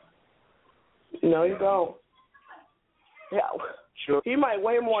woman. No, you don't. Yeah, sure. He might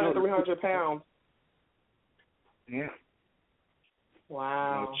weigh more than 300 pounds. Yeah.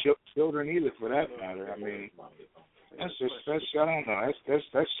 Wow. You know, children either, for that matter. I mean, that's I don't know.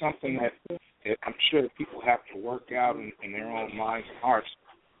 That's something that I'm sure that people have to work out in their own minds and hearts.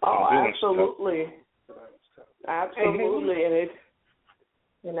 Oh, absolutely. Absolutely,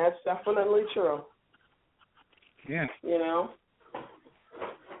 and that's definitely true. Yeah. You know.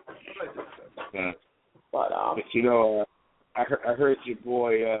 Yeah. But you know, I heard your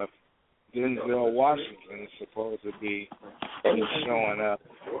boy Denzel Washington is supposed to be showing up,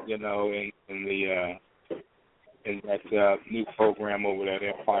 you know, in that new program over at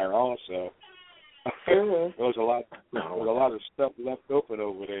Empire also. There was a lot of stuff left open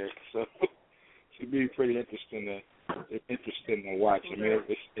over there, so it should be pretty interesting to watch. I mean,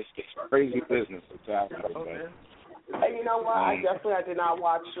 it's crazy business that's happening. And you know what? I did not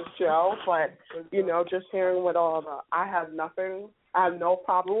watch the show, but just hearing what I have no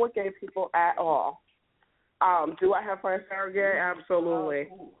problem with gay people at all. Do I have friends that are gay? Absolutely.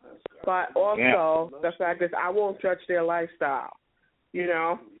 But also the fact is, I won't judge their lifestyle.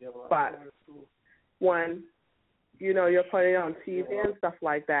 But when you're putting it on TV and stuff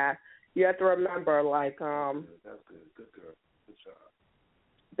like that, you have to remember, like,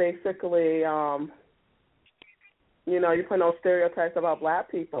 basically, you put those stereotypes about black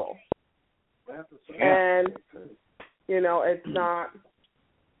people. And, it's not,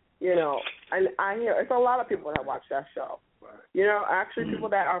 and I hear it's a lot of people that watch that show. Actually people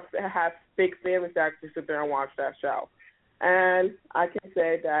that have big families that actually sit there and watch that show. And I can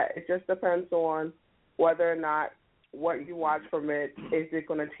say that it just depends on whether or not what you watch from it, is it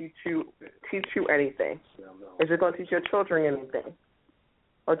going to teach you anything? Is it going to teach your children anything?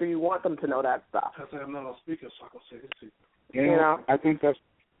 Or do you want them to know that stuff? I think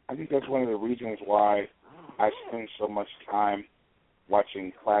that's one of the reasons why I spend so much time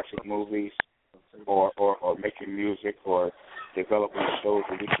watching classic movies or making music or developing shows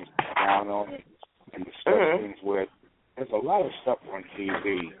that we can sit down on and discuss things with. There's a lot of stuff on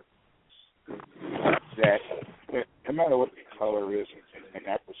TV that no matter what the color is and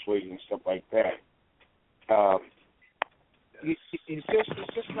that persuasion and stuff like that, it's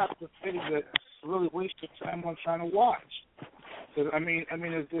just not the thing that really waste your time on trying to watch. Because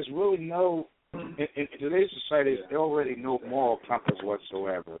there's really no in today's society. There's already no moral compass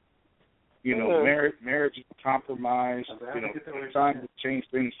whatsoever. Marriage is compromised. Time to change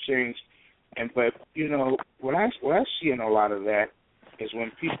things change, but what I see in a lot of that is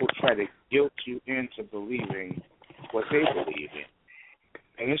when people try to guilt you into believing what they believe in.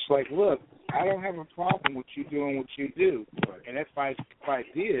 And it's like, look, I don't have a problem with you doing what you do. And if I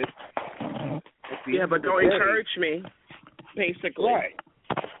did, but don't encourage me, basically. Right.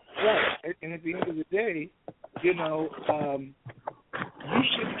 And at the end of the day, you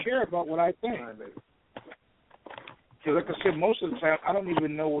shouldn't care about what I think. Because like I said, most of the time, I don't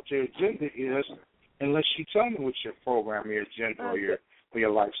even know what your agenda is unless you tell me what your program, your agenda, or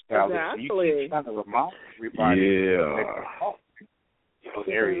your lifestyle is. So you keep trying to remind everybody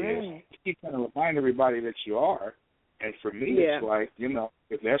there he is. You keep trying to remind everybody that you are. And for me, it's like,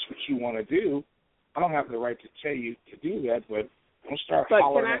 if that's what you want to do, I don't have the right to tell you to do that, but don't start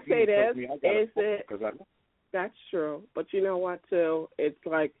hollering at me. But can I say this? That's true. But you know what, too? It's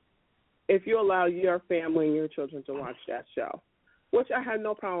like, if you allow your family and your children to watch that show, which I have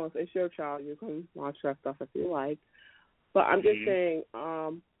no problem with. It's your child. You can watch that stuff if you like. But I'm just saying,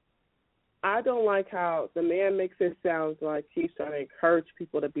 I don't like how the man makes it sound like he's trying to encourage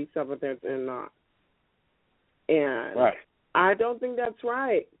people to be something that they're not. And I don't think that's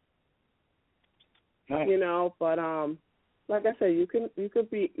right. No. But like I said, you could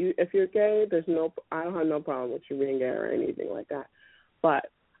be if you're gay. I don't have no problem with you being gay or anything like that. But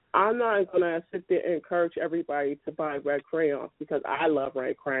I'm not gonna sit there and encourage everybody to buy red crayons because I love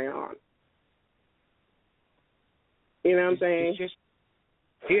red crayons. You know what I'm saying? It's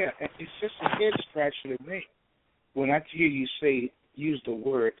just a head scratcher to me when I hear you use the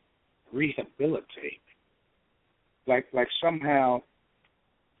word rehabilitate. Like somehow,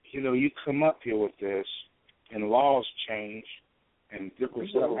 you come up here with this and laws change and different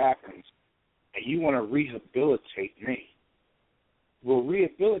stuff happens and you want to rehabilitate me. Well,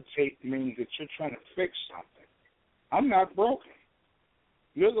 rehabilitate means that you're trying to fix something. I'm not broken.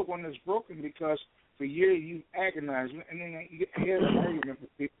 You're the one that's broken because for years you've agonized. And then you hear an argument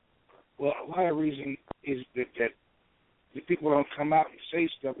with people. Well, a lot of reason is that the people don't come out and say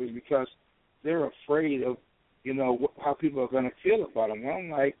stuff is because they're afraid of, how people are going to feel about them. And I'm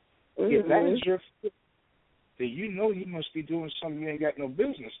like, if that is your fear, then you must be doing something you ain't got no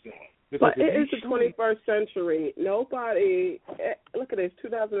business doing. But it is the 21st century. Nobody, look at this,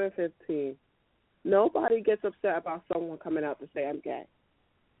 2015. Nobody gets upset about someone coming out to say I'm gay.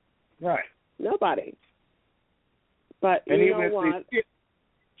 Right. Nobody. But and you know what?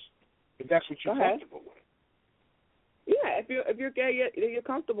 If that's what you're comfortable with. Yeah, if you're gay, you're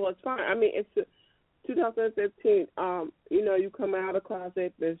comfortable. It's fine. I mean, it's 2015. You come out of the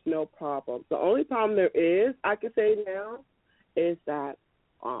closet, there's no problem. The only problem there is, I can say now, is that,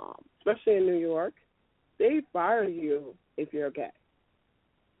 especially in New York, they fire you if you're gay.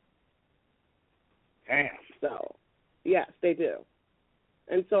 Damn. So, yes, they do.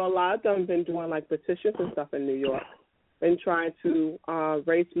 And so a lot of them have been doing, like, petitions and stuff in New York and trying to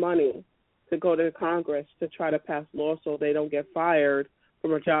raise money to go to Congress to try to pass laws so they don't get fired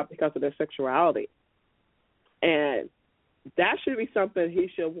from a job because of their sexuality. And that should be something he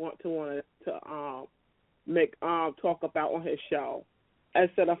should want to talk about on his show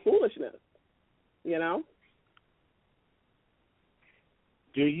instead of foolishness, you know?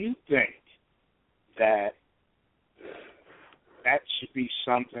 Do you think that should be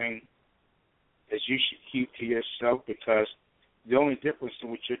something that you should keep to yourself? Because the only difference in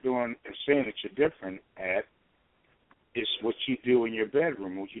what you're doing and saying that you're different at is what you do in your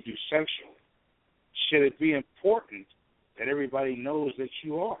bedroom, what you do sexually. Should it be important that everybody knows that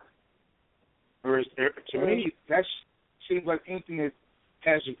you are? Or is there, to me, that seems like anything that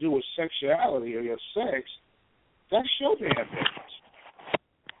has to do with sexuality or your sex, that's your damn business.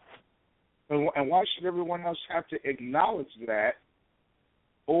 And why should everyone else have to acknowledge that?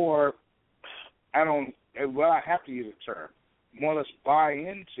 Or, I have to use a term, more or less buy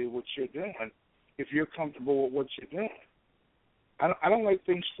into what you're doing if you're comfortable with what you're doing. I don't like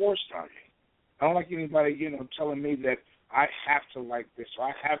things forced on me. I don't like anybody, telling me that I have to like this or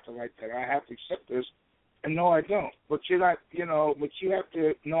I have to like that or I have to accept this. And no, I don't. But you're not, but you have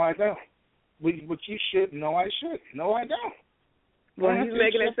to, no, I don't. But you should, no, I should. No, I don't. Well, he's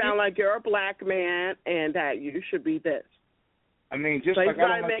making it sound like you're a black man and that you should be this. I mean, just so like he's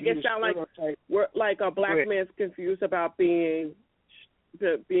I don't make it sound like we're like a black man's confused about being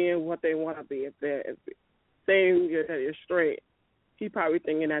what they want to be. If saying that you're straight, he's probably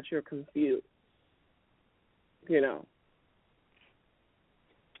thinking that you're confused.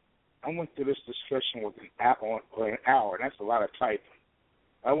 I went through this discussion with an hour, and that's a lot of typing.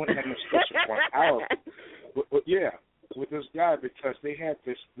 I went through this discussion for an hour. With this guy because they had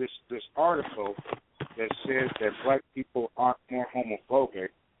this article that says that black people aren't more homophobic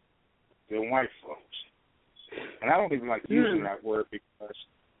than white folks. And I don't even like using that word because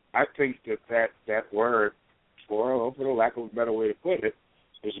I think that word, for the lack of a better way to put it,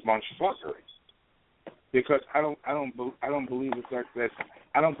 is a bunch of fuckery. Because I don't believe that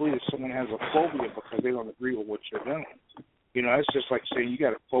I don't believe that someone has a phobia because they don't agree with what you're doing. It's just like saying you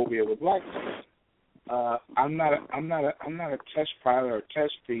got a phobia with black people. I'm not a test pilot or a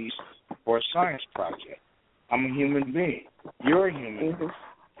test piece or a science project. I'm a human being. You're a human being.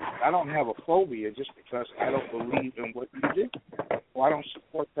 I don't have a phobia just because I don't believe in what you do. Or I don't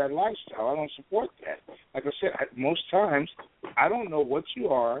support that lifestyle. I don't support that. Like I said, most times I don't know what you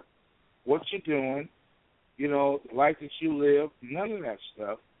are, what you're doing, the life that you live, none of that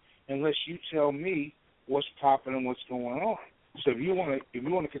stuff, unless you tell me what's popping and what's going on. So if you want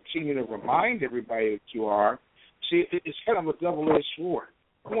to continue to remind everybody that you are, see, it's kind of a double-edged sword.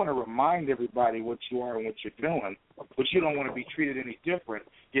 You want to remind everybody what you are and what you're doing, but you don't want to be treated any different,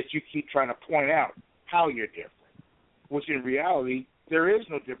 yet you keep trying to point out how you're different, which in reality, there is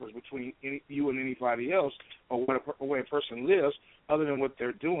no difference between you and anybody else or the way a person lives other than what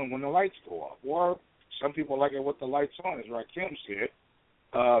they're doing when the lights go off. Or some people like it with the lights on, as Rakim said.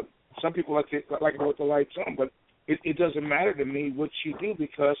 Some people like it with the lights on, but it doesn't matter to me what you do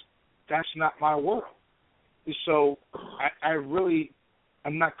because that's not my world. So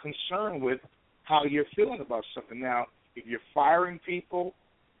I'm not concerned with how you're feeling about something. Now, if you're firing people,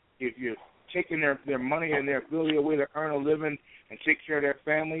 if you're taking their money and their ability away to earn a living and take care of their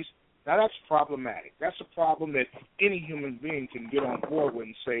families, now that's problematic. That's a problem that any human being can get on board with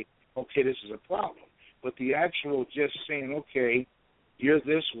and say, okay, this is a problem. But the actual just saying, okay, you're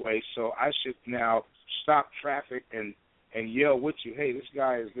this way, so I should now stop traffic and yell with you, hey, this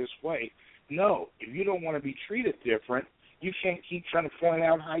guy is this way. No, if you don't want to be treated different, you can't keep trying to point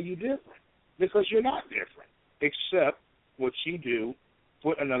out how you're different because you're not different, except what you do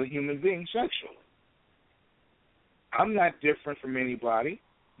with another human being sexually. I'm not different from anybody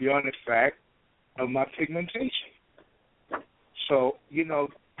beyond the fact of my pigmentation. So,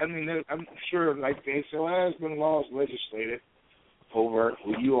 I'm sure, like they say, well, there's been laws legislated over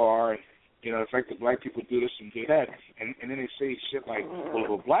who you are, and, the fact that black people do this and do that, and then they say shit like, well,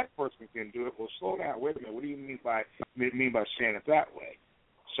 if a black person can do it, well, slow down, wait a minute, what do you mean by saying it that way?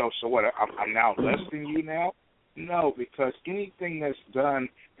 So what, I'm now less than you now? No, because anything that's done,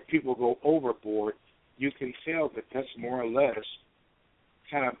 people go overboard, you can tell that that's more or less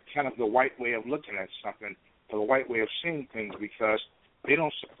kind of the white way of looking at something, or the white way of seeing things, because they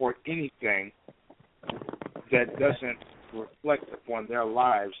don't support anything that doesn't reflect upon their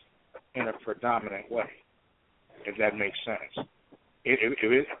lives in a predominant way, if that makes sense. If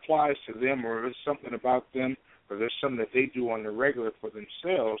it applies to them, or if it's something about them, or there's something that they do on the regular for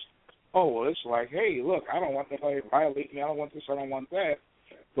themselves, it's like, hey, look, I don't want nobody to violate me, I don't want this, I don't want that.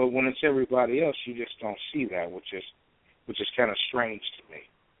 But when it's everybody else, you just don't see that, which is kind of strange to me.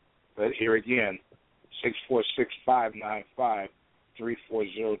 But here again,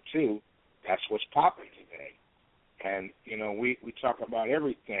 646-595-3402, that's what's popping today. And, we talk about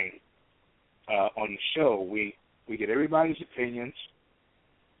everything on the show. We get everybody's opinions.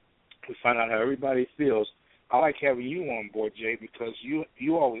 We find out how everybody feels. I like having you on board, Jay, because you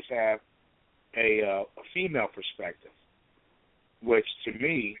always have a female perspective, which to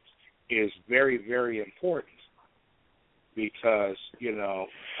me is very, very important because,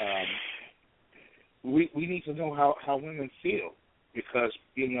 we need to know how women feel because,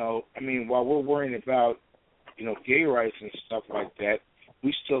 while we're worrying about, gay rights and stuff like that,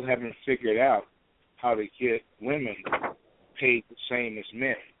 we still haven't figured out how to get women paid the same as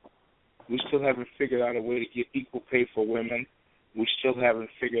men. We still haven't figured out a way to get equal pay for women. We still haven't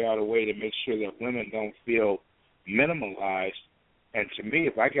figured out a way to make sure that women don't feel minimalized. And to me,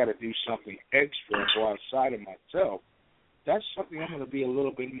 if I got to do something extra and go outside of myself, that's something I'm going to be a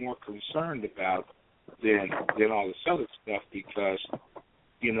little bit more concerned about than all this other stuff because,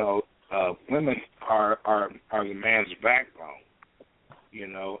 women are the man's backbone,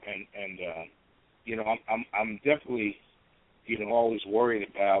 I'm definitely, always worried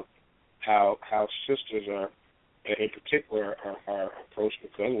about how sisters are, in particular, are approached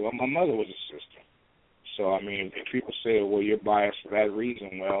because, well, my mother was a sister. So, if people say, well, you're biased for that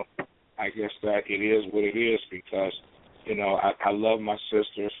reason, well, I guess that it is what it is because, I love my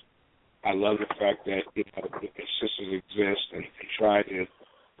sisters. I love the fact that, the sisters exist and try to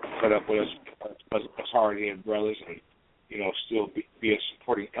put up with us hard-headed brothers and, still be a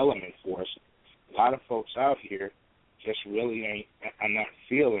supporting element for us. A lot of folks out here just really I'm not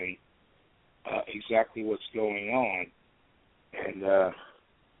feeling exactly what's going on. And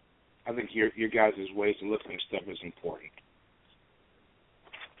I think your guys' ways of looking at stuff is important.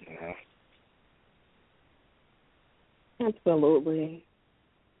 Absolutely.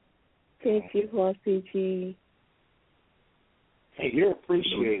 Thank you, Flauxy G. Hey, you're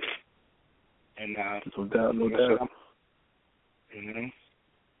appreciated. And no doubt.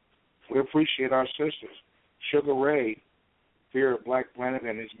 We appreciate our sisters. Sugar Ray, Fear of Black Planet,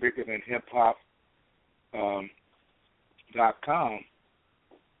 and it's bigger than hiphop.com.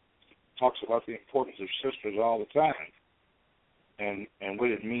 Talks about the importance of sisters all the time, and what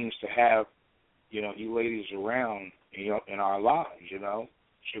it means to have, you ladies around, in our lives.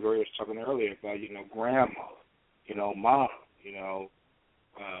 Sugar Ray was talking earlier about, grandma, mom,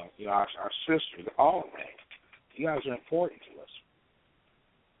 our sisters, all of that. You guys are important to us.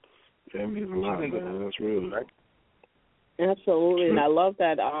 Yeah, it means a lot, man. That's real, right? Absolutely, and I love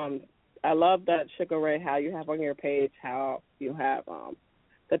that. Sugar Ray, how you have on your page, how you have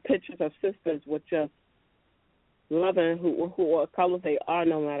the pictures of sisters with just loving who color they are,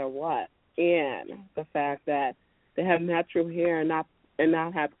 no matter what, and the fact that they have natural hair and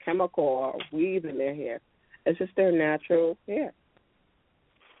not have chemical or weave in their hair. It's just their natural hair.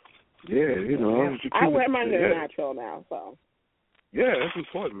 Yeah, I wear my hair natural now, so. Yeah, that's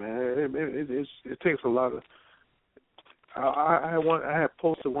important, man. It takes a lot of. I had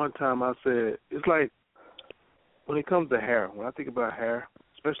posted one time. I said it's like when it comes to hair. When I think about hair,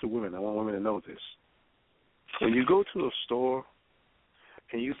 especially women, I want women to know this. When you go to a store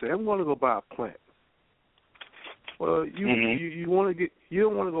and you say, "I'm going to go buy a plant," well, you don't want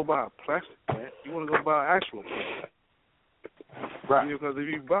to go buy a plastic plant. You want to go buy an actual plant, right? Because if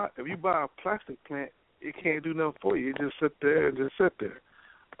you buy a plastic plant, it can't do nothing for you. It just sit there and just sit there.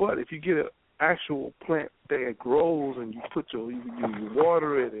 But if you get an actual plant that grows and you you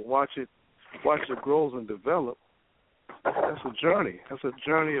water it and watch it grows and develop, that's a journey. That's a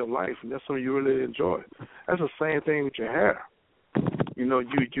journey of life, and that's something you really enjoy. That's the same thing with your hair. You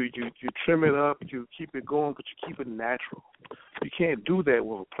trim it up, you keep it going, but you keep it natural. You can't do that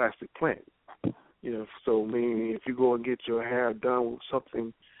with a plastic plant. So if you go and get your hair done with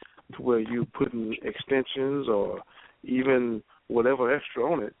something to where you putting extensions or even whatever extra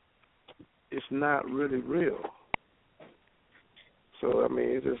on it, it's not really real. So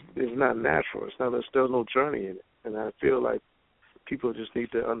it's not natural. There's still no journey in it. And I feel like people just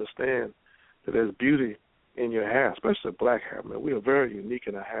need to understand that there's beauty in your hair, especially black hair. Man, we are very unique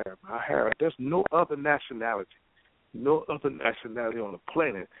in our hair. Our hair, there's no other nationality on the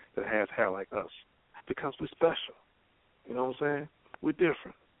planet that has hair like us because we're special. You know what I'm saying? We're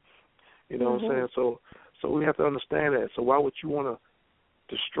different. You know what I'm saying? So we have to understand that. So why would you want to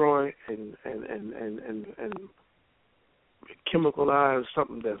destroy and chemicalize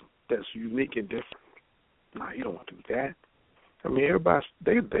something that's unique and different? No, you don't want to do that. Everybody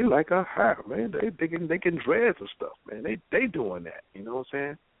they like our hair, man. They can dreads and stuff, man. They doing that. You know what I'm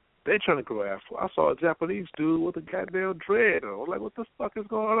saying? They trying to grow afro. I saw a Japanese dude with a goddamn dread. I was like, what the fuck is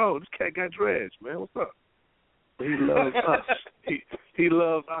going on? This cat got dreads, man. What's up? He loves us. He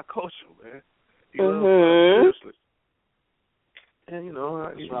loves our culture, man. He loves us, seriously. And you know,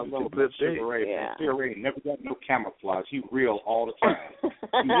 that's what I love about Sugar Ray. Yeah. Sugar Ray never got no camouflage. He real all the time.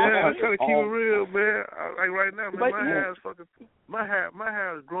 Yeah, I try to keep it real, man. Like right now, man, But my hair is fucking. My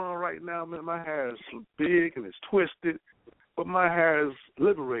hair is growing right now, man. My hair is big and it's twisted, but my hair is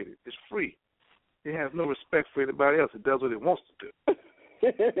liberated. It's free. It has no respect for anybody else. It does what it wants to do.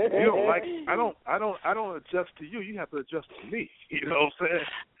 You don't like. I don't adjust to you. You have to adjust to me. You know what I'm saying?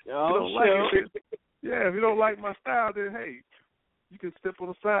 Oh, you don't like it. Yeah, if you don't like my style, then hey, you can step on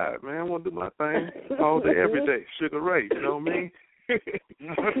the side, man. I want to do my thing all day, every day. Sugar Ray, you know what I mean?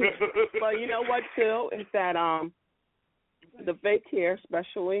 But you know what, too, is that the fake hair,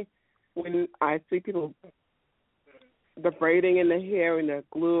 especially when I see people, the braiding in the hair and the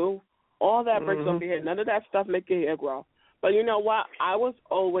glue, all that breaks off your hair. None of that stuff makes your hair grow. But you know what? I was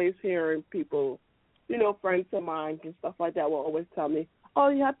always hearing people, you know, friends of mine and stuff like that will always tell me, oh,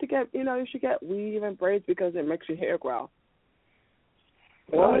 you have to get, you know, you should get weave and braids because it makes your hair grow.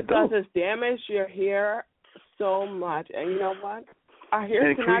 All it does is damage your hair so much. And you know what? Our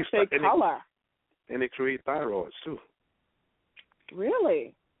hair cannot take color. And it creates thyroids, too.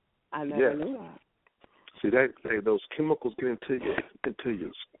 Really? I never knew that. See, those chemicals get into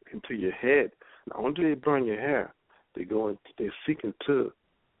your head. Not only do they burn your hair, they seek into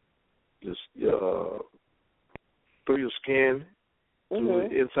just through your skin, through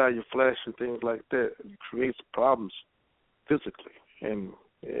inside your flesh and things like that. It creates problems physically. And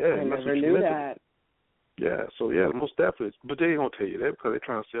I never knew that. Yeah, so yeah, most definitely. But they don't tell you that because they're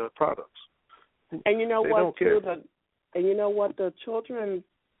trying to sell products. And you know they what, don't too? care. And you know what? The children's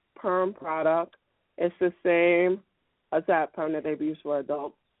perm product is the same as that perm that they use for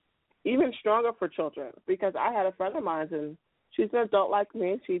adults. Even stronger for children. Because I had a friend of mine, and she's an adult like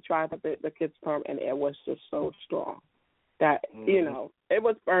me, and she tried the kids' perm, and it was just so strong that, you know, it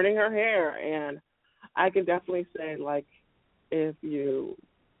was burning her hair. And I can definitely say, like, if you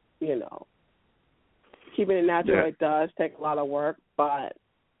know, keeping it natural, it does take a lot of work, but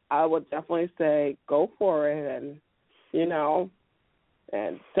I would definitely say go for it, and you know,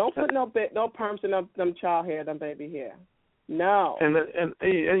 and don't put no perms in them child hair, them baby hair. No. And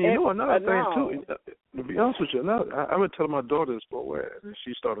you know another thing too. To be honest with you, I've been telling my daughter this for a while, and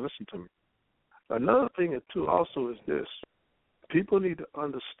she started listening to me. Another thing too also is this: people need to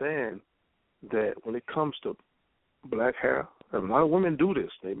understand that when it comes to black hair, and a lot of women do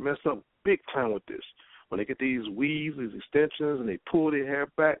this. They mess up big time with this. When they get these weaves, these extensions, and they pull their hair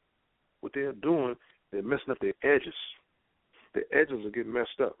back, what they're doing, they're messing up their edges. The edges will get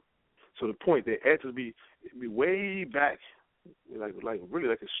messed up. So the point, their edges be way back, like really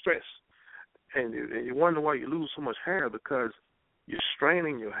like a stress. And you wonder why you lose so much hair, because you're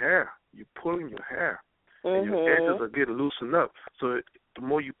straining your hair, you're pulling your hair, and your edges are getting loosened up. So the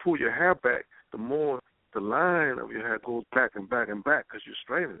more you pull your hair back, the more the line of your hair goes back and back and back because you're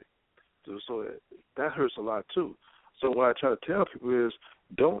straining it. So that hurts a lot too. So what I try to tell people is,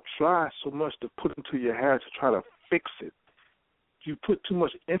 don't try so much to put into your hair to try to fix it. You put too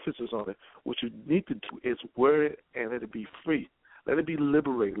much emphasis on it. What you need to do is wear it and let it be free. Let it be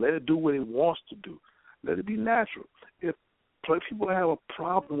liberated. Let it do what it wants to do. Let it be natural. If people have a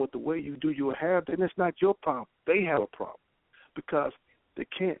problem with the way you do your hair, then it's not your problem. They have a problem because they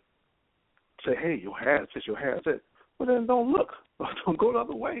can't say, hey, your hair is your hair. Well, then don't look. Don't go the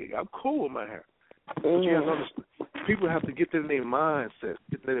other way. I'm cool with my hair. But you have to understand, people have to get in their mindset.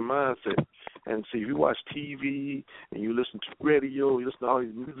 And see, if you watch TV and you listen to radio, you listen to all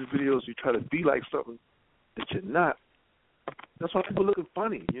these music videos, you try to be like something that you're not. That's why people looking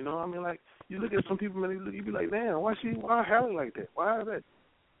funny, you know? I mean, like, you look at some people and you be like, damn, why her hair like that? Why is that?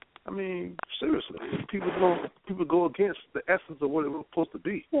 I mean, seriously, people go against the essence of what it was supposed to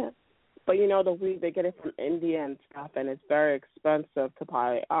be. Yeah. But, you know, the weave, they get it from India and stuff, and it's very expensive to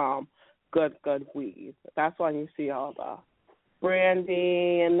buy good weave. That's why you see all the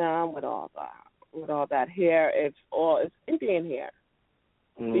branding and with all that hair. It's Indian hair.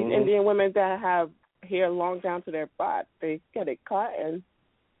 These Indian women that have hair long down to their butt, they get it cut and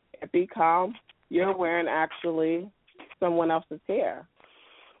it becomes you're wearing actually someone else's hair.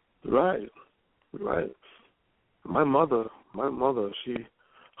 Right. My mother,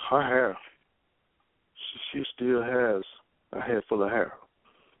 her hair, she still has a head full of hair.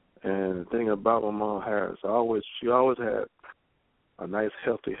 And the thing about my mom's hair is she always had a nice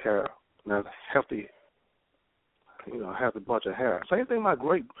healthy hair, not healthy, have a bunch of hair. Same thing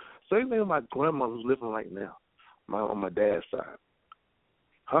with my grandmother who's living right now, on my dad's side.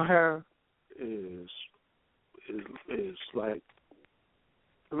 Her hair is like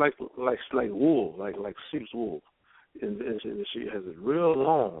wool, like sheep's wool, and she has it real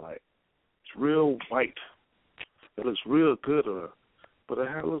long, like it's real white. It looks real good on her.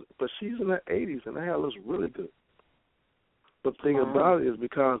 but she's in her 80s, and her hair looks really good. But the thing about it is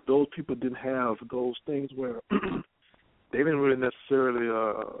because those people didn't have those things where they didn't really necessarily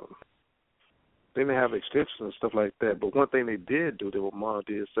they didn't have extensions and stuff like that. But one thing they did do, that what Mom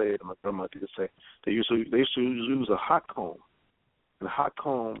did say, and my grandma did say, they used to use a hot comb. And a hot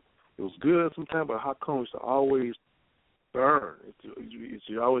comb, it was good sometimes, but a hot comb used to always burn.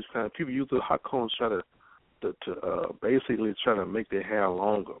 You always kind of, people use the hot combs try to basically try to make their hair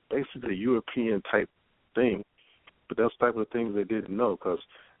longer. Basically a European type thing. But that's the type of things they didn't know, because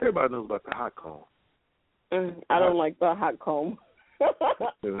everybody knows about the hot comb. I don't like the hot comb.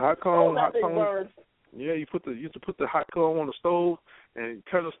 The hot comb, burns. Yeah, you used to put the hot comb on the stove and you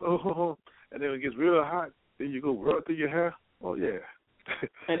turn the stove on, and then when it gets real hot, then you go rub through your hair. Oh yeah.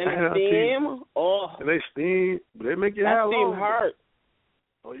 And then they steam. Oh. And they steam, but they make your hair long. That steam hurt.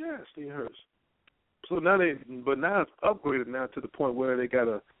 Oh yeah, steam hurts. So now it's upgraded now to the point where you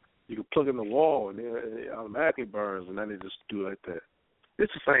can plug in the wall and it automatically burns, and then they just do it like that.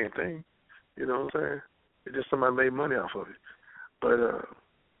 It's the same thing, you know what I'm saying? It's just somebody made money off of it. But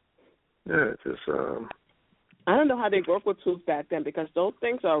yeah, it's just I don't know how they work with tools back then, because those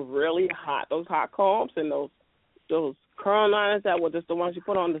things are really hot. Those hot combs and those curl liners that were just the ones you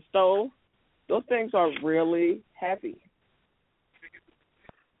put on the stove. Those things are really heavy.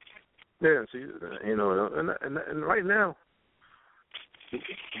 Yeah, see, you know, and right now, to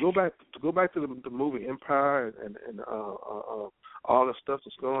go back to the movie Empire and all the stuff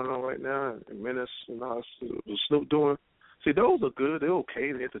that's going on right now, and Menace and all the Snoop doing. See, those are good. They're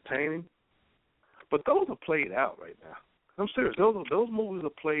okay. They're entertaining. But those are played out right now. I'm serious. Those movies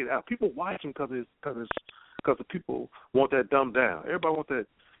are played out. People watch them because the people want that dumbed down. Everybody wants that,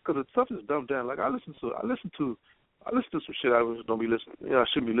 because the stuff is dumbed down. Like I listen to some shit I don't be listening. You know, I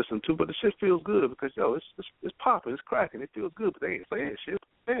shouldn't be listening to, but the shit feels good because it's popping, it's cracking, it feels good. But they ain't saying shit.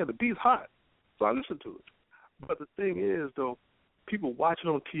 Man, the beat's hot, so I listen to it. But the thing is, though, people watch it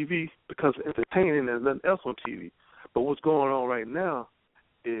on TV because it's entertaining and there's nothing else on TV. But what's going on right now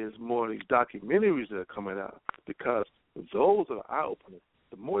is more of these documentaries that are coming out, because those are eye-opening.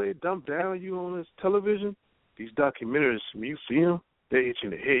 The more they dump down you on this television, these documentaries, when you see them, they hit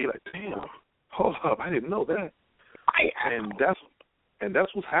you in the head. You're like, damn, hold up, I didn't know that. And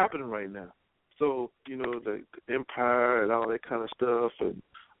that's what's happening right now. So, you know, the Empire and all that kind of stuff and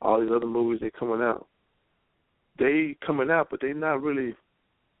all these other movies they coming out, but they're not really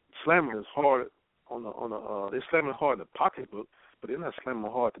slamming as hard they're slamming hard in the pocketbook, but they're not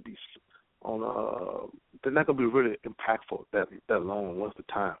slamming hard to be they're not going to be really impactful that long once the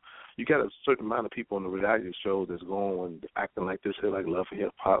time. You got a certain amount of people on the reality shows that's going acting like this here, like Love and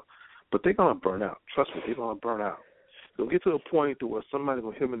Hip Hop, but they're going to burn out. Trust me, they're going to burn out. They'll get to a point to where somebody's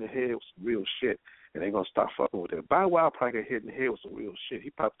going to hit them in the head with some real shit, and they're going to stop fucking with it. Bow Wow probably got hit in the head with some real shit. He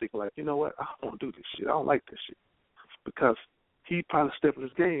probably thinking like, you know what, I don't want to do this shit. I don't like this shit. Because he probably stepping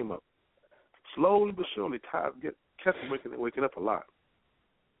his game up. Slowly but surely, kept him waking up a lot.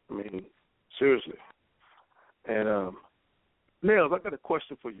 I mean, seriously. And, Nails, I got a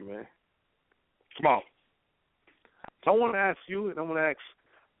question for you, man. Come on. So I want to ask you, and I want to ask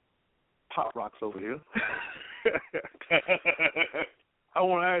Pop Rocks over here. I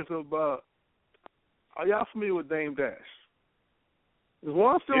want to ask him about, are y'all familiar with Dame Dash? Is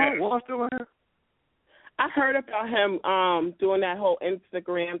Juan still on here? I heard about him doing that whole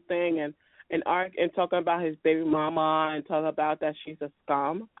Instagram thing and talking about his baby mama and talking about that she's a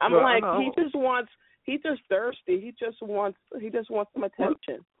scum. He's just thirsty. He just wants some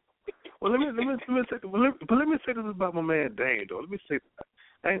attention. Well, let me say this about my man Dame though. Let me say that.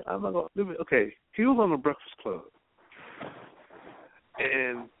 Okay, he was on the Breakfast Club,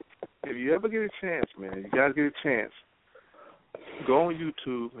 and if you ever get a chance, man, you guys get a chance, go on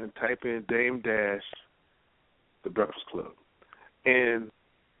YouTube and type in Dame Dash, the Breakfast Club, and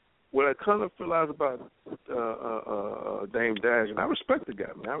what I kind of realized about Dame Dash, and I respect the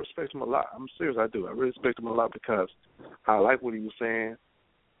guy, man. I respect him a lot. I'm serious, I do. I really respect him a lot because I like what he was saying.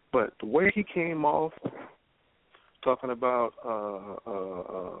 But the way he came off, talking about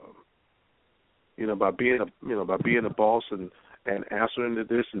about being a boss and answering to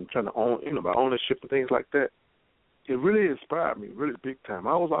this and trying to own, about ownership and things like that, it really inspired me, really big time.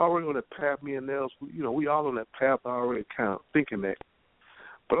 I was already on that path. Me and Nels, we all on that path already, kind of thinking that.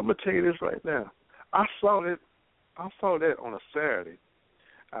 But I'm gonna tell you this right now. I saw that on a Saturday.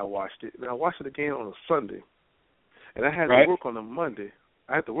 I watched it, and I watched it again on a Sunday. And I had to work on a Monday.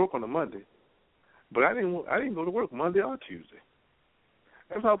 But I didn't go to work Monday or Tuesday.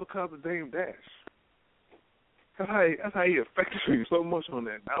 That's all because of Dame Dash. That's how he affected me so much on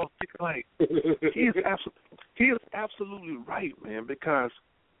that. I was thinking like he is absolutely right, man, because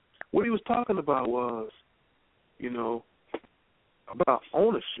what he was talking about was, you know, about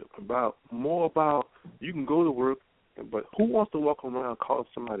ownership, about you can go to work, but who wants to walk around calling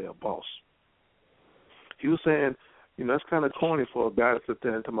somebody a boss? He was saying, you know, that's kind of corny for a guy to sit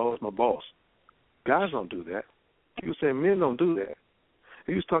there and tell me, oh, it's my boss. Guys don't do that. He was saying men don't do that.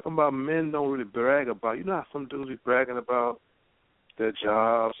 He was talking about men don't really brag about, you know how some dudes be bragging about their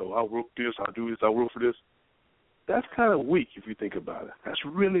jobs, so I work this, I do this, I work for this. That's kind of weak if you think about it. That's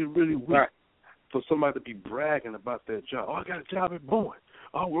really, really weak for somebody to be bragging about their job. Oh, I got a job at Boeing.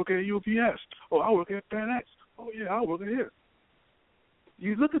 Oh, I work at UPS. Oh, I work at FedEx. Oh, yeah, I work at here.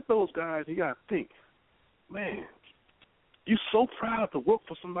 You look at those guys, you got to think, man, you're so proud to work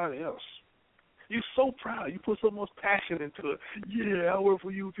for somebody else. You're so proud. You put so much passion into it. Yeah, I work for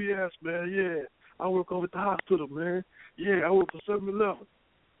UPS, man. Yeah, I work over at the hospital, man. Yeah, I work for 7-Eleven.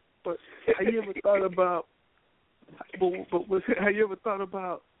 But have you ever thought about? But have you ever thought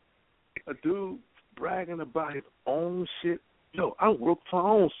about a dude bragging about his own shit? Yo, I work for my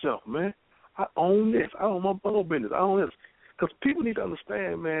own self, man. I own this. I own my own business. I own this. Because people need to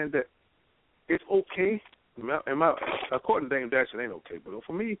understand, man, that it's okay. According to Dame Dash, it ain't okay. But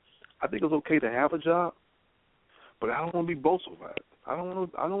for me, I think it's okay to have a job, but I don't want to be boastful about it. I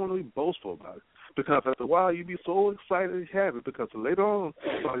don't want to be boastful about it, because after a while you be so excited to have it, because later on,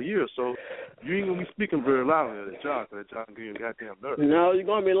 about a year or so, you ain't gonna be speaking very loudly at the job, because that job can give you a goddamn nerve. No, you're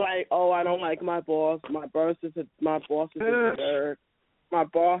gonna be like, oh, I don't like my boss. My boss is a jerk. My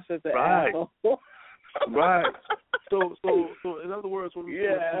boss is an asshole. Right. So in other words,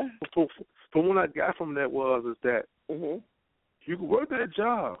 from what I got from that is that you can work that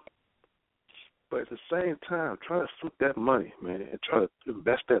job, but at the same time, try to flip that money, man, and try to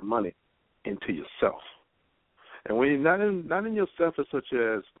invest that money into yourself. And when you're not in yourself, as such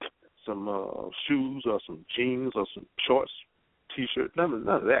as some shoes or some jeans or some shorts, T-shirt, none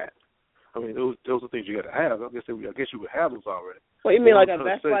of that. I mean, those are things you got to have. I guess you would have those already. Well, you mean like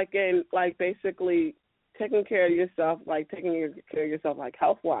invest, like basically taking care of yourself, like taking care of yourself, like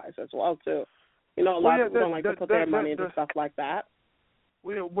health-wise as well too. You know, a lot of people don't like to put their money into stuff like that.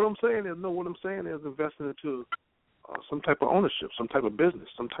 Well, what I'm saying is investing into some type of ownership, some type of business,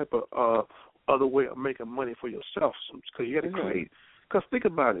 some type of other way of making money for yourself. Because you got to create. Because think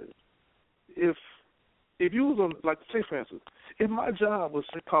about it. If you was on, like, say for instance, if my job was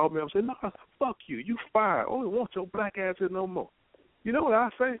to call me up and say, no, fuck you, you fired. I don't want your black ass here no more. You know what I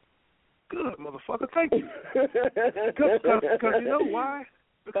say? Good, motherfucker, thank you. Because you know why?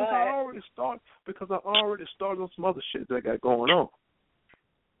 Because I already started on some other shit that I got going on.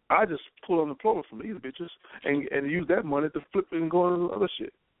 I just pull unemployment from these bitches and use that money to flip it and go on to other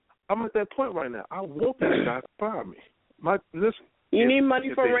shit. I'm at that point right now. I want these guys to fire me. You need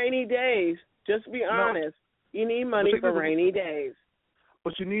money for rainy days. Just be honest. You need money for rainy days.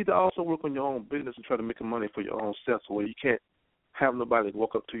 But you need to also work on your own business and try to make money for your own self, so where you can't have nobody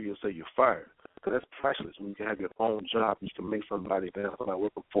walk up to you and say you're fired. Because that's priceless when you can have your own job and you can make somebody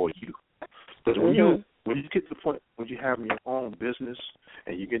working for you. Because when you get to the point when you have your own business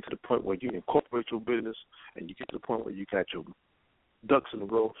and you get to the point where you incorporate your business and you get to the point where you got your ducks in a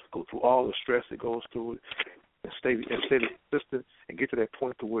row, go through all the stress that goes through it, and stay consistent and get to that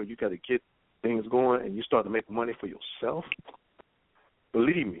point to where you got to get things going and you start to make money for yourself,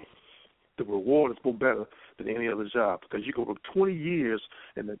 believe me, the reward is more better than any other job, because you can work 20 years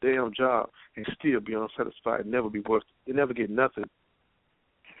in the damn job and still be unsatisfied, never get nothing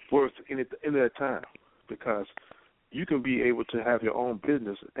worth in that time, because you can be able to have your own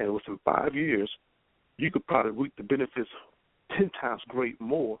business and within 5 years you could probably reap the benefits 10 times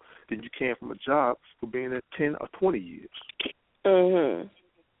more than you can from a job for being there 10 or 20 years.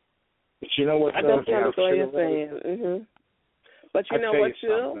 But you know what? I don't understand what you're saying. But you know what,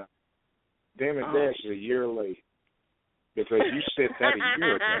 too? Damn it, Dash is a year late, because you said that a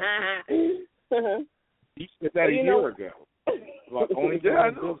year ago. You said that a year ago. Like, only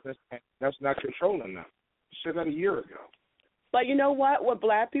business that's not controlling them. You said that a year ago. But you know what? When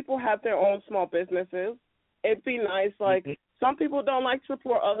black people have their own small businesses, it'd be nice. Like, some people don't like to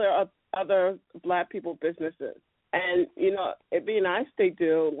support other black people businesses, and you know, it'd be nice they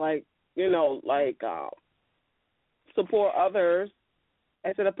do. Like, you know, support others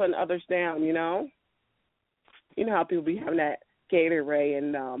instead of putting others down. You know how people be having that Gatorade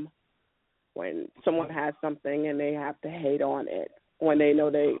and when someone has something and they have to hate on it when they know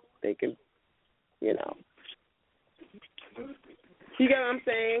they can, you know. You get what I'm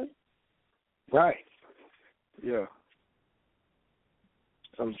saying? Right. Yeah.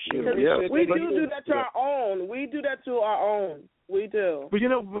 I'm sure. Yeah. We do that to our own. We do that to our own. We do.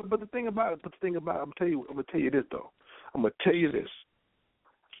 But but the thing about it, I'm gonna tell you this though. I'm gonna tell you this.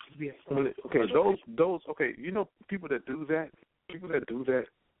 Okay, those. Okay, people that do that.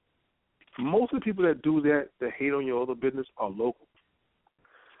 Most of the people that do that hate on your other business are local.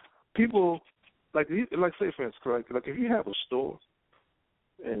 People like say for instance, correct? Like if you have a store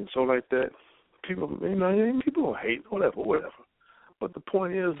and so like that, people don't hate whatever. But the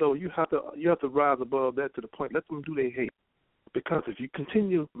point is though, you have to rise above that to the point. Let them do their hate, because if you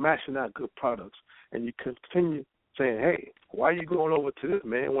continue mashing out good products and you continue saying, hey, why are you going over to this,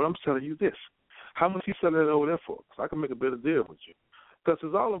 man, when I'm selling you this? How much you selling it over there for? Because I can make a better deal with you. Because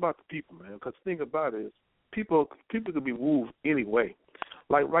it's all about the people, man. Because the thing about it is people can be wooed anyway.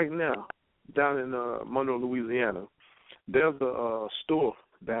 Like right now, down in Monroe, Louisiana, there's a store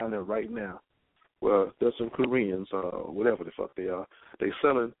down there right now where there's some Koreans, whatever the fuck they are. They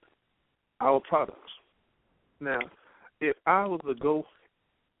selling our products. Now, if I was to go,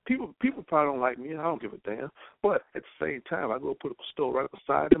 people probably don't like me. I don't give a damn. But at the same time, I go put a store right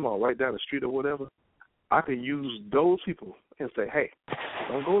beside them or right down the street or whatever. I can use those people and say, hey,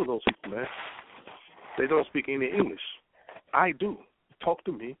 don't go to those people, man. They don't speak any English. I do. Talk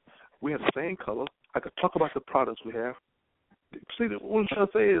to me. We have the same color. I could talk about the products we have. See, what I'm trying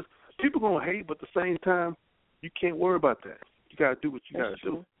to say is people going to hate, but at the same time, you can't worry about that. You got to do what you got to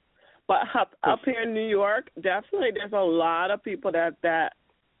do. But up here in New York, definitely there's a lot of people that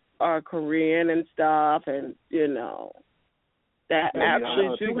are Korean and stuff, and, that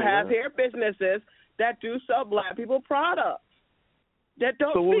actually do have hair businesses that do sell black people products that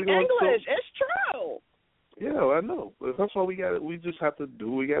don't speak English. It's true. Yeah, I know. But that's why we just have to do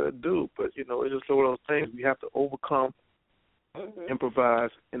what we got to do. But, it's just one of those things we have to overcome,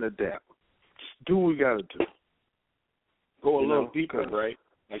 improvise, and adapt. Just do what we got to do. Go a little deeper, right?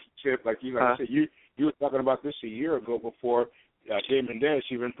 Like you said, you were talking about this a year ago before Damon Dash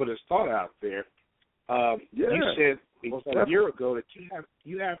even put his thought out there. You said it was a year ago that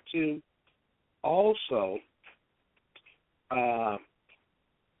you have to also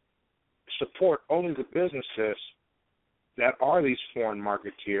support only the businesses that are these foreign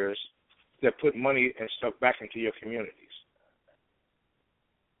marketeers that put money and stuff back into your communities.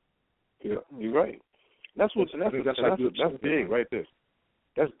 Yeah, you're right. That's big right there.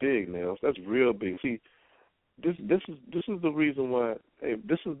 That's big, Nels. That's real big. See, this is the reason why. Hey,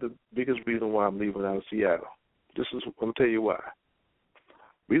 this is the biggest reason why I'm leaving out of Seattle. I'm gonna tell you why.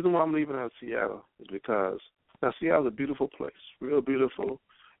 Reason why I'm leaving out of Seattle is because now Seattle's a beautiful place, real beautiful.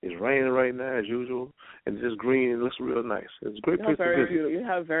 It's raining right now as usual, and it's just green. It looks real nice. It's a great place to visit. You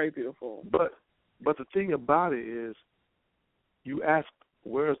have very beautiful. But the thing about it is, you ask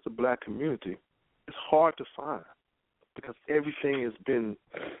where's the black community. It's hard to find because everything has been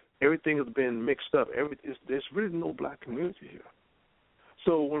mixed up. There's really no black community here.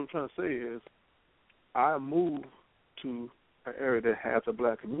 So what I'm trying to say is, I moved to an area that has a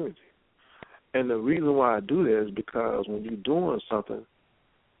black community, and the reason why I do that is because when you're doing something,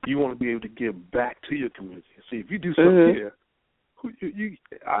 you want to be able to give back to your community. See, if you do something here,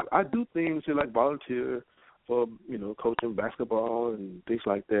 I do things here like volunteer for coaching basketball and things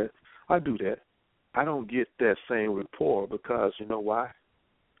like that. I do that. I don't get that same rapport because you know why?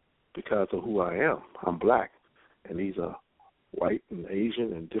 Because of who I am. I'm black, and these are white and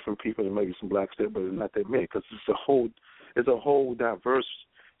Asian and different people, and maybe some blacks there, but not that many because it's a whole diverse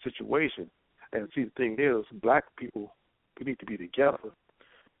situation. And see, the thing is, black people, we need to be together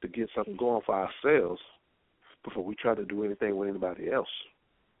to get something going for ourselves before we try to do anything with anybody else.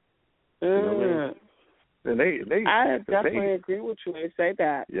 You know what I mean? And I definitely agree with you when you say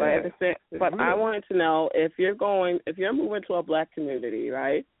that. Yeah, but I wanted to know if you're moving to a black community,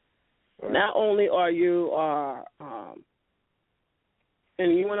 right? Not only are you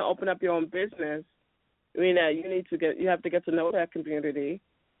and you want to open up your own business, I mean that you have to get to know that community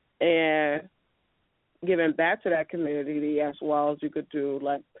and giving back to that community as well as you could do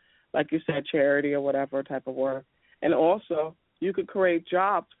like you said, charity or whatever type of work. And also you could create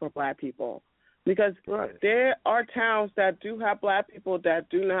jobs for black people. Because there are towns that do have black people that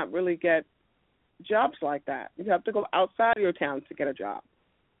do not really get jobs like that. You have to go outside of your town to get a job.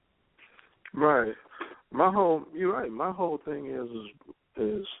 Right. You're right. My whole thing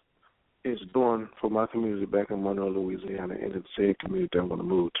is doing for my community back in Monroe, Louisiana, and the same community I'm going to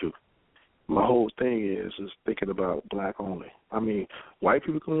move to. My whole thing is thinking about black only. I mean, white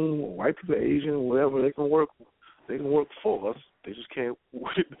people, Asian, whatever, they can work for us. They just can't.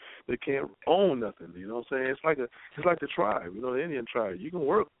 They can't own nothing. You know what I'm saying? It's like the tribe. The Indian tribe. You can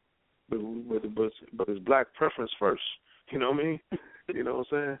work, but it's black preference first. You know what I mean? You know what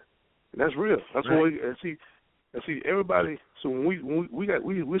I'm saying? And that's real. That's what we see everybody. So when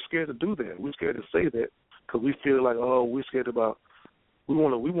we're scared to do that. We're scared to say that because we feel like, oh, we're scared about. We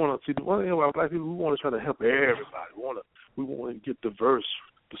want to see the one thing about black people. We want to try to help everybody. We want to get diverse,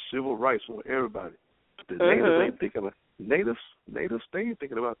 the civil rights for everybody. But the natives ain't thinking about natives. They ain't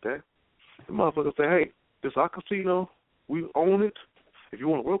thinking about that. The motherfuckers say, hey, this is our casino. We own it. If you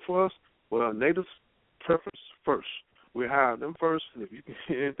want to work for us, well, our natives preference first. We hire them first, and if you can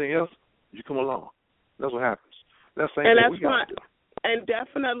get anything else, you come along. That's what happens. That's the same thing we got to do. And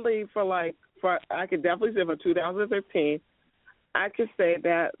definitely for I could definitely say for 2015, I could say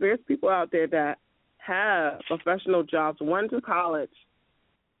that there's people out there that have professional jobs, went to college,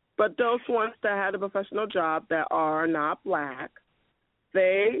 but those ones that had a professional job that are not black,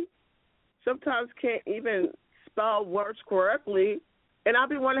 they sometimes can't even spell words correctly. And I'll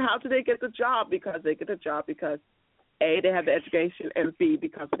be wondering, how do they get the job? Because they get the job because, A, they have the education, and B,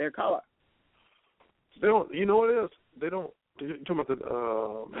 because of their color. They don't. You know what it is? They don't. You're talking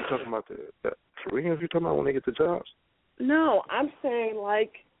about the Koreans. You're talking about when they get the jobs. No, I'm saying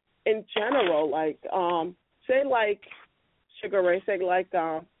like in general, like say like Sugar Ray, say like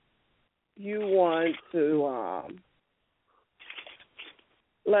you want to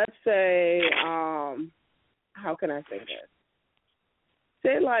let's say how can I say this?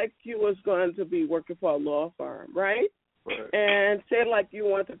 Say like you was going to be working for a law firm, right? And say like you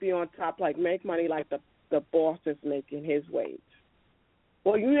want to be on top, like make money like the boss is making his wage.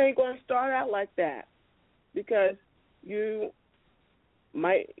 Well, you ain't going to start out like that because you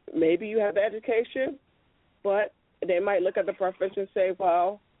maybe you have the education, but they might look at the profession and say,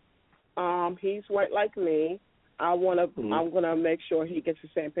 well, he's white like me. I'm gonna make sure he gets the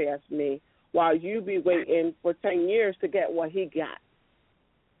same pay as me, while you be waiting for 10 years to get what he got.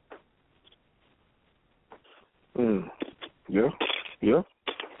 Yeah.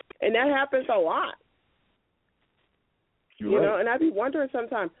 And that happens a lot. You know, and I be wondering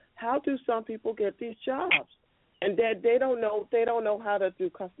sometimes, how do some people get these jobs? And that they don't know how to do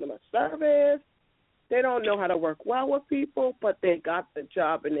customer service. They don't know how to work well with people, but they got the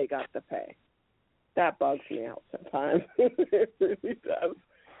job and they got the pay. That bugs me out sometimes. It really does.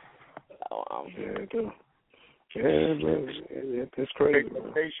 Yeah, it do. Yeah, it's crazy.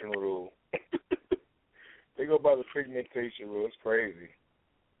 Pigmentation rule. They go by the pigmentation rule. It's crazy.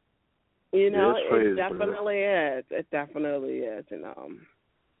 It definitely is. It definitely is. And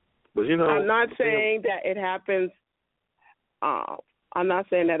but I'm not saying that it happens. I'm not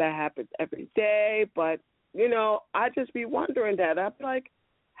saying that it happens every day, but I just be wondering that. I'm like,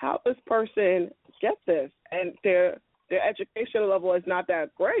 how this person get this, and their education level is not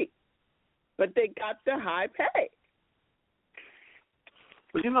that great, but they got the high pay.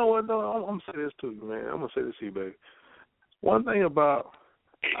 But you know what, though? I'm gonna say this to you, man. I'm gonna say this to you, baby. One thing about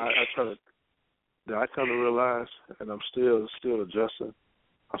I come to realize, and I'm still adjusting.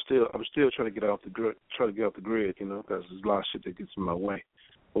 I'm still trying to get off the grid, because there's a lot of shit that gets in my way.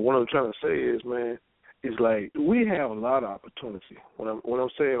 But what I'm trying to say is, man, it's like we have a lot of opportunity. When I'm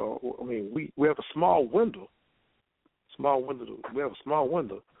saying, I mean, we have a small window. We have a small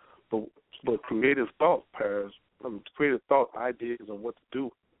window, but creative thought ideas on what to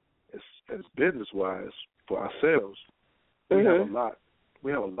do as business wise for ourselves. We have a lot.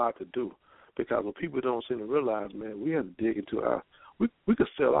 We have a lot to do, because what people don't seem to realize, man, we have to dig into we could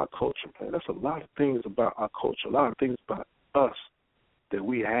sell our culture, man. That's a lot of things about our culture, a lot of things about us that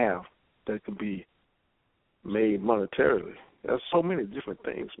we have that can be made monetarily. There's so many different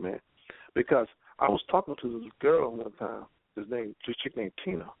things, man. Because I was talking to this girl one time, this chick named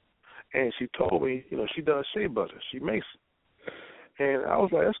Tina, and she told me, she does shea butter. She makes it. And I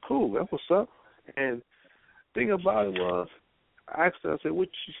was like, that's cool. That's what's up. And the thing about it was, I asked her, I said,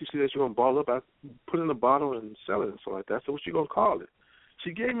 she said you're going to ball up, I put it in a bottle and sell it and stuff like that. I said, what you going to call it?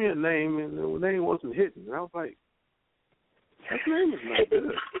 She gave me a name, and the name wasn't hitting. And I was like, that name is not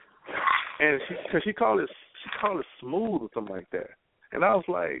good. And she called it Smooth or something like that. And I was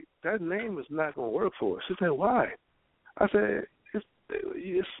like, that name is not going to work for us. She said, why? I said,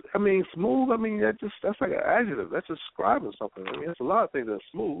 smooth, that's like an adjective. That's describing something. There's a lot of things that are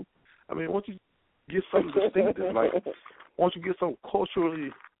smooth. Once you get something distinctive, like, once you get something culturally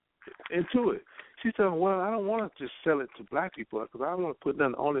into it. She said, well, I don't want to just sell it to black people, because I don't want to put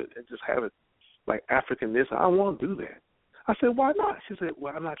nothing on it and just have it like African this. I don't want to do that. I said, why not? She said,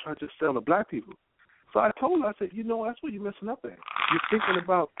 well, I'm not trying to just sell to black people. So I told her, I said, that's what you're messing up at.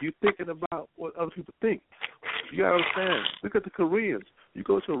 You're thinking about what other people think. You gotta understand. Look at the Koreans. You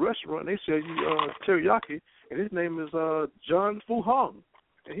go to a restaurant, they sell you teriyaki, and his name is John Fu Hong,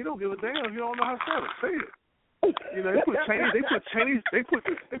 and he don't give a damn if you don't know how to sell it. Say it. You know, they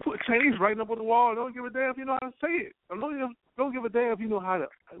put Chinese writing up on the wall. They don't give a damn if you know how to say it. Don't give a damn if you know how to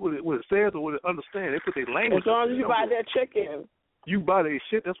what it says or what it understands. They put their language. As long as you buy their chicken. You buy their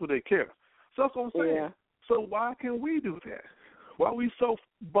shit. That's what they care. So that's what I'm saying. Yeah. So why can't we do that? Why are we so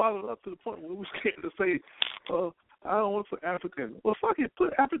bothered up to the point where we're scared to say, I don't want to put African. Well, fuck it.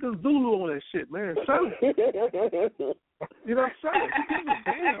 Put African Zulu on that shit, man. Sell it. You know, sell it. Who gives a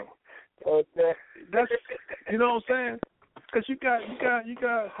damn? Okay. That's, you know what I'm saying? Because you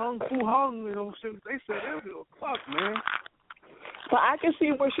got Hung Fu Hung, you know, shit. They said, fuck, man. But I can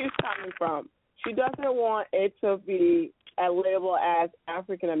see where she's coming from. She doesn't want it to be a label as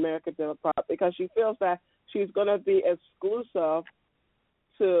African American Democrat because she feels that she's going to be exclusive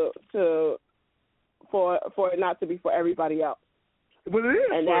for it not to be for everybody else. But it is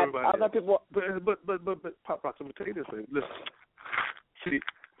and for that everybody other else. people. But Pop Rocks, let me tell you this. Listen, see,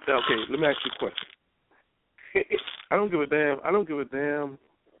 okay, let me ask you a question. I don't give a damn.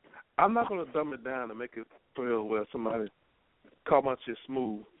 I'm not going to dumb it down and make it feel where somebody call my shit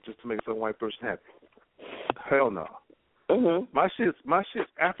smooth just to make some white person happy. Hell no. Mm-hmm. My shit's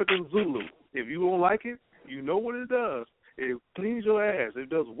African Zulu. If you don't like it, you know what it does. It cleans your ass. It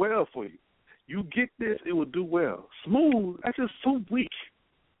does well for you. You get this, it will do well. Smooth, that's just so weak.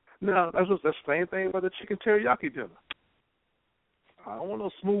 Now, that's the same thing about the chicken teriyaki dinner. I don't want no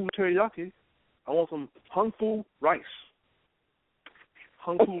smooth teriyaki. I want some Hung Fu rice.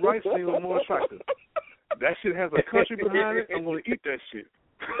 Hung Fu rice seems a little more attractive. That shit has a country behind it. I'm going to eat that shit.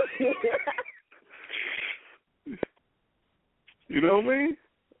 You know what I mean?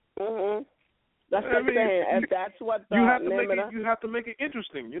 Mhm. That's what I'm saying. And that's what the you have to make it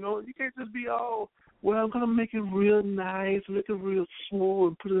interesting. You know, you can't just be all, well, I'm gonna make it real nice, make it real smooth,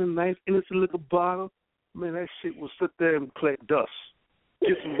 and put it in a nice innocent little bottle. Man, that shit will sit there and collect dust.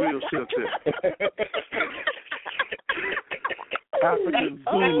 Get some real shit up there. African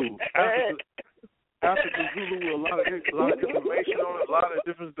Zulu. African Zulu with a lot of information on it, a lot of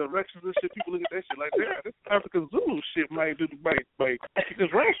different directions and shit. People look at that shit like, damn, this African Zulu shit might get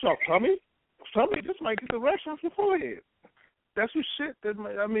this rash off, Tommy, this might get the rash off your forehead. That's what shit that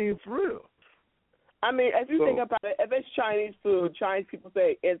for real. I mean, if you think about it, if it's Chinese food, Chinese people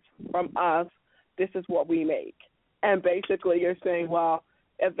say it's from us, this is what we make. And basically you're saying, well,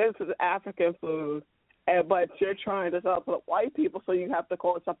 if this is African food, but you're trying to sell it to the white people, so you have to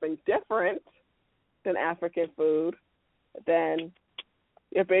call it something different than African food, then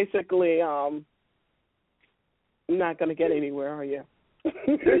you're basically not going to get anywhere, are you?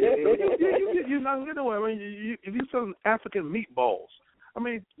 You're not going anywhere. I mean, if you're selling African meatballs, I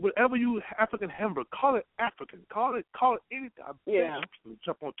mean, whatever you African hamburger, call it African, call it anything. Yeah.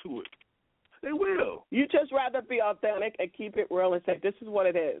 Jump onto it. They will. You just rather be authentic and keep it real and say, this is what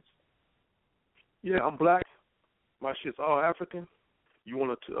it is. Yeah, I'm black. My shit's all African. You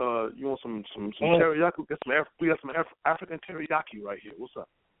want some teriyaki? We got some African teriyaki right here. What's up?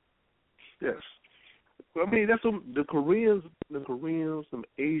 Yes. I mean, that's the Koreans, some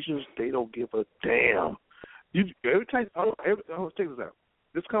Asians. They don't give a damn. Every time I'll take this out.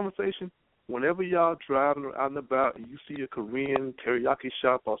 This conversation, whenever y'all driving out and about and you see a Korean teriyaki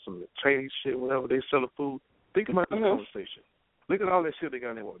shop or some Chinese shit, whatever they sell the food, think about this conversation. Look at all that shit they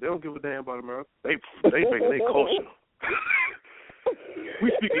got in there. They don't give a damn about America. They making their culture.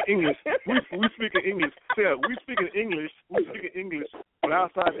 We speaking English. We speaking English. Yeah, we speaking English. But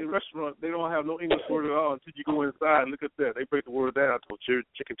outside the restaurant, they don't have no English word at all until you go inside and look at that. They break the word down to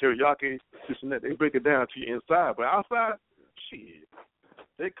chicken teriyaki, this and that. They break it down to you inside. But outside, shit,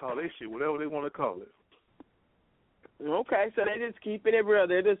 they call that shit whatever they want to call it. Okay, so they just keeping it real.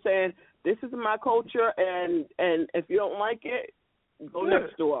 They're just saying, this is my culture, and if you don't like it, go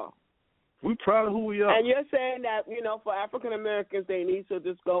next door. We're proud of who we are. And you're saying that, for African Americans, they need to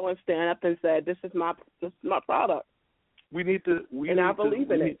just go and stand up and say, this is my product. We need to. I believe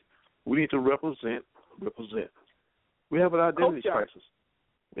in it. We need to represent. We have an identity culture. crisis.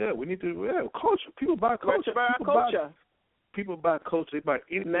 Yeah, we need to. Yeah, culture. People buy culture. People buy culture. They buy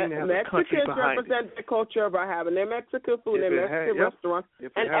anything that has a country behind it. Mexicans represent the culture by having their Mexican food, their Mexican restaurants,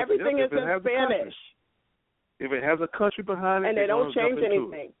 and everything is in Spanish. If it has a country behind it, and they don't change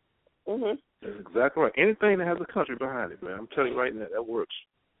anything. Mhm. That's exactly right. Anything that has a country behind it, man. I'm telling you right now, that works.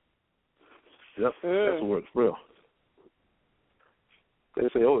 Yep, that works real. They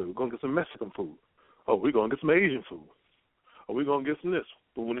say, oh, we're going to get some Mexican food. Oh, we're going to get some Asian food. Oh, we're going to get some this.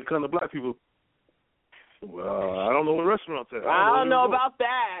 But when it comes to black people, well, I don't know what restaurants at. I don't know about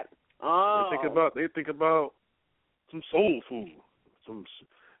that. Oh. They think about some soul food.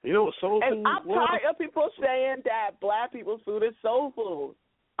 You know what soul food is? And I'm tired of people saying that black people's food is soul food.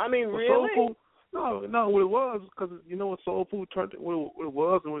 I mean, really? No, what it was, because, you know what soul food turned, what it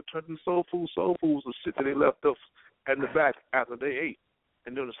was, and what it turned into soul food was the shit that they left us in the back after they ate,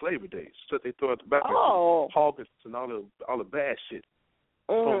 and during the slavery days. So they throw out the back, hoggers and all the bad shit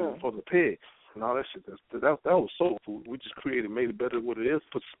from the pigs and all that shit. That was soul food. We just made it better than what it is,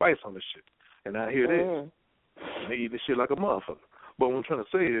 put spice on the shit. And now here it is. And they eat this shit like a motherfucker. But what I'm trying to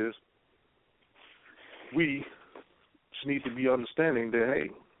say is, we just need to be understanding that, hey,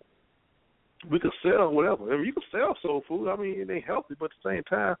 we can sell whatever. I mean, you can sell soul food. I mean, it ain't healthy, but at the same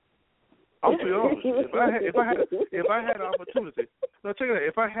time, I'm be honest. If I had an opportunity, now check it out.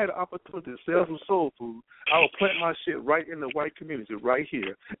 If I had an opportunity to sell some soul food, I would plant my shit right in the white community, right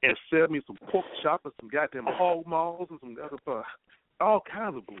here, and sell me some pork chop and some goddamn hog maws and some other all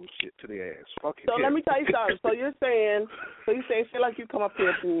kinds of bullshit to their ass. Fuck it. So let me tell you something. So you're saying, say like you come up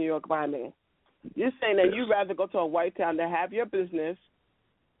here to New York, my man. You're saying that you'd rather go to a white town to have your business,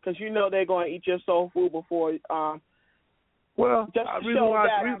 because you know they're going to eat your soul food before. Well, just reason why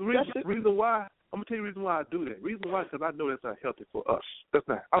I'm gonna tell you the reason why I do that. Reason why, because I know that's not healthy for us.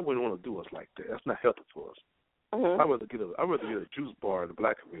 I wouldn't want to do us like that. That's not healthy for us. I'd rather get a juice bar in the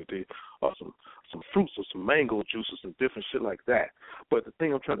black community, or some fruits or some mango juices and different shit like that. But the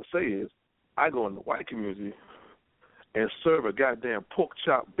thing I'm trying to say is, I go in the white community and serve a goddamn pork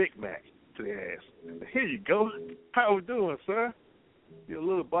chop Big Mac to their ass. Here you go. How we doing, sir? Your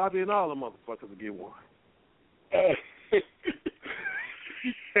little Bobby and all the motherfuckers will get one.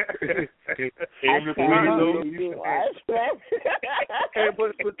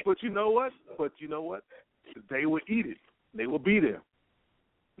 But you know what? They will eat it. They will be there.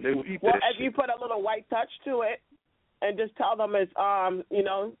 They will eat that. Well, if you put a little white touch to it, and just tell them it's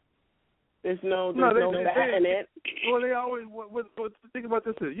there's no fat in it. Well, they always. Think about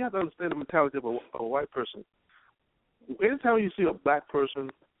this: you have to understand the mentality of a white person. Anytime you see a black person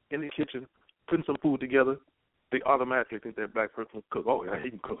in the kitchen putting some food together, they automatically think that black person can cook. Oh, yeah, he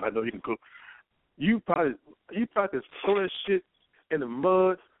can cook. I know he can cook. You probably throw that shit in the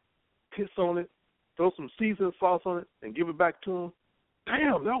mud, piss on it, throw some seasoning sauce on it, and give it back to them.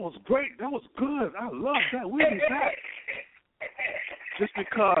 Damn, that was great. That was good. I love that. We'll be back. Just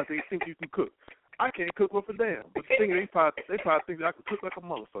because they think you can cook. I can't cook worth a damn. But the thing is, they probably think that I can cook like a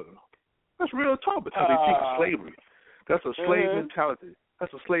motherfucker. That's real talk because they think of slavery. That's a slave mentality.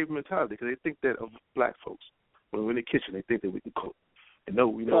 That's a slave mentality because they think that of black folks. When we're in the kitchen, they think that we can cook. And no,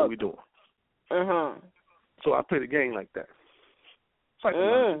 we know what we're doing. So I play the game like that.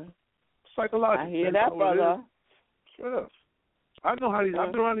 Psychological. I hear that, brother. Straight up. I know how these.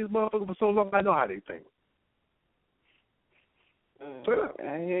 I've been around these motherfuckers for so long. I know how they think. Straight up.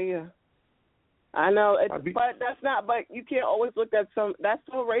 I hear you. I know, but that's not. But you can't always look at some. That's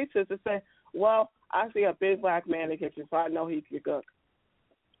so racist to say, well, I see a big black man in the kitchen, so I know he can cook.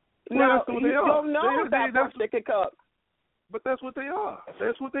 Well, no, you don't know that person can cook. But that's what they are.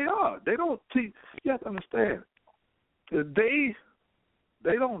 That's what they are. They don't teach. You have to understand. They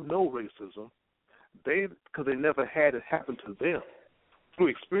don't know racism. Because they never had it happen to them through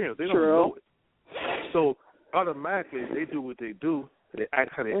experience. They don't know it. So automatically they do what they do. They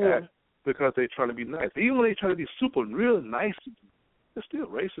act how they act because they're trying to be nice. Even when they try to be super real nice, they're still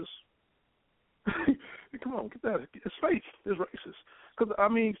racist. Come on, get that. It's fake. It's racist. Because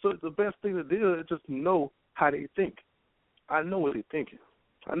so the best thing to do is just know how they think. I know what they're thinking.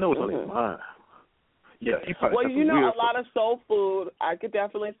 I know what's on their mind. Yeah, well, a lot of soul food, I could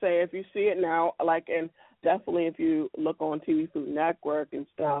definitely say, if you see it now, and definitely if you look on TV Food Network and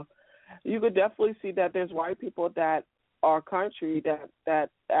stuff, you could definitely see that there's white people that are country that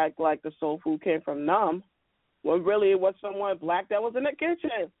act like the soul food came from them, when really it was someone black that was in the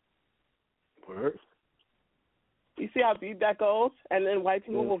kitchen. Word. You see how deep that goes? And then white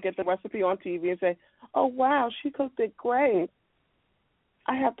people will get the recipe on TV and say, oh, wow, she cooked it great.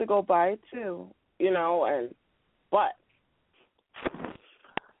 I have to go buy it, too. But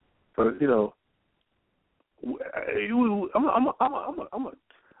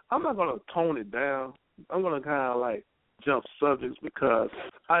I'm not gonna tone it down. I'm gonna kind of jump subjects because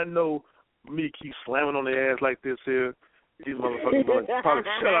I know me keep slamming on their ass like this here. These motherfuckers gonna probably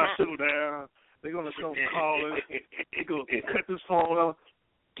shut our show down. They're gonna come calling. They're gonna cut this phone off.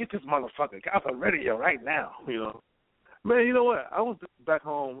 Get this motherfucker off the radio right now. Man, you know what? I was back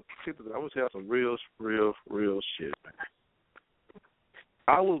home. I was tell some real shit, man.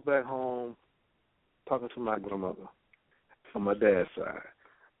 I was back home talking to my grandmother on my dad's side.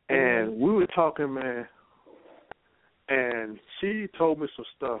 And we were talking, man, and she told me some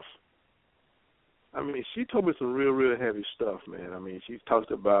stuff. She told me some real heavy stuff, man. She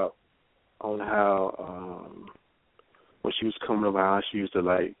talked about on how when she was coming up, how she used to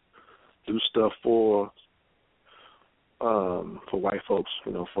do stuff for white folks,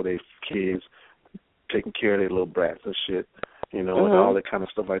 for their kids, taking care of their little brats and shit, and all that kind of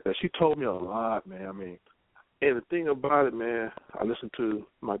stuff like that. She told me a lot, man. I mean, and the thing about it, man, I listened to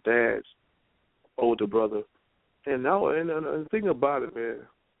my dad's older brother, and the thing about it, man,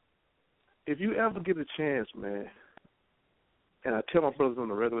 if you ever get a chance, man, and I tell my brothers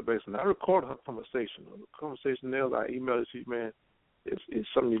on a regular basis, and I record her conversation. The conversation there, I email it to you, man. It's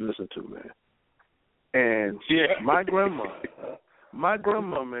something you listen to, man. And my grandma,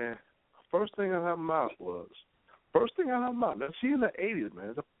 man, first thing out of her mouth was, now she in the 80s,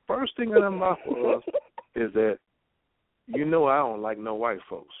 man, the first thing out of her mouth was, is that, I don't like no white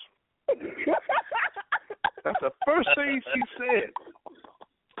folks. That's the first thing she said.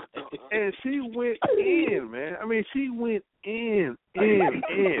 And she went in, man. I mean, she went in.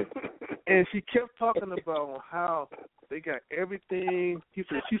 And she kept talking about how they got everything. She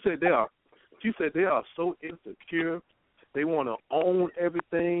said they are so insecure. They want to own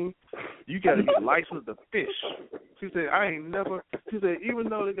everything. You got to get licensed to fish. She said, even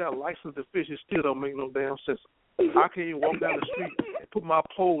though they got licensed to fish, it still don't make no damn sense. I can't even walk down the street and put my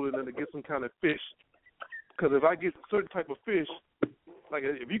pole in there to get some kind of fish. Because if I get a certain type of fish, like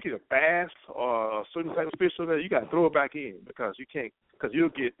if you get a bass or a certain type of fish, so that you got to throw it back in because you can't, because you'll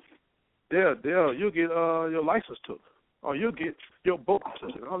get your license took, or you'll get your boat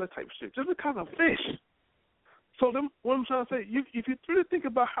took, and all that type of shit. Just because of fish. So what I'm trying to say, if you really think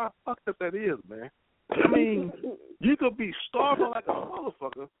about how fucked up that is, man. I mean, you could be starving like a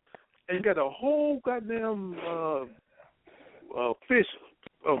motherfucker, and you got a whole goddamn fish,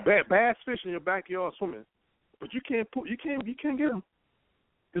 bass fish in your backyard swimming, but you can't get them.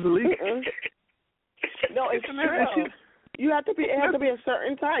 It's illegal. No, it's true. It has to be a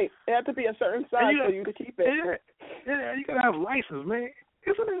certain type. It has to be a certain size for you to keep it. Yeah, you gotta have a license, man.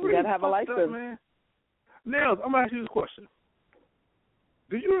 Isn't it really you gotta have a license, up, man? Now, I'm gonna ask you this question.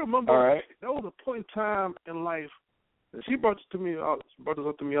 Do you remember there was a point in time in life, and she brought this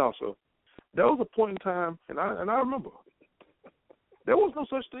up to me also. There was a point in time, and I remember, there was no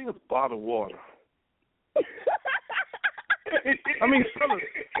such thing as bottled water. I mean, selling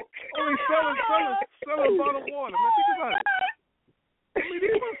bottled water, man. Think about it. I mean,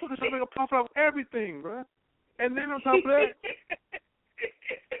 these motherfuckers trying to make a profit off everything, bro. And then on top of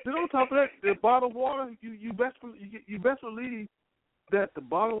that, the bottled water, you best believe that the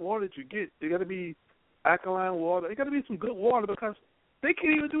bottled water that you get, they got to be alkaline water. It got to be some good water because they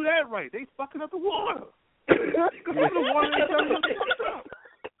can't even do that right. They fucking up the water.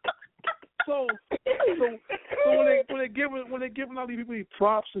 So when they giving all these people these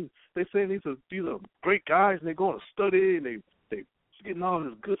props and they saying these are great guys and they're going to study and they getting all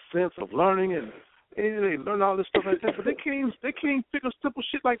this good sense of learning and they learn all this stuff like that, but they can't figure simple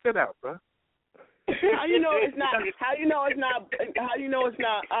shit like that out, bro. How you know it's not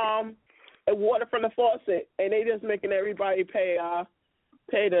water from the faucet and they just making everybody pay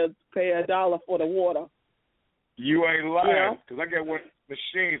 $1 for the water. You ain't lying, because I got one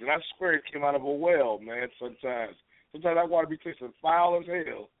machines and I swear it came out of a well, man. Sometimes that water be tasting foul as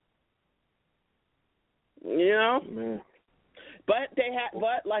hell. Man. But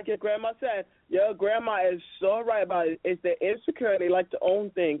but like your grandma said, your grandma is so right about it. It's the insecurity. They like to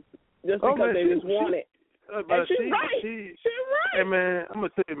own things just because they just want it. And she's right. Hey, man, I'm going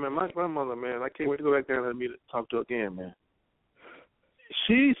to tell you, man, my grandmother, man, I can't wait to go back down and meet her, talk to her again, man.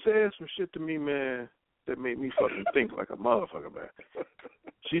 She said some shit to me, man, that made me fucking think like a motherfucker, man.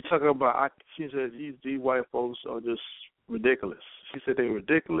 She talking about, she said, these white folks are just ridiculous. She said they're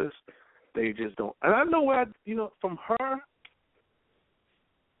ridiculous. They just don't. And I know where, from her,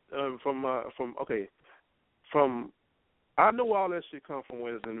 I know all that shit comes from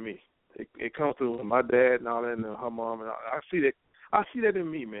where it's in me. It comes through my dad and all that and her mom. And I see that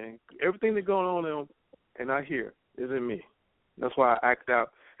in me, man. Everything that's going on in them, and I hear is in me. That's why I act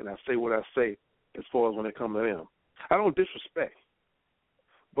out and I say what I say as far as when it comes to them. I don't disrespect,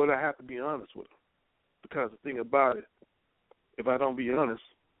 but I have to be honest with them. Because the thing about it, if I don't be honest,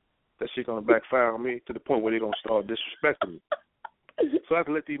 that shit going to backfire on me to the point where they're going to start disrespecting me. So I have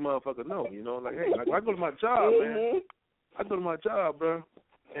to let these motherfuckers know, like, hey, like, I go to my job, man. I go to my job, bro,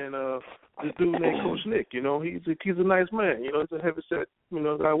 and this dude named Coach Nick, he's a nice man, he's a heavy set,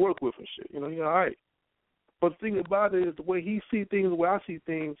 that I work with and shit, he's all right. But the thing about it is the way he see things, the way I see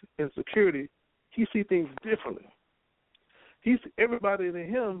things in security, he see things differently. Everybody in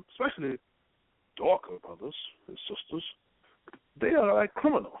him, especially darker brothers and sisters, they are like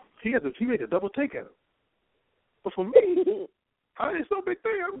criminal. He make a double take at him. But for me, it's no big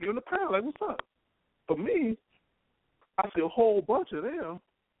thing. I'm giving a pound. Like, what's up? For me, I see a whole bunch of them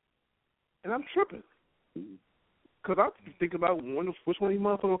and I'm tripping. Because I'm thinking about which one of these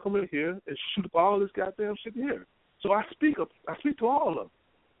motherfuckers will come in here and shoot up all this goddamn shit here. So I speak to all of them.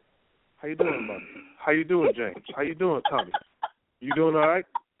 How you doing, buddy? How you doing, James? How you doing, Tommy? You doing all right?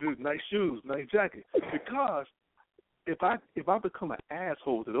 Dude, nice shoes, nice jacket. Because if I become an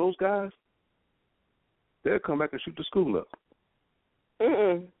asshole to those guys, they'll come back and shoot the school up.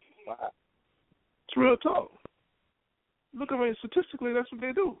 It's real talk. Look, I mean, statistically, that's what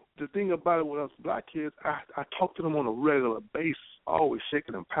they do. The thing about it with us black kids, I talk to them on a regular basis, always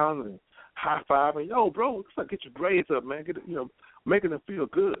shaking and pounding and high-fiving. Yo, bro, let's not get your grades up, man. Get making them feel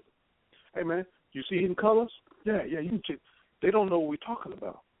good. Hey, man, you see Hidden Colors? Yeah, you can check. They don't know what we're talking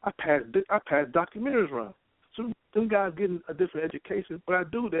about. I pass documentaries around. So them guys getting a different education, but I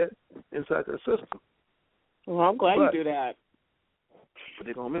do that inside their system. Well, I'm glad you do that. But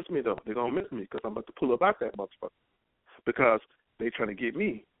they're going to miss me, though. They're going to miss me because I'm about to pull up out that motherfucker. Because they trying to get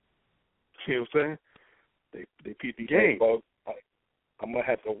me. You know what I'm saying? They peep the game. I'm going to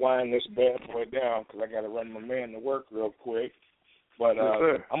have to wind this bad boy down because I got to run my man to work real quick. But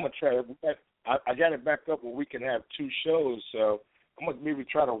I'm going to try to I got it back up where we can have 2 shows. So I'm going to maybe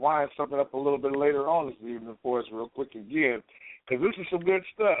try to wind something up a little bit later on this evening for us real quick again because this is some good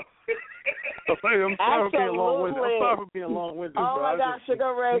stuff. I'm sorry for being long-winded. Oh, my God,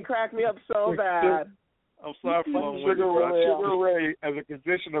 Sugar Ray cracked me up so bad. I'm sorry for long-winded. Sugar Ray as a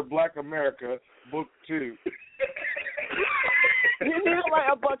condition of Black America, Book 2. You need to write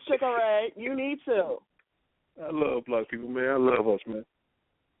a book, Sugar Ray. You need to. I love black people, man. I love us, man.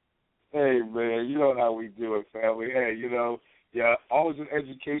 Hey, man, you know how we do it, family. Hey, always an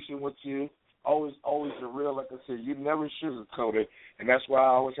education with you. Always the real, like I said, you never sugarcoat it. And that's why I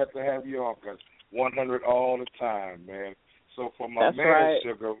always have to have you on, because 100 all the time, man. So for my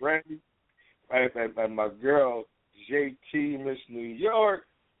Sugar Ray, and my girl, JT, Miss New York,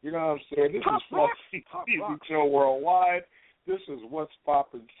 you know what I'm saying? This is Flauxy TV Show Worldwide. This is What's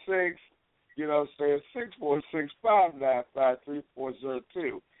Poppin' 6. You know what I'm saying?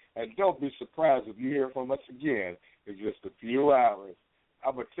 646-595-3402. And don't be surprised if you hear from us again in just a few hours.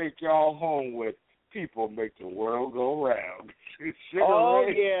 I'm going to take y'all home with People Make the World Go Round. Oh,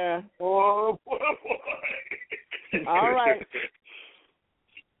 yeah. Oh, boy. All right.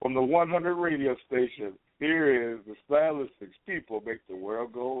 From the 100 radio station, here is the Stylistics. People Make the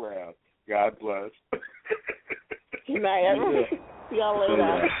World Go Round. God bless. Good night, everyone. See y'all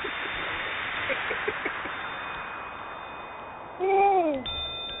later.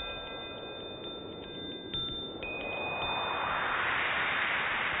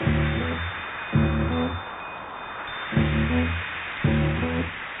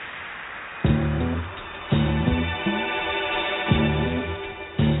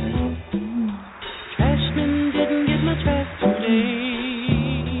 Trashman didn't get much rest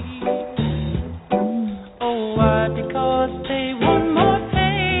today. Oh, why? Because they want more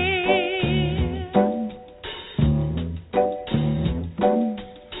pay.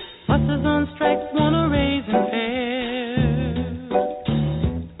 Bosses on strikes want a raise in fare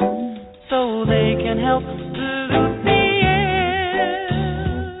so they can help